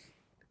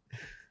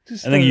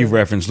think you've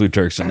referenced Lou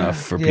Turks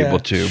enough for people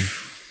to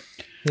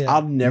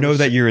I'll never know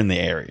that you're in the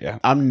area.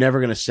 I'm never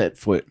going to set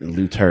foot in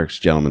Lou Turk's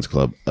Gentlemen's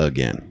Club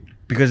again.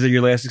 Because of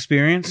your last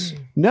experience?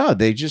 No,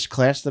 they just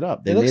classed it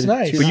up. They It looks made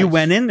nice. too But you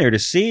went in there to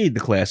see the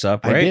class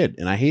up, right? I did,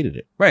 and I hated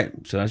it. Right.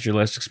 So that's your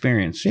last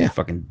experience. Yeah. You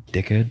fucking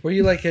dickhead. Were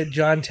you like a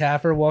John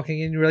Taffer walking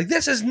in? You were like,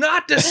 this is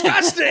not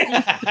disgusting.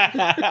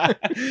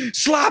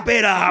 Slop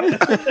it up.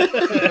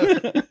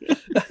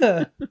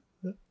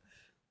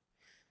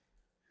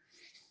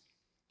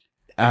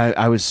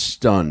 I was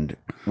stunned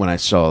when I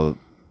saw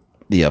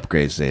the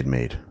upgrades they had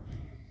made.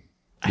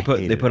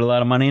 They put a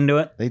lot of money into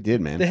it? They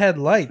did, man. They had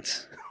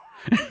lights.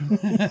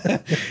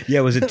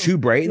 Yeah, was it too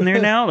bright in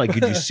there now? Like,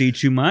 could you see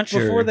too much?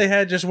 Before they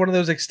had just one of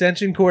those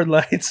extension cord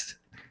lights.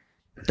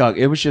 Dog,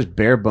 it was just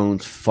bare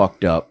bones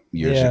fucked up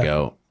years Yeah.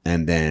 ago.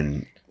 And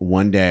then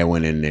one day I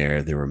went in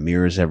there. There were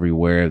mirrors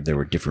everywhere. There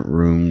were different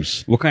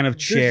rooms. What kind of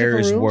different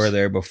chairs rooms? were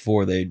there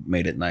before they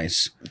made it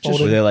nice?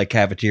 Folded. Were they like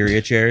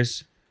cafeteria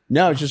chairs?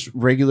 No, it's just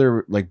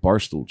regular like bar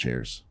stool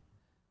chairs.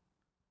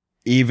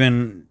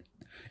 Even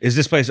is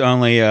this place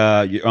only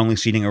you're only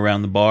seating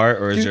around the bar,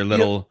 or is Dude, there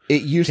little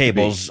It used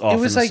tables to off It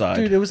was in the like, side?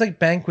 dude, it was like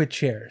banquet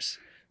chairs.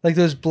 Like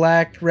those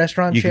black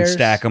restaurant You can chairs.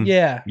 stack 'em.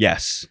 Yeah.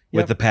 Yes,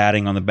 Yep. with the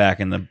padding on the back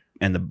and the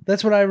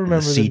That's what I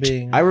remember them seat.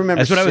 being. be. I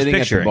remember That's what I was sitting at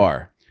the picturing.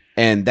 bar.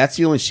 And that's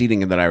the only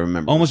seating that I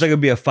remember. almost like it'd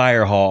be a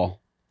fire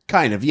hall.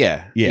 Kind of,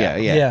 yeah. Yeah.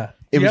 Yeah.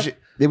 It was Yep.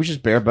 it was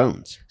just bare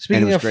bones.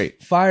 Speaking and it was of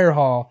great. fire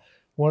hall,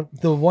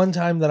 the one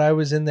time that I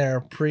was in there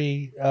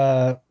pre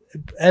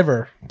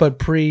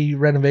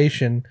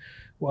renovation,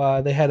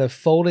 they had a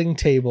folding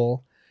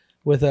table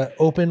with an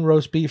open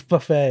roast beef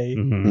buffet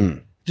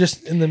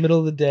just in the middle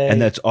of the day.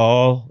 And that's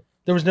all.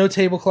 There was no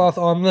tablecloth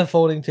on the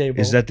folding table.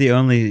 Is that the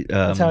only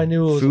how I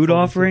knew it was a food folding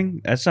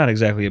offering? That's not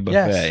exactly a buffet.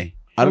 Yes.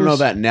 I don't It know was-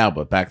 that now,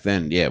 but back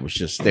then, yeah, it was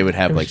just they would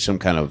have like some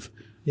kind of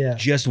Yeah.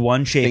 Just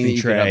one thing that chafing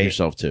you could help tray.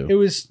 yourself to. It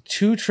was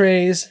 2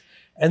 trays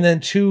and then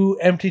 2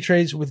 empty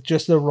trays with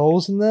just the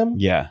rolls in them.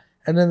 Yeah.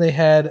 And then they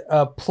had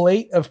a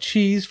plate of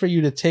cheese for you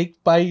to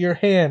take by your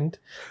hand.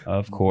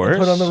 Of course.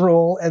 Put on the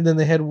roll. And then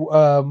they had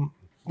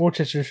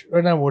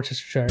Worcestershire, not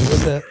Worcestershire,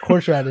 with the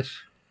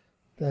horseradish,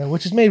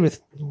 which is made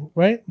with,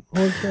 right?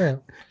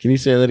 Can you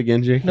say that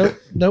again, Jake? Nope.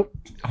 Nope.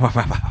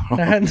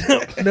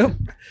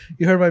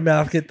 You heard my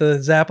mouth get the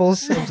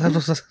zapples.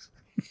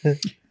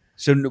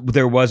 So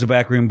there was a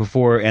back room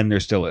before, and there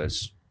still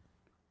is.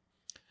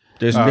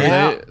 There's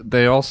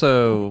they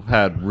also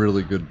had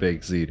really good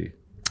baked ziti.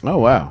 Oh,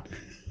 wow.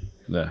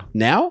 Yeah.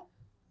 Now?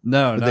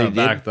 No, They did?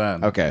 back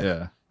then. Okay.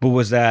 Yeah. But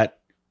was that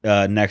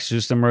next to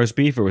some roast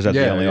beef, or was that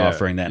the only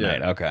offering that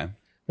night? Okay.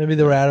 Maybe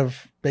they were out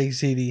of baked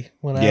ziti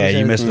when I was Yeah, you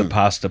there. missed the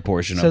pasta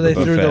portion So of the they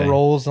buffet. threw the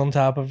rolls on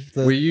top of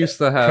the. We used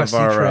to have crusty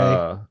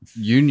our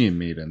union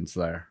meetings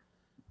there.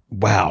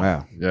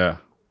 Wow. Yeah.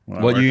 When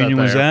I What worked at union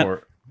the was that?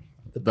 airport.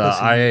 The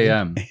pussy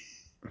IAM.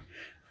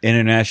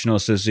 International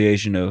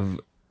Association of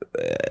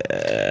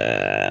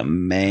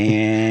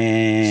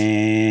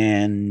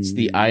Man. It's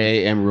the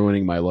IAM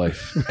ruining my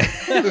life.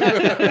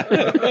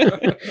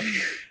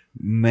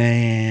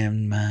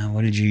 Man,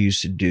 what did you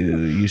used to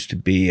do? You used to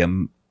be a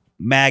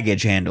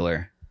baggage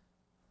handler.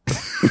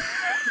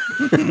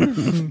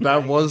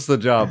 That was the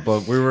job,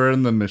 but we were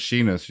in the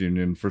machinist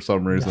union for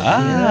some reason.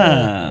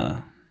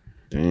 Ah.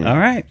 Damn. All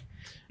right.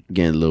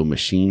 Getting a little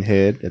machine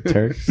head at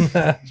Turks.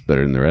 It's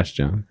better than the rest,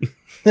 John.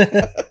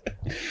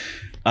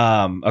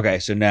 Okay,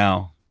 so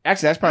now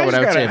Actually, that's probably what I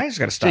would say. I just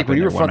gotta stop. Jake, when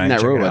in you were there one fucking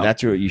night that and check it robot, out.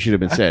 that's what you should have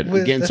been said.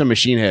 With Getting some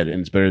machine head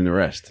and it's better than the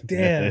rest.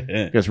 Damn.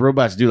 Because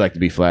robots do like to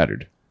be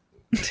flattered.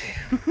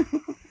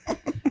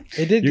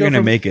 It did You're go gonna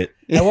from, make it.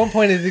 At one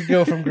point, it did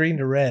go from green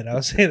to red.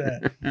 I'll say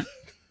that.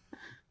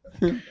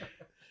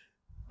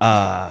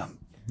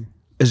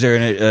 Is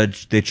there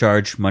they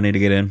charge money to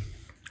get in?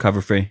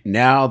 Cover free?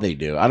 Now they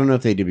do. I don't know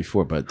if they did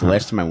before, but the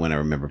last time I went, I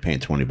remember paying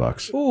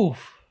 $20. Ooh.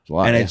 It's a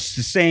lot. And yeah. it's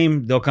the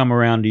same. They'll come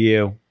around to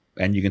you,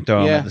 and you can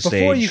throw them Yeah. at the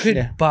Before stage. you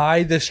could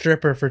buy the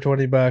stripper for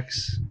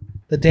 $20.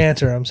 The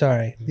dancer, I'm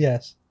sorry.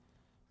 Yes.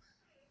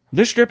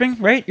 They're stripping,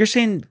 right? You're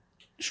saying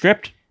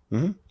stripped?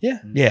 Yeah.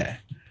 Yeah.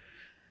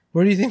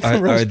 Where do you think the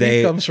Are roast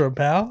they- beef comes from,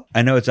 pal?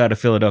 I know it's out of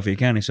Philadelphia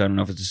County, so I don't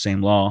know if it's the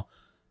same law.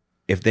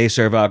 If they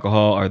serve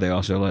alcohol, are they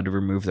also allowed to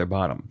remove their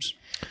bottoms?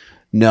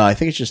 No, I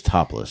think it's just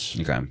topless.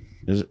 Okay.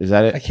 Is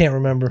that I it? can't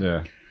remember.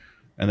 Yeah.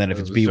 And then if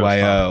it's It's just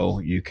BYO,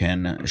 you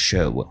can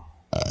show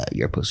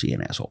your pussy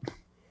and asshole.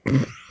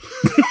 That's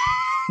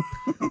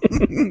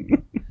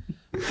You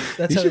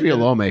how should they be a do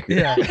it. lawmaker.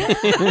 Yeah.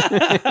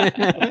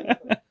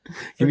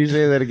 Can you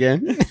say that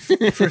again?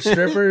 For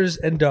strippers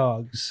and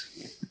dogs.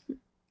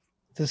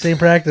 It's the same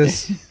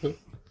practice.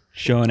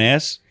 Showing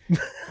ass?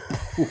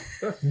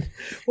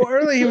 Well,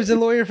 earlier he was a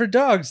lawyer for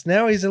dogs.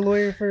 Now he's a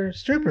lawyer for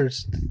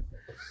strippers.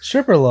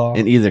 Stripper law.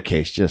 In either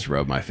case, just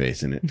rub my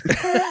face in it.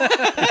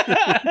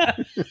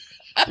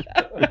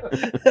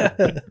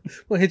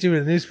 We'll hit you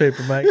with a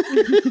newspaper, Mike.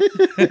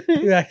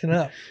 You're acting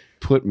up.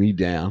 Put me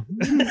down.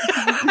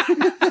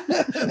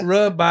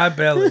 Rub my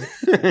belly.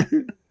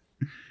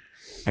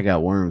 I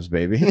got worms,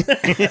 baby. Here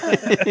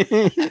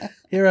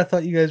I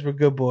thought you guys were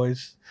good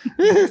boys.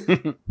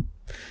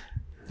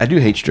 I do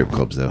hate strip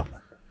clubs, though.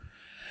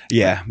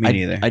 Yeah, me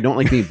neither. I don't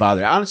like being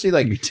bothered. Honestly,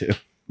 like Me too.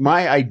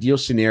 my ideal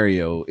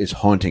scenario is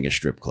haunting a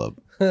strip club.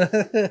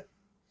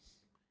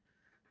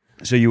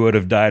 So you would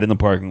have died in the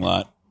parking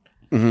lot.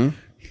 Mm-hmm.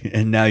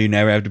 And now you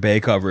never have to pay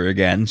cover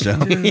again. So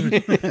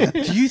Dude,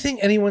 do you think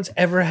anyone's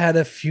ever had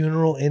a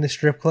funeral in a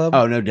strip club?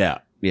 Oh, no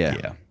doubt. Yeah.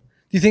 yeah. Do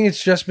you think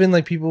it's just been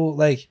like people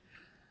like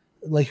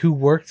who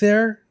work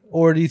there,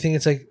 or do you think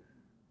it's like,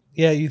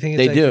 yeah, you think it's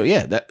They like, do.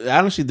 Yeah.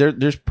 Honestly,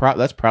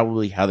 that's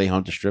probably how they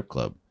haunt a strip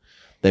club.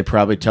 They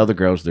probably tell the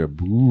girls they're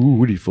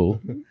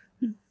beautiful.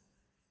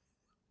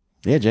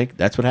 Yeah, Jake,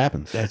 that's what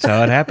happens. That's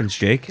how it happens,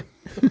 Jake.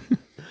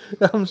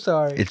 I'm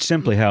sorry. It's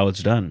simply how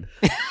it's done.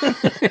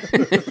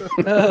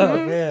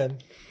 Oh man,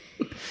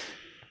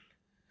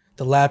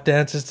 the lap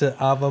dances to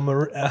Ave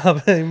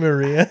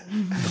Maria.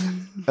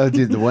 Oh,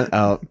 dude, the one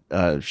out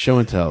Show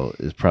and Tell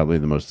is probably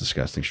the most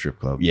disgusting strip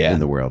club in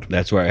the world.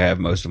 That's where I have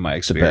most of my The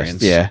experience.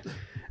 best. Yeah,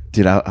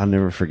 dude, I'll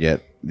never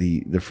forget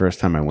the first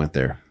time I went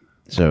there.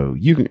 So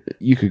you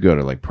could go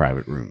to like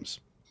private rooms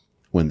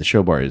when the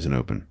show bar isn't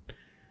open.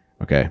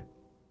 Okay.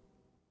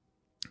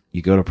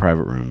 You go to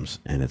private rooms,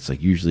 and it's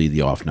like usually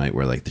the off night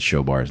where like the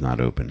show bar is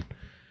not open.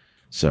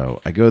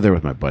 So I go there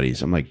with my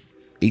buddies. I'm like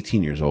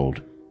 18 years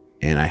old,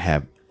 and I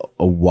have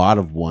a wad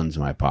of ones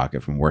in my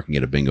pocket from working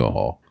at a bingo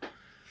hall.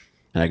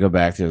 And I go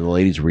back there, the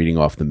lady's reading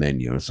off the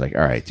menu. It's like,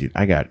 all right, dude,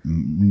 I got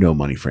no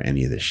money for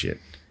any of this shit.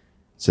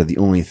 So the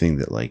only thing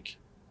that like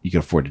you can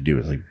afford to do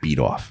is like beat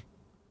off.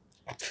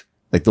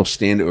 Like they'll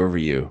stand over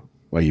you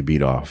while you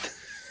beat off.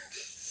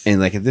 And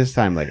like at this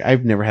time, like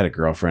I've never had a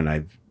girlfriend.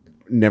 I've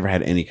never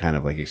had any kind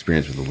of like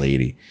experience with a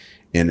lady.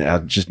 And I'll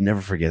just never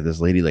forget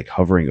this lady like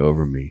hovering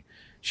over me.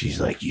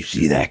 She's like, you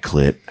see that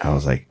clit? I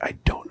was like, I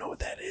don't know what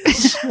that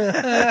is.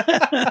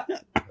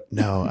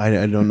 No, I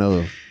don't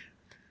know.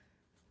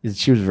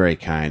 She was very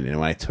kind. And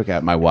when I took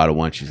out my wad of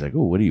one, she's like,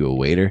 "Oh, what are you, a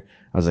waiter?"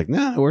 I was like,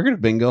 "No, we're going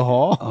to bingo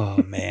hall."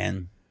 Oh,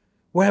 man.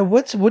 Wow,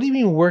 what do you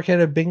mean work at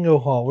a bingo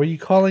hall? Were you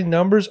calling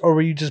numbers or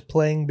were you just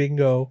playing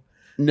bingo?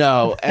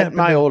 No, at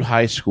my old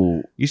high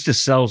school. Used to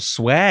sell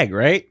swag,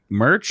 right?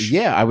 Merch?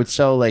 Yeah, I would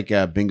sell like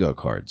bingo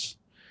cards.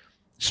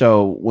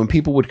 So when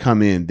people would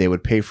come in, they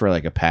would pay for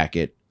like a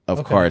packet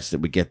of cards that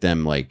would get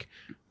them like,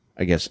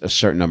 I guess, a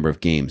certain number of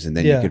games. And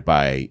then you could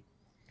buy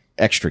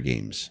extra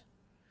games.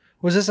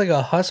 Was this like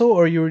a hustle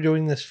or you were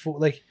doing this for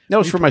like... No, it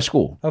was for my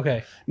school.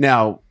 Okay.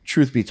 Now,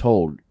 truth be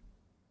told,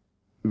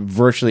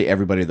 virtually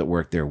everybody that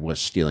worked there was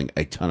stealing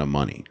a ton of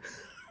money.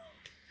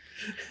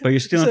 But you're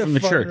stealing It's a from the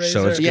church,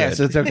 so it's fundraiser. Yeah, good.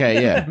 so it's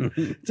okay, yeah.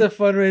 It's a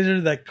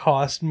fundraiser that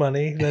cost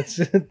money. That's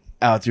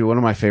Oh, dude, one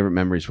of my favorite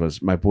memories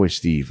was my boy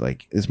Steve.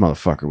 Like, this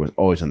motherfucker was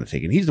always on the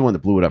take. And he's the one that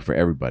blew it up for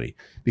everybody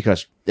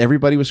because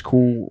everybody was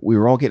cool. We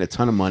were all getting a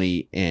ton of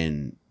money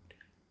and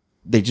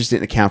they just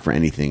didn't account for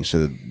anything.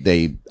 So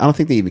I don't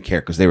think they even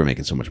cared because they were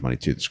making so much money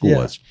too. The school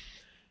was.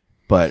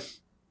 But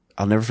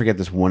I'll never forget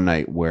this one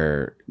night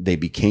where they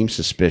became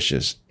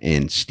suspicious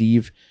and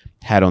Steve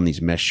had on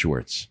these mesh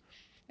shorts.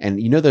 And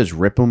you know those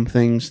rip 'em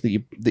things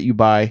that you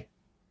buy?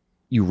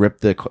 You rip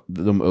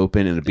them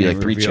open and it'd be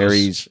like three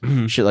cherries,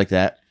 shit like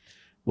that.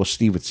 Well,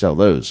 Steve would sell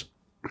those.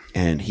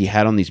 And he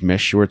had on these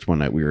mesh shorts one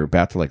night. We were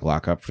about to like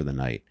lock up for the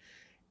night.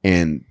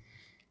 And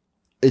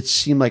it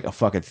seemed like a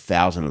fucking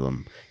 1,000 of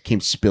them came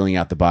spilling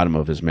out the bottom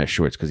of his mesh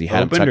shorts because he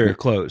had them Opened tucked or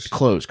closed?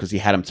 Closed because he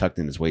had them tucked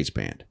in his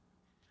waistband.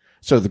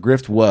 So the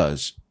grift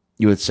was,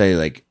 you would say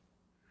like,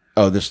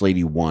 "Oh, this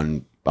lady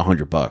won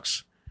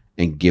 $100,"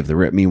 and give the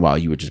rip. Meanwhile,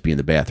 you would just be in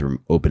the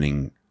bathroom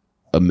opening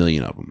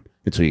 1,000,000 of them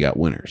until you got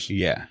winners.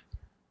 Yeah.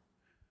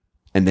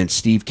 And then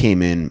Steve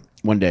came in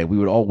one day. We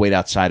would all wait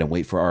outside and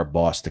wait for our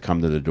boss to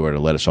come to the door to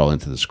let us all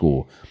into the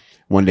school.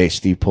 One day,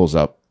 Steve pulls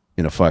up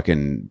in a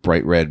fucking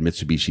bright red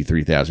Mitsubishi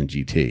 3000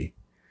 GT,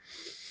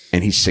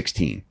 and he's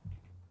 16.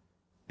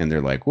 And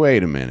they're like,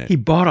 "Wait a minute, He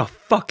bought a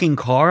fucking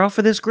car off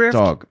of this grift?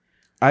 dog."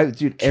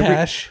 Dude,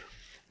 cash.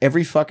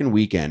 every fucking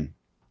weekend,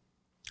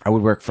 I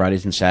would work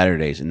Fridays and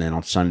Saturdays, and then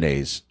on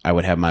Sundays, I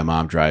would have my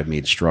mom drive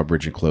me to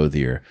Strawbridge and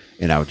Clothier,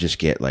 and I would just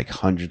get like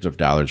hundreds of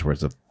dollars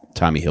worth of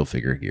Tommy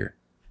Hilfiger gear.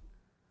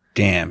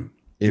 Damn.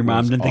 Your It mom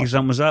was didn't think awesome.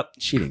 something was up?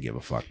 She didn't give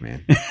a fuck,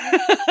 man.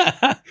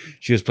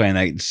 She was playing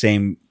that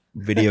same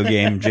video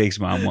game Jake's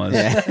mom was.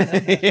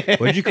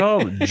 What'd you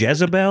call it?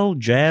 Jezebel?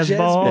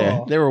 Jazzball? Yeah,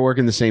 they were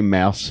working the same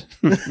mouse.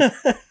 Yeah,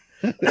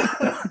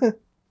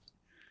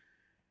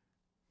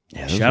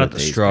 those Shout were out to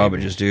days,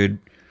 Strawbridges, dude.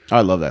 baby.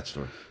 I love that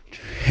store.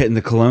 Hitting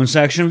the cologne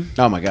section,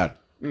 Oh my god.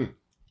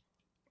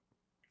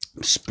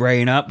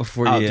 spraying up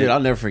before Oh, you... dude, I'll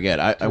never forget.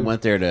 I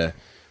went there to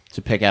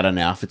pick out an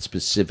outfit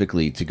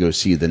specifically to go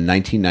see the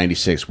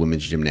 1996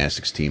 women's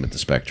gymnastics team at the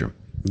Spectrum.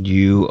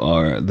 You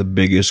are the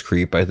biggest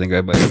creep I think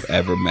I've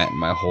ever met in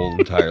my whole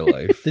entire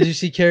life. Did you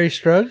see Carrie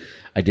Strug?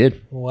 I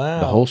did. Wow.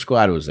 The whole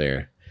squad was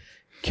there.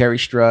 Carrie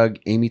Strug,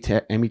 Amy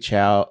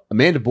Chow,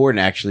 Amanda Borden.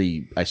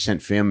 Actually, I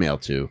sent fan mail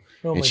to,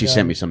 Oh my and she God.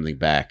 sent me something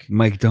back.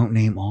 Mike, don't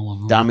name all of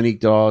them.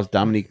 Dominique Dawes,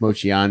 Dominique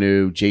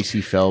Mochianu,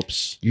 JC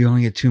Phelps, You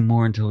only get two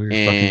more until you're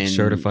fucking and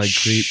certified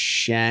creep.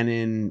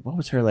 Shannon. What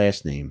was her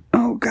last name?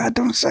 Oh, God,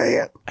 don't say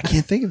it. I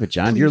can't think of it,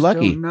 John. You're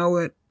lucky. Don't know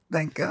it.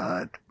 Thank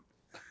God.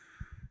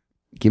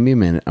 Give me a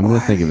minute. I'm going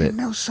to think of it. I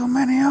know so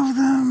many of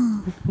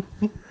them.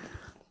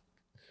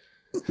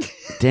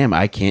 Damn,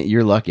 I can't.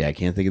 You're lucky. I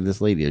can't think of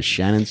this lady. It's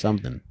Shannon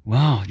something.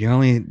 Wow, you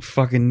only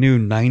fucking knew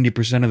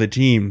 90% of the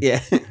team.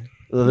 Yeah.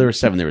 Well, there were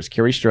 7. There was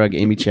Carrie Strug,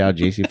 Amy Chow,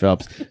 JC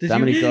Phelps,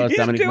 Dominique Dawes,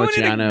 Dominique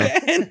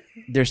Mochiano.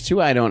 There's 2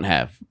 I don't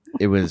have.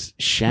 It was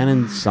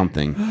Shannon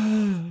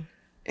something.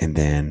 And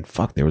then,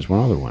 fuck, there was one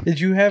other one. Did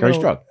you have Carrie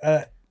Strug.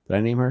 Did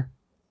I name her?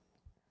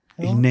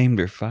 He named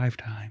her 5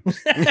 times.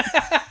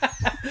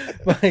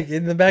 Like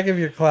in the back of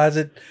your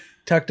closet,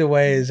 tucked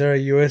away, is there a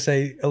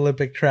USA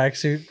Olympic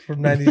tracksuit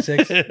from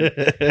 '96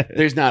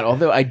 There's not.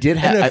 Although I did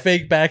and a have.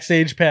 fake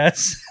backstage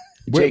pass?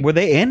 Jake, Were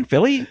they in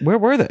Philly? Where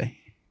were they?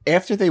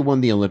 after they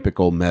won the Olympic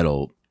gold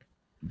medal,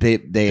 they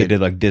They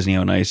did like Disney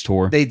on Ice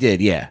tour. They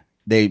did, yeah.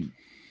 They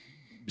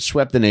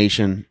swept the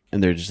nation,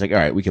 and they're just like, all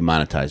right, we can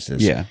monetize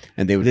this. Yeah.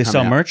 And they would Did they come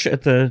sell out- merch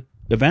at the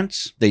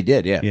events? They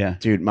did, yeah. Yeah.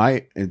 Dude,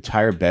 my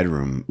entire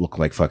bedroom looked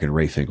like fucking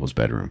Ray Finkel's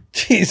bedroom.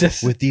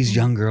 Jesus. With these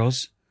young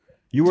girls?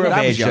 You were Dude, of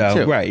I was age, young,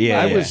 though. too. Right,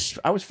 yeah.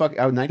 I was fucking.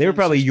 I was 19. They were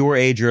probably your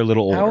age or a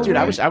little How older. old Dude,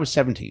 were right? I was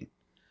 17.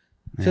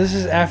 So this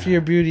is after your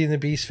Beauty and the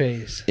Beast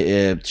phase.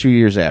 2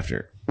 years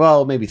after.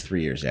 Well, maybe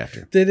 3 years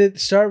after. Did it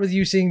start with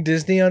you seeing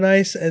Disney on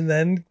Ice and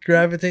then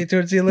gravitate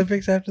towards the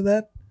Olympics after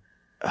that?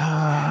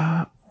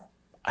 I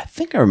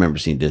think I remember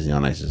seeing Disney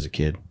on Ice as a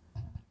kid.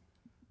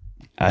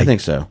 I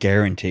think so.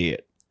 Guarantee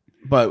it.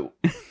 But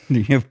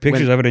You have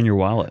pictures of it in your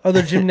wallet. Oh,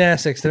 they're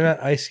gymnastics. They're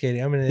not ice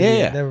skating. I'm an idiot.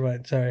 Yeah. Never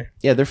mind. Sorry.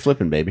 yeah, they're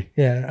flipping, baby.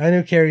 Yeah, I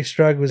knew Carrie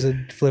Strug was a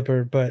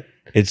flipper, but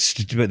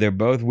But they're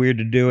both weird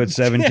to do at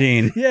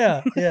 17.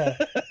 yeah.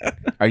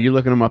 Are you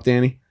looking them up,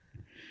 Danny?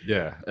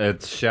 Yeah,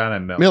 it's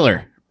Shannon Miller.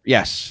 Miller.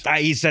 Yes.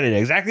 He said it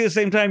exactly the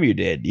same time you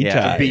did. You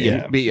Yeah, tied.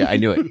 beat you. I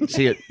knew it.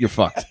 See it. You're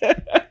fucked.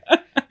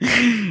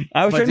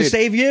 I was trying to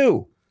save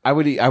you. I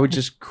would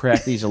just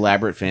craft these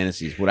elaborate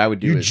fantasies. What I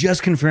would do You is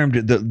just confirmed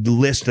the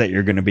list that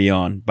you're going to be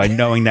on by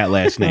knowing that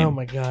last name. Oh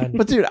my god!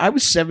 But dude, I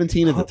was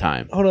 17 at the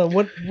time. Hold on.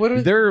 What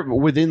are They're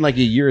within like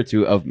a year or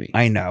two of me.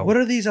 I know. what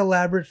are these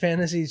elaborate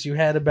fantasies you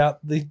had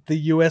about the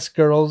U.S.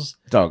 girls?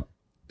 Dog.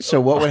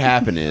 So what would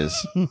happen is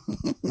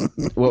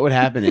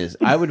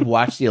I would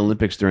watch the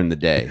Olympics during the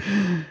day,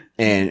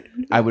 and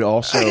I would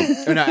also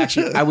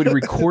I would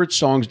record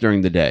songs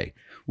during the day.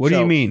 What do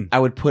you mean? I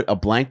would put a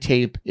blank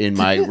tape in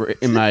my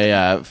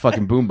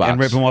fucking boombox And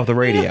rip them off the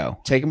radio.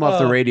 take them off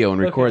the radio and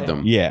record okay.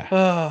 them. Yeah.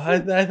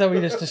 Oh, I thought we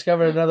just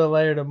discovered another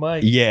layer to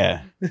Mike.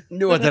 Yeah.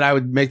 Knew what that I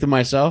would make them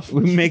myself.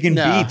 We're making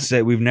No. beats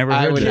that we've never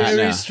I heard. would not before.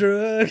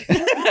 know.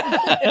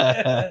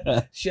 Jerry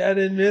struck.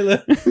 Shannon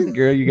Miller.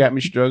 Girl, you got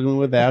me struggling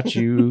without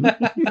you.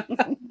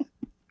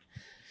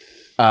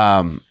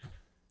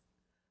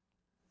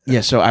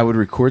 Yeah, so I would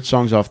record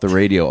songs off the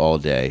radio all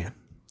day.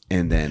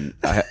 And then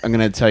I'm going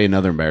to tell you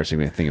another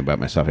embarrassing thing about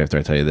myself after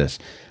I tell you this.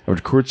 I would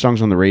record songs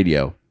on the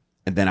radio,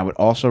 and then I would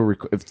also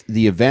if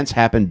the events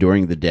happened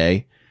during the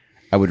day,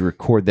 I would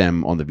record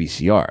them on the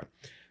VCR.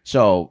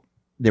 So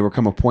there would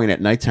come a point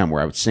at nighttime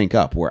where I would sync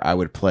up, where I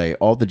would play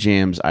all the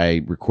jams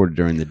I recorded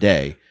during the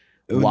day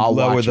while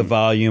Lower watching. the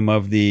volume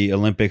of the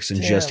Olympics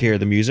and just Damn. hear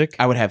the music.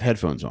 I would have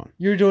headphones on.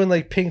 You were doing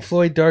like Pink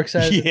Floyd, Dark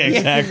Side. Yeah,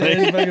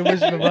 exactly. Fucking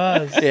Wizard of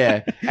Oz.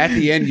 Yeah. At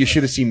the end, you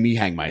should have seen me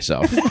hang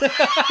myself.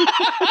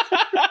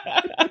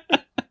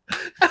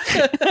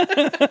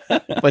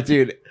 But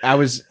dude, I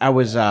was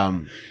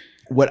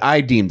what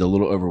I deemed a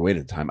little overweight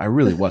at the time. I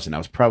really wasn't. I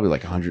was probably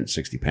like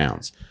 160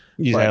 pounds.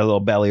 You just had a little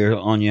belly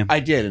on you. I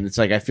did, and it's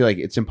like I feel like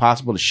it's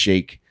impossible to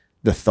shake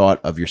the thought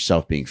of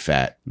yourself being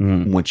fat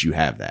once you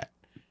have that.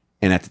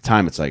 And at the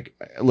time, it's like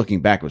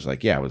looking back, it was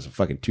like, yeah, I was a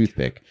fucking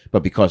toothpick,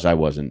 but because I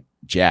wasn't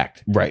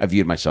jacked, Right. I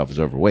viewed myself as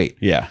overweight.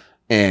 Yeah.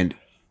 And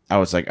I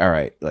was like, all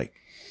right, like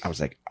I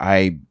was like,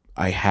 I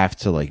have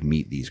to like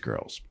meet these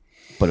girls.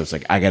 But it was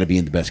like, I got to be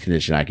in the best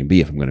condition I can be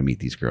if I'm going to meet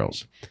these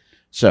girls.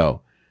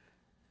 So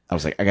I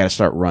was like, I got to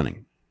start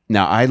running.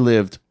 Now, I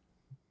lived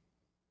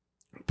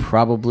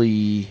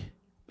probably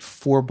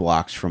 4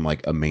 blocks from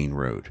like a main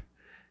road.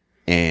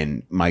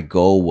 And my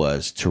goal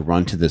was to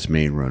run to this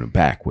main road and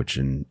back, which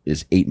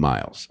is 8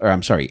 miles. Or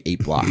I'm sorry,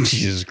 8 blocks.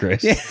 Jesus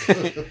Christ.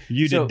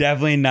 You So- did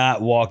definitely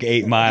not walk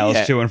 8 miles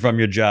Yeah. to and from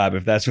your job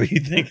if that's what you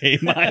think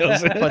 8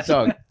 miles is. But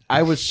dog,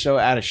 I was so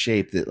out of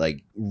shape that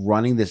like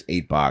running this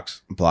 8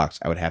 blocks,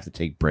 I would have to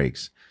take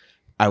breaks.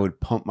 I would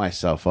pump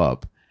myself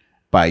up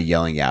by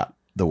yelling out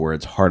the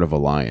words "Heart of a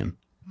Lion."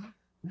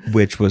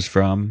 Which was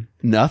from?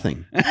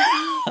 Nothing.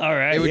 All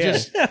right. It was yeah.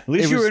 just- At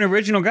least it you was- were an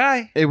original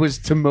guy. It was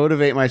to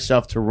motivate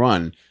myself to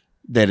run,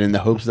 that in the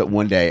hopes that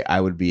one day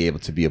I would be able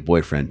to be a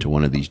boyfriend to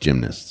one of these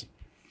gymnasts.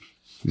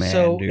 Man,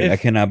 So dude, if- I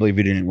cannot believe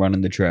you didn't run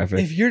in the traffic.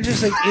 If you're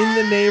just like in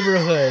the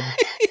neighborhood,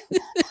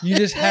 you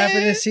just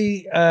happen to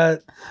see a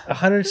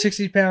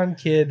 160-pound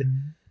kid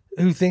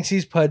who thinks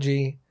he's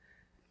pudgy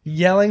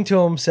yelling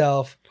to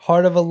himself,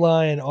 "Heart of a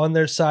Lion" on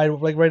their side,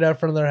 like right out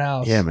front of their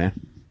house. Yeah, man.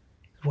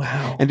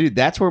 Wow. And dude,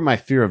 that's where my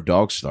fear of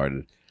dogs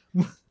started,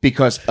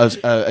 because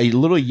a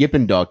little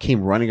yipping dog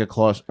came running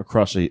across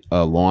a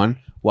lawn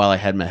while I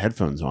had my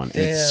headphones on, and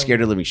it Damn. scared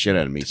the living shit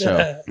out of me.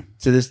 So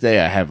to this day,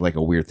 I have like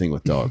a weird thing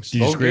with dogs. Did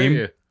you Okay.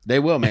 scream? They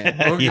will, man.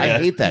 Yeah. I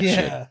hate that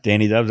shit. Yeah.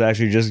 Danny Dubs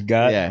actually just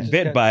got Yeah.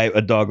 bit by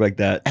a dog like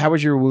that. How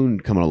was your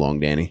wound coming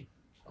along, Danny?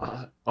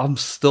 I'm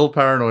still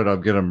paranoid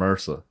I'm getting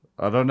MRSA.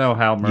 I don't know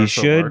how MRSA You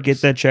should works.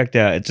 get that checked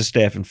out. It's a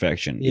staph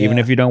infection. Yeah. Even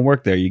if you don't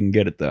work there, you can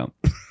get it though.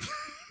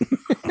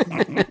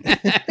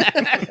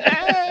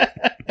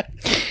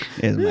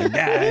 It's my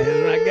guy.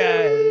 It's my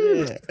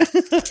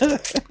guy.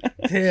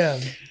 Yeah. Damn.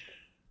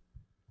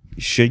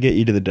 Should get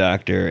you to the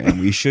doctor,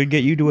 and we should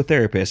get you to a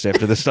therapist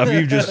after the stuff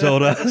you've just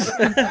told us.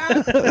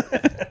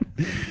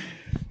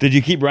 Did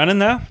you keep running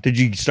though? Did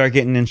you start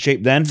getting in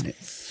shape then?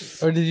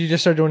 Or did you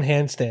just start doing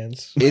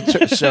handstands?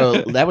 So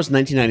that was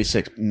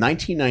 1996.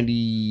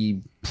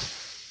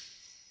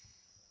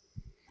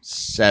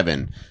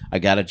 1997, I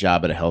got a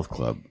job at a health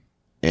club,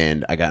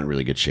 and I got in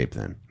really good shape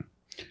then.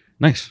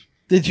 Nice.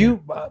 Did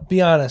you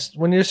be honest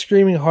when you're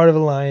screaming "Heart of a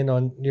Lion"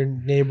 on your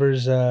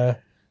neighbor's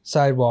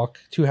sidewalk,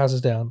 2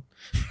 houses down?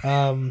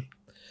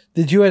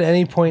 Did you at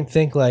any point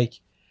think like,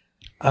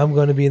 "I'm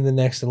going to be in the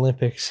next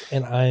Olympics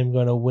and I'm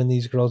going to win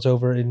these girls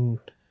over in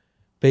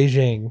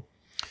Beijing"?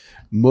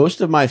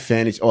 Most of my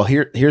fantasies. Oh,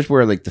 here's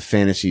where like the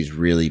fantasies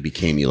really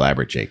became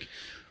elaborate, Jake.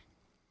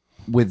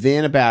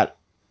 Within about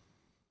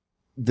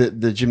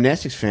the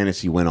gymnastics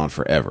fantasy went on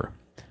forever.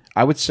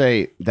 I would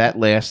say that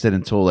lasted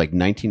until like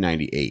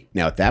 1998.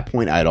 Now at that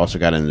point, I had also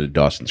got into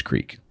Dawson's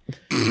Creek.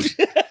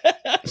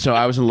 So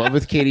I was in love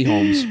with Katie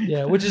Holmes.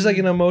 Yeah, which is like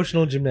an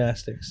emotional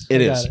gymnastics. It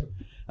I got is.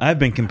 I've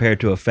been compared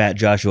to a fat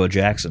Joshua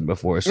Jackson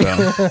before, so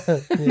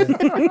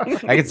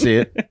I can see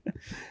it.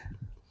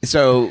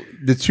 So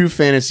the two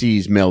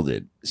fantasies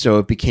melded. So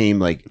it became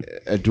like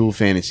a dual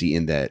fantasy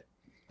in that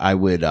I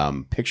would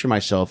picture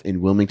myself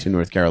in Wilmington,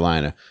 North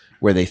Carolina,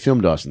 where they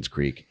filmed Dawson's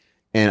Creek,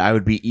 and I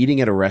would be eating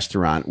at a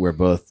restaurant where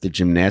both the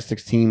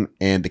gymnastics team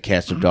and the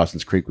cast of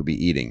Dawson's Creek would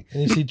be eating.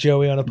 And you see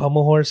Joey on a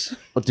pommel horse?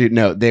 Well, dude,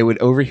 no, they would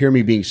overhear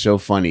me being so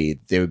funny.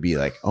 They would be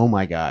like, "Oh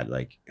my god,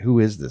 like who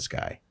is this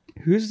guy?"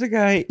 Who's the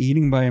guy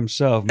eating by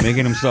himself,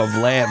 making himself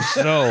laugh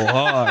so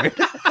hard?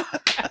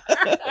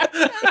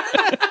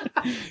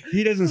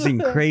 He doesn't seem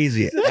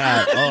crazy at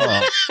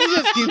all. He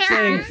just keeps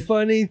saying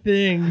funny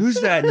things.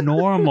 Who's that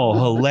normal,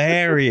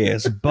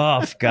 hilarious,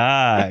 buff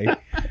guy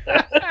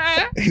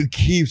who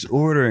keeps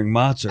ordering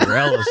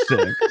mozzarella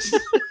sticks?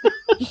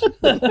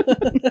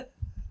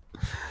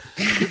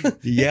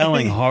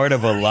 Yelling heart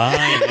of a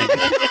lion.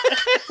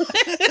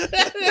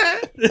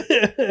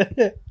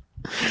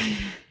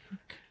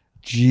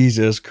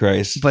 Jesus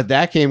Christ. But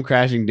that came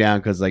crashing down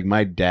because like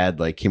my dad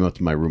like came up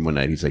to my room one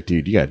night. He's like,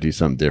 "Dude, you got to do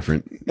something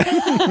different."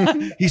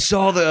 He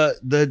saw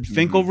the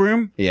Finkel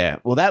room? Yeah.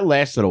 Well, that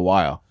lasted a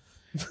while.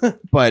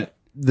 But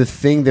the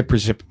thing that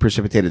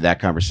precipitated that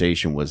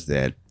conversation was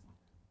that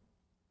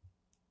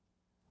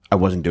I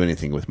wasn't doing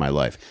anything with my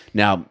life.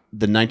 Now,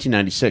 the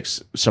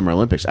 1996 Summer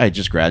Olympics, I had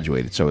just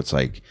graduated. So it's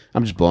like,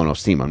 I'm just blowing off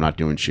steam. I'm not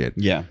doing shit.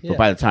 Yeah. But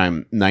by the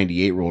time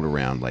 98 rolled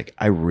around, like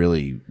I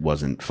really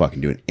wasn't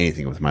fucking doing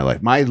anything with my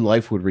life. My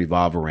life would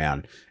revolve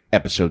around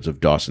episodes of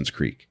Dawson's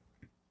Creek.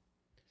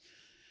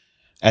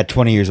 At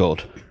 20 years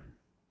old.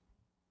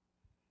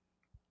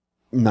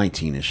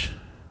 19-ish.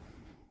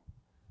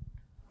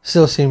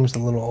 Still seems a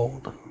little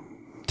old.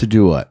 To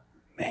do what?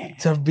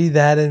 To be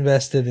that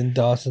invested in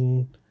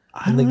Dawson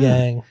and the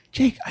gang.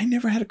 Jake, I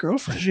never had a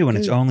girlfriend. Especially when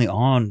it's only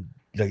on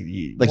Like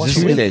Once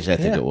this a week? days, I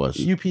think it was.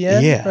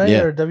 UPN, Yeah. right?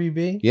 Yeah. Or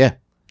WB? Yeah,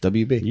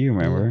 WB. You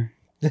remember.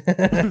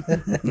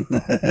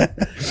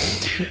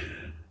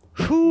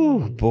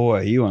 Whew,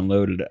 boy, you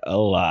unloaded a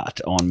lot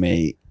on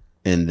me.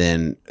 And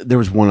then there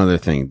was one other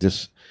thing.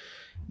 This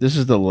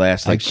is the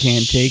last. I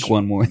can't take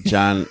one more.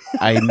 John,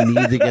 I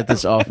need to get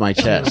this off my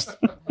chest.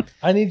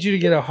 I need you to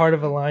get a heart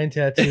of a lion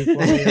tattoo for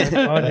me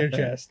on your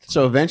chest.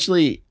 So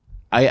eventually,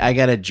 I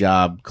got a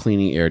job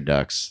cleaning air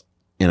ducts,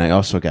 and I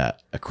also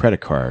got a credit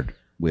card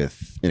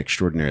with an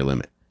extraordinary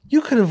limit.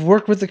 You could have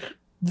worked with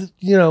the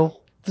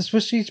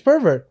Swiss Cheese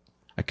pervert.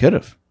 I could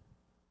have.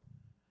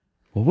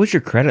 What was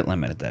your credit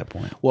limit at that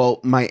point? Well,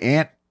 my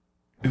aunt,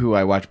 who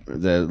I watched,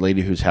 the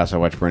lady whose house I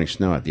watched burning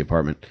snow at the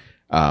apartment,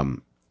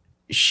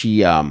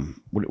 she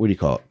what do you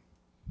call it?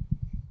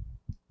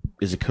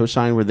 Is it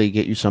cosign where they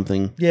get you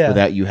something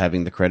without you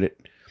having the credit?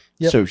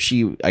 Yep. So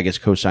she, I guess,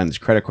 co-signed this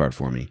credit card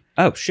for me.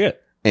 Oh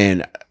shit!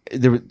 And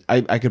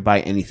I could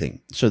buy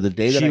anything. So the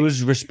day that she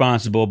was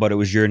responsible, but it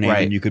was your name,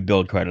 Right. and you could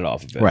build credit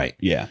off of it. Right.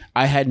 Yeah.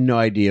 I had no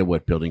idea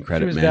what building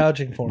credit She was meant.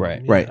 vouching for Right.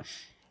 him. Right. I'm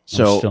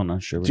So, still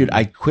not sure. What dude, it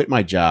I quit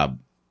my job,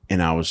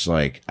 and I was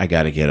like, I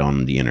got to get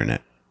on the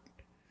internet.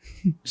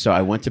 So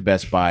I went to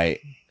Best Buy.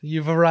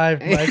 You've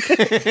arrived, Mike. You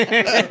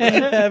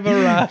have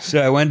arrived. So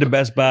I went to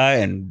Best Buy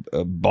and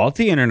bought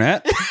the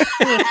internet.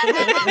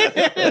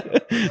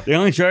 They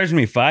only charged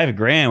me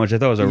 $5,000, which I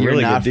thought was a You're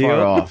really not good deal.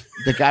 far off.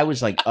 The guy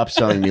was like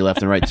upselling me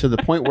left and right to the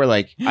point where,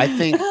 like, I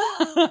think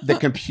the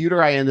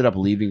computer I ended up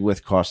leaving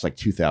with cost like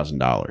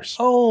 $2,000,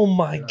 Oh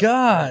my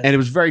god! and it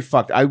was very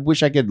fucked. I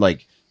wish I could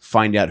like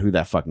find out who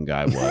that fucking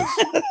guy was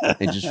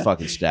and just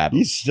fucking stab him.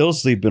 He's still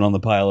sleeping on the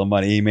pile of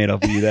money he made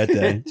off of you that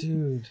day.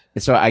 Dude,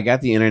 And so I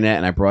got the internet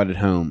and I brought it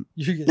home.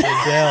 you're getting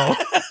a Dell.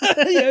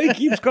 Yeah, he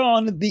keeps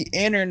calling it the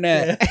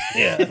internet.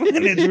 Yeah. And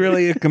it's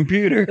really a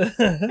computer.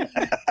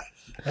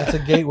 That's a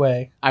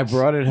gateway. I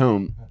brought it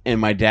home, and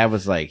my dad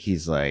was like,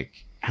 he's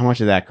like, how much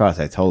did that cost?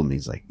 I told him.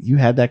 He's like, you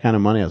had that kind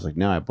of money? I was like,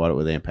 no, I bought it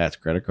with Aunt Pat's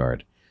credit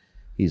card.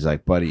 He's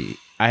like, buddy,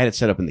 I had it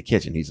set up in the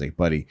kitchen. He's like,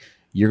 buddy,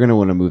 you're going to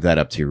want to move that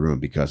up to your room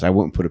because I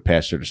wouldn't put it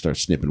past her to start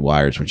snipping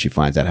wires when she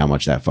finds out how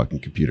much that fucking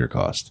computer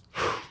cost.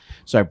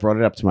 So I brought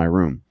it up to my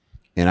room,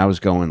 and I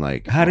was going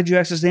like, How did you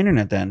access the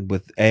internet then?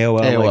 With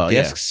AOL, AOL, like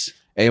yeah. discs?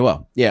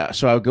 AOL. Yeah.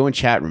 So I would go in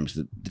chat rooms.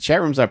 The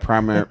chat rooms I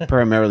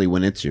primarily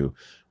went into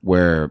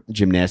were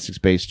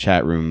gymnastics-based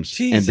chat rooms.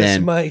 Jesus, and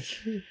then, Mike.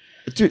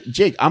 dude,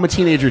 Jake, I'm a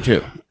teenager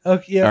too.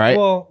 Okay, yeah. All right.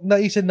 Well, no,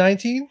 you said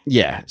 19.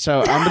 Yeah.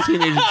 So I'm a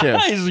teenager too.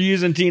 He's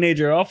using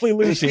teenager awfully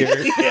loose here.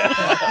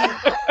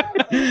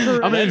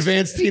 I'm an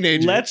advanced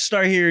teenager. Let's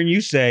start hearing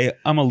you say,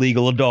 I'm a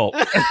legal adult.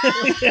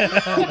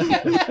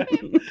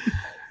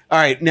 All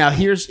right. Now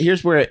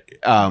here's where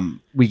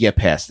we get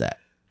past that.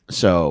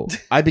 So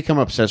I become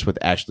obsessed with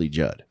Ashley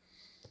Judd.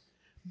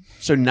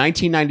 So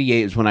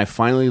 1998 is when I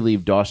finally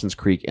leave Dawson's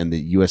Creek and the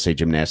USA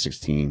Gymnastics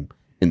team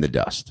in the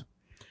dust.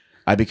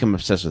 I become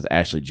obsessed with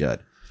Ashley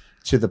Judd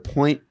to the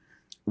point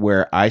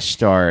where I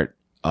start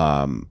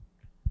I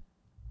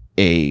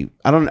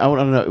don't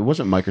know. It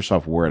wasn't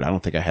Microsoft Word. I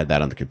don't think I had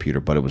that on the computer,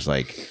 but it was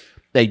like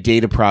a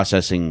data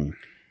processing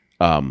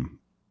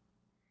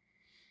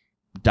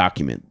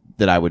document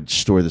that I would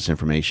store this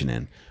information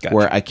in, Gotcha.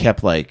 where I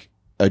kept like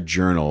a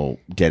journal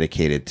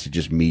dedicated to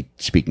just me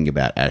speaking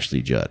about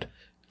Ashley Judd.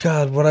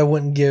 God, what I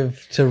wouldn't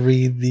give to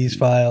read these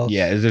files.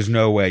 Yeah, there's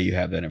no way you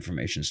have that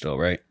information still,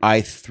 right?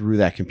 I threw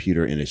that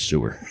computer in a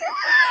sewer.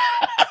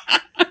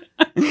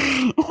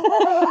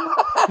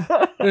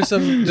 There's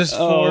some just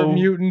four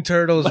mutant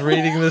turtles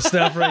reading this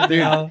stuff right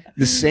now.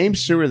 The same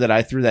sewer that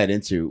I threw that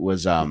into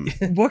was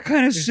What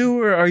kind of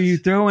sewer are you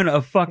throwing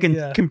a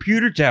fucking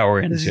computer tower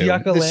into?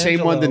 the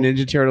same one the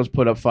Ninja Turtles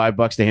put up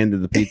 $5 to hand to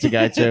the pizza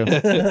guy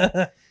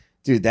to.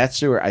 Dude, that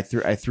sewer I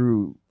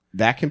threw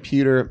that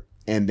computer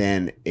and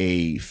then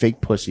a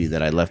fake pussy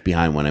that I left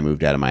behind when I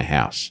moved out of my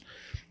house.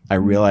 I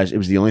realized it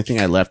was the only thing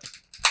I left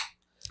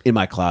in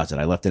my closet.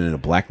 I left it in a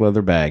black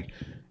leather bag.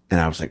 And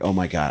I was like, oh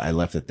my God, I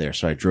left it there.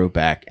 So I drove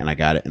back and I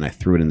got it and I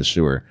threw it in the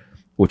sewer,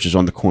 which is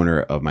on the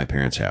corner of my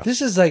parents' house.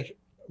 This is like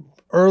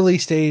early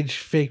stage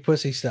fake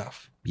pussy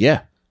stuff.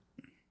 Yeah.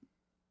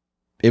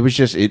 It was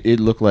just, it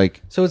looked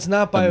like so it's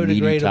not a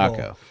meaty biodegradable.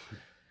 taco.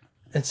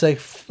 It's like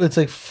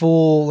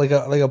full like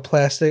a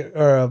plastic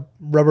or a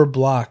rubber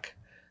block.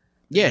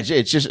 Yeah,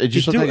 it just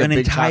looked like an a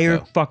big entire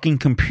taco. fucking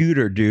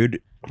computer,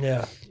 dude.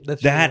 Yeah,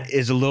 that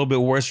is a little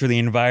bit worse for the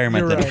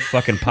environment than a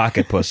fucking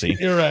pocket pussy.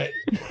 You're right.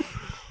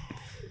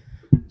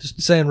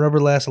 Just saying,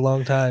 rubber lasts a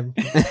long time.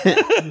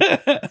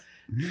 But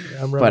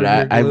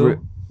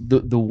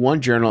the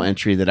one journal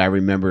entry that I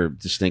remember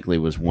distinctly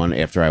was one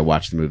after I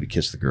watched the movie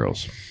Kiss the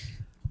Girls.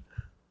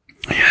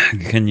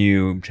 Can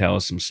you tell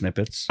us some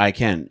snippets? I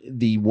can.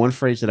 The one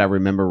phrase that I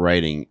remember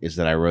writing is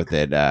that I wrote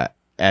that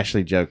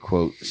Ashley Judd,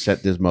 quote,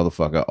 set this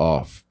motherfucker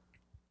off.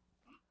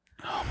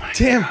 Oh my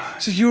damn! God.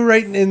 So you were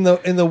writing in the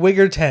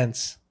Wigger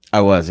tense.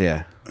 I was,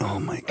 yeah. Oh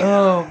my God.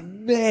 Oh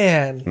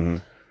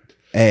man.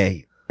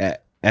 Mm-hmm.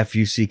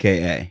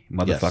 Fucka,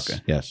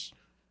 motherfucker. Yes.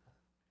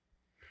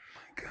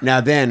 Now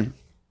then,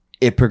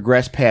 it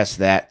progressed past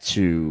that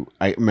to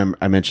I remember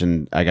I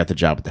mentioned I got the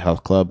job at the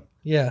health club.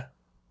 Yeah.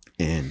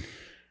 And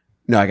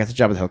no, I got the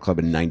job at the health club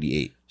in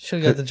 '98.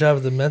 Should have got the job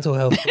at the mental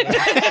health club.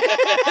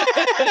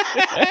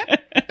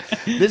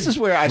 This is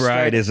where I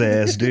fried his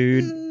ass,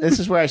 dude. This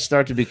is where I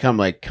start to become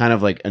like kind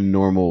of like a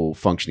normal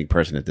functioning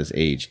person at this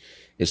age,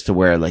 is to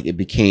where like it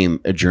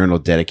became a journal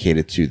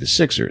dedicated to the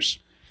Sixers.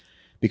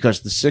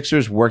 Because the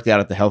Sixers worked out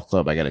at the health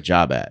club I got a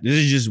job at. This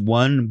is just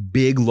one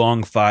big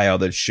long file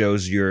that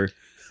shows your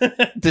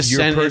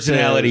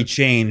personality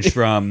change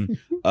from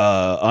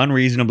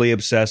unreasonably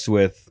obsessed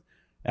with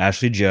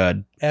Ashley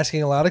Judd,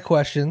 asking a lot of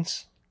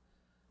questions,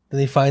 then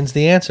he finds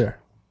the answer.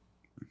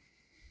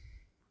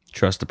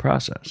 Trust the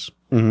process.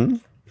 Mm-hmm.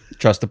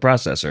 Trust the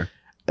processor.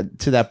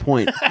 To that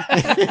point,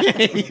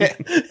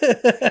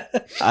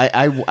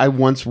 I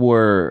once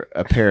wore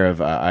a pair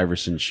of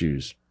Iverson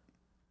shoes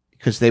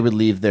because they would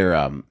leave their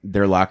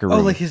locker room.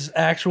 Oh, like his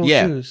actual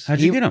shoes.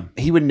 How'd you get them?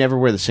 He would never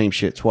wear the same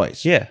shit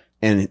twice. Yeah,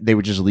 and they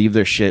would just leave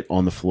their shit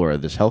on the floor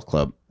of this health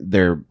club,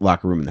 their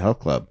locker room in the health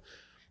club.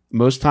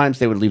 Most times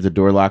they would leave the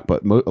door locked,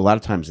 but a lot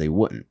of times they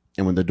wouldn't.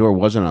 And when the door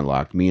wasn't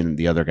unlocked, me and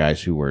the other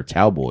guys who were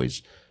towel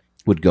boys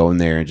would go in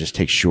there and just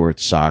take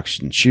shorts, socks,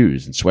 and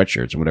shoes and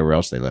sweatshirts and whatever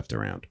else they left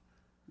around.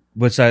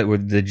 What size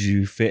did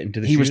you fit into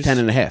the shoes? He was 10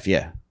 and a half,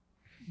 yeah.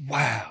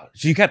 Wow.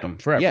 So you kept them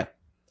forever? Yeah.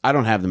 I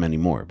don't have them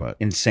anymore, but...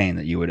 Insane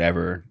that you would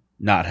ever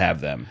not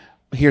have them.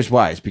 Here's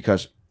why. It's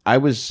because I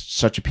was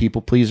such a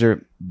people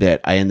pleaser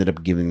that I ended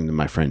up giving them to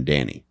my friend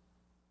Danny.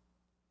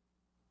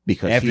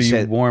 Because after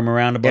you wore them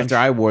around a bunch? After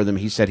I wore them,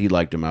 he said he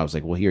liked them. I was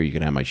like, well, here, you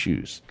can have my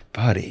shoes.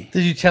 Buddy.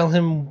 Did you tell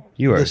him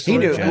you are he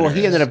knew? Well,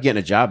 he ended up getting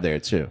a job there,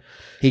 too.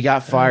 He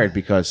got fired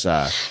because...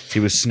 he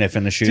was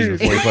sniffing the shoes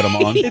before he put them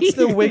on. It's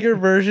the Wigger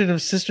version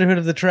of Sisterhood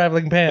of the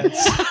Traveling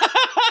Pants.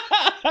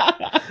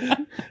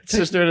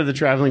 Sisterhood of the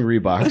Traveling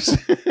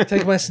Reeboks.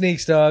 Take my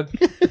sneaks, dog.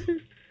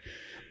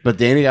 But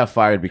Danny got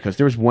fired because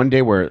there was one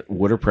day where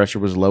water pressure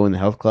was low in the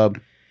health club,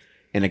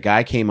 and a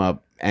guy came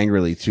up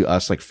angrily to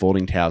us, like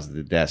folding towels at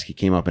the desk. He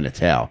came up in a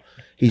towel.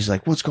 He's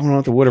like, "What's going on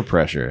with the water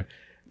pressure?"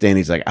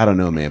 Danny's like, "I don't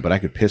know, man, but I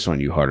could piss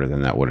on you harder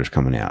than that water's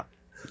coming out."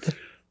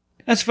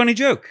 That's a funny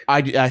joke.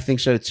 I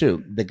think so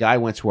too. The guy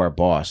went to our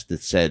boss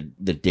that said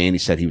that Danny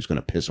said he was going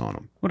to piss on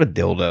him. What a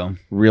dildo.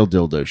 Real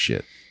dildo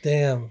shit.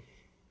 Damn.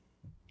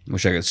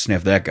 Wish I could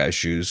sniff that guy's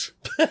shoes.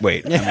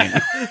 Wait, I mean,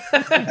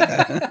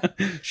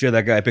 show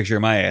that guy a picture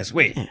of my ass.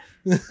 Wait.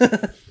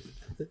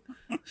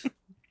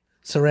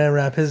 Saran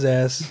wrap his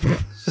ass.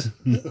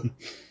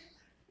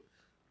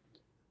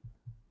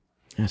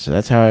 Yeah, so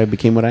that's how I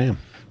became what I am.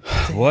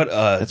 What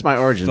a that's my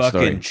origin fucking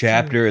story.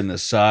 Chapter in the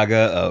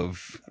saga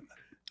of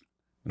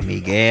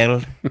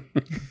Miguel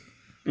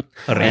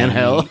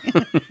Angel.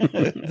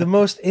 The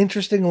most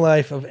interesting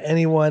life of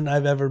anyone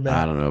I've ever met.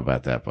 I don't know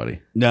about that, buddy.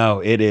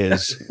 No, it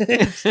is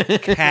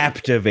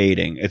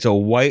captivating. It's a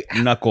white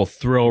knuckle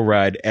thrill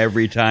ride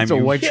every time. It's a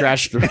white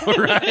trash thrill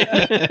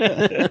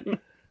ride.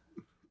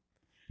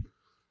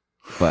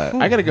 But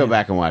I got to go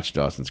back and watch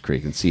Dawson's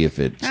Creek and see if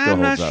it still holds up.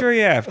 I'm not sure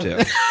you have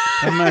to.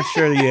 I'm not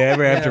sure that you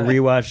ever have to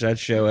rewatch that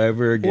show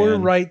ever again. Or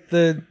write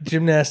the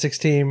gymnastics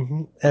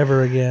team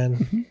ever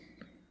again.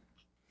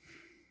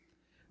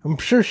 I'm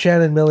sure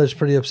Shannon Miller's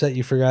pretty upset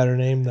you forgot her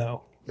name,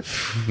 though.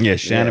 Yeah,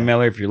 Shannon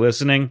Miller, if you're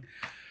listening,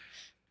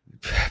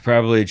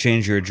 probably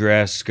change your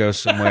address, go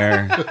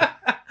somewhere,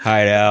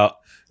 hide out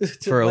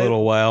for a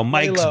little while.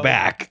 Mike's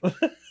back.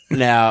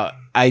 Now,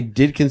 I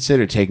did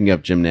consider taking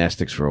up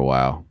gymnastics for a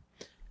while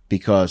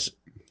because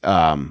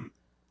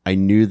I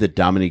knew that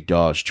Dominique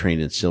Dawes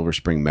trained in Silver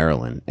Spring,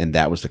 Maryland, and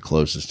that was the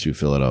closest to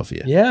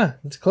Philadelphia. Yeah,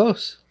 it's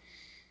close.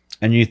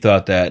 And you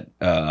thought that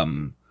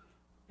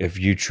if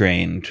you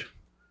trained,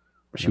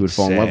 she would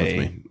fall in love with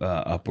me.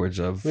 Upwards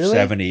of Really?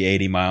 70,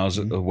 80 miles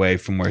away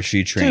from where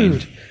she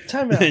trained. Dude,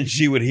 time out. And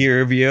she would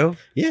hear of you?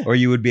 Yeah. Or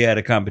you would be at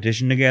a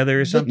competition together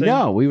or something?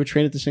 No, we would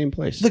train at the same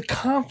place. The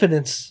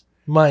confidence,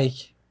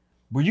 Mike.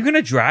 Were you going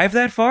to drive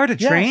that far to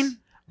Yes. train?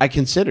 I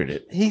considered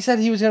it. He said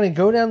he was going to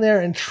go down there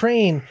and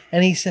train,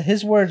 and he said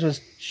his words was,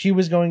 "She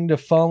was going to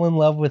fall in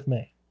love with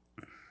me."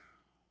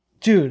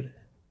 Dude,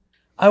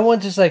 I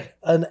want just like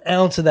an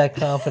ounce of that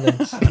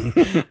confidence.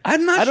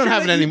 I'm not I don't sure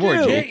have it that you anymore,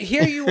 do. Jake.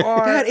 Here you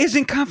are, That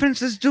isn't confidence,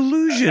 that's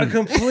delusion. a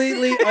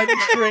completely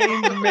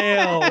untrained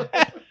male,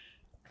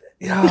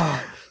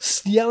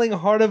 yelling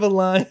 "heart of a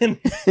lion."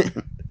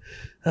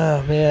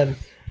 Oh man!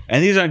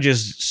 And these aren't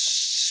just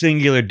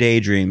singular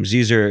daydreams.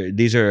 These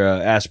are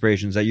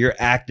aspirations that you're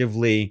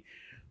actively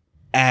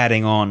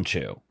adding on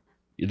to.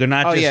 They're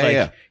not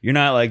you're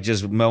not like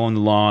just mowing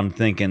the lawn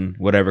thinking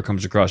whatever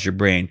comes across your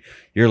brain.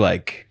 You're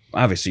like,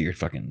 obviously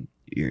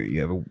you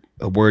have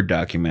a Word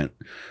document,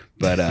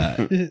 but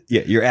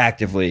yeah, you're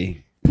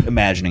actively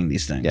imagining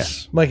these things.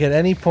 Yes. Mike, at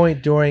any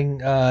point during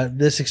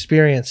this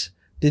experience,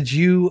 did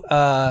you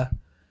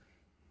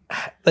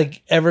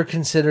like ever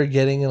consider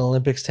getting an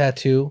Olympics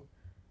tattoo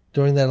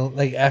during that?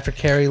 Like after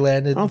Carrie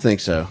landed? I don't think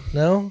so.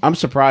 No. I'm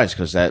surprised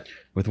because that.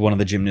 With one of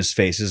the gymnasts'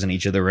 faces in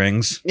each of the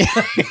rings.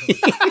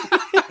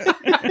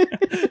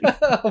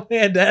 Oh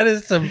man, that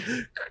is some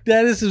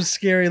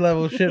scary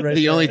level shit right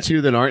The there. only two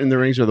that aren't in the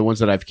rings are the ones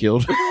that I've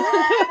killed.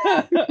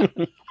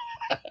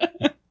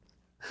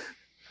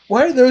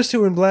 Why are those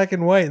two in black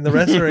and white and the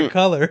rest are in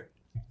color?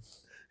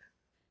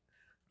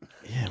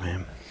 Yeah,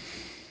 man.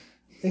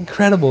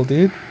 Incredible,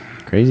 dude.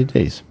 Crazy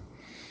days.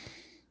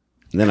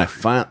 And then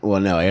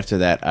after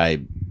that,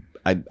 I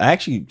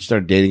actually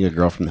started dating a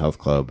girl from the health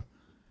club.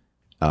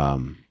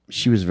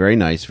 She was very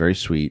nice, very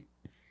sweet.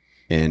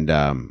 And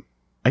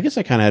I guess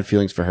I kind of had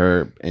feelings for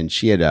her. And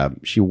she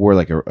wore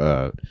like one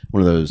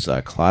of those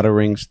Claddagh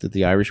rings that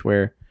the Irish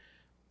wear.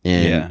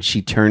 And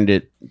she turned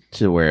it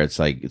to where it's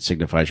like it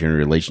signifies you're in a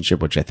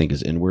relationship, which I think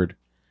is inward.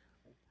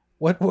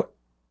 What?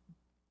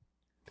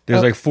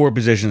 There's like 4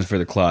 positions for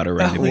the Claddagh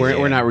ring. Oh,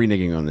 We're not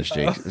reneging on this,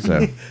 Jake.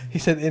 So, He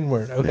said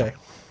inward. Okay.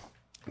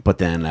 but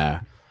then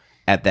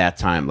at that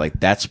time, like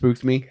that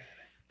spooked me.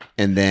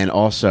 And then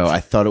also, I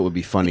thought it would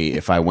be funny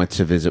if I went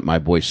to visit my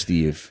boy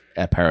Steve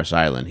at Paris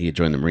Island. He had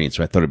joined the Marines,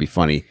 so I thought it'd be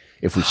funny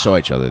if we saw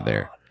each other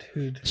there.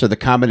 Dude. So the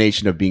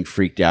combination of being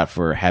freaked out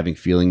for having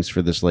feelings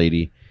for this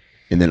lady,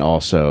 and then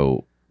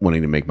also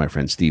wanting to make my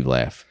friend Steve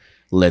laugh,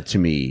 led to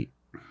me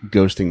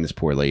ghosting this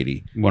poor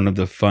lady One of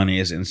the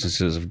funniest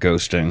instances of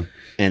ghosting.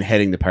 and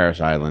heading to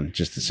Paris Island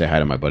just to say hi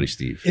to my buddy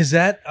Steve. Is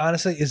that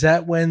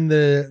when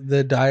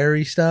the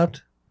diary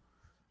stopped?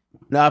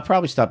 No, I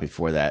probably stopped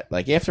before that.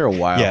 Like after a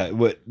while. Yeah,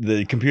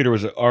 the computer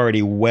was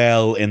already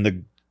well in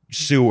the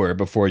sewer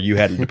before you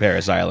headed to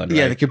Paris Island, right?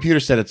 Yeah, the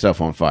computer set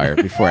itself on fire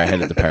before I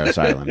headed to Paris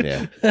Island.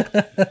 Yeah.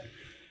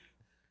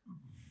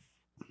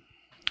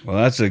 Well,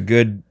 that's a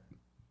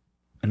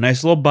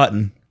nice little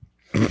button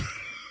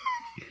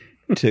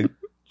to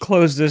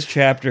close this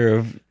chapter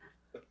of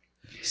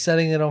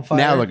Setting it on fire.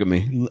 Now look at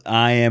me.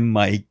 I Am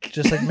Mike.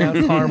 Just like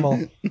Mount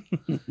Carmel.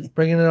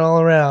 Bringing it all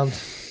around.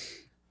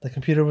 The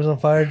computer was on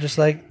fire just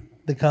like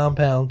the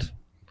compound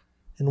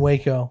in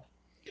Waco.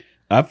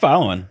 I'm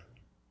following.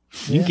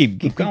 You can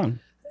keep going.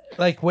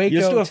 Like Waco,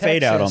 You'll still a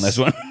fade out on this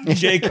one.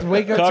 Jake,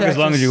 Waco, talk as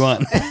long as you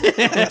want.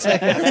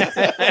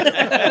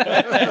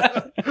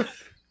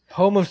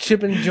 Home of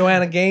Chip and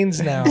Joanna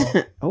Gaines now.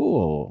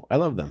 Oh, I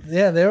love them.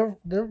 Yeah, they're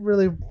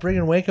really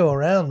bringing Waco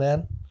around,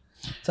 man.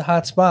 It's a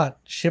hot spot.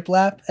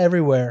 Shiplap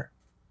everywhere.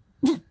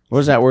 What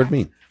does that word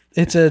mean?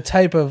 It's a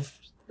type of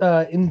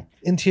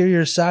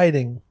interior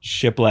siding.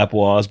 Shiplap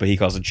walls, but he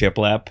calls it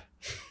chiplap.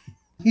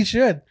 He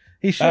should.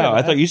 He should. Oh,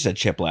 I thought you said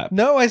chiplap.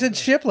 No, I said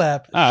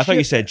shiplap. Oh, I thought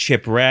you said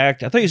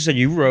chipwrecked. I thought you said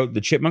you wrote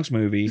the Chipmunks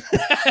movie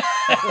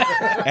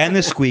and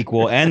the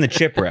Squeakquel and the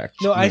Chipwrecked.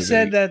 No, I movie.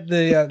 said that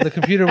the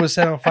computer was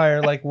set on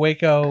fire like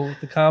Waco,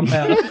 the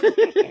compound.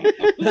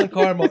 Mount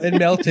Carmel, it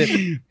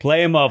melted.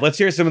 Play him off. Let's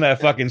hear some of that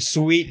fucking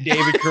sweet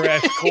David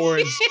Koresh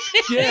chords,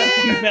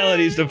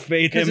 melodies to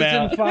fade Because him it's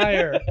out. in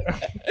fire.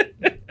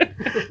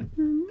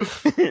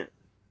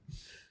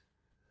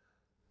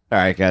 All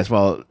right, guys.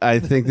 Well, I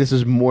think this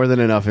is more than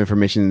enough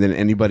information than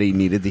anybody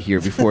needed to hear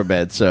before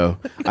bed. So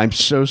I'm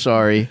so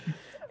sorry.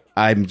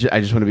 I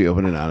just want to be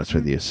open and honest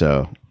with you.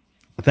 So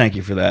Thank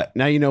you for that.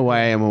 now you know why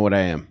I am and what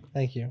I am.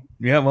 Thank you.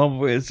 Yeah,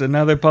 well, it's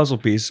another puzzle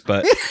piece,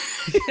 but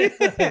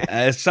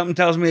something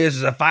tells me this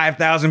is a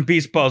 5,000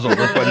 piece puzzle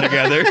we're putting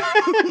together.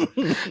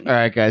 All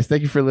right, guys.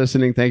 Thank you for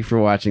listening. Thank you for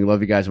watching.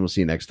 Love you guys, and we'll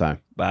see you next time.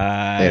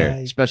 Bye. Later. Bye.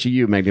 Especially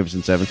you,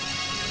 Magnificent Seven.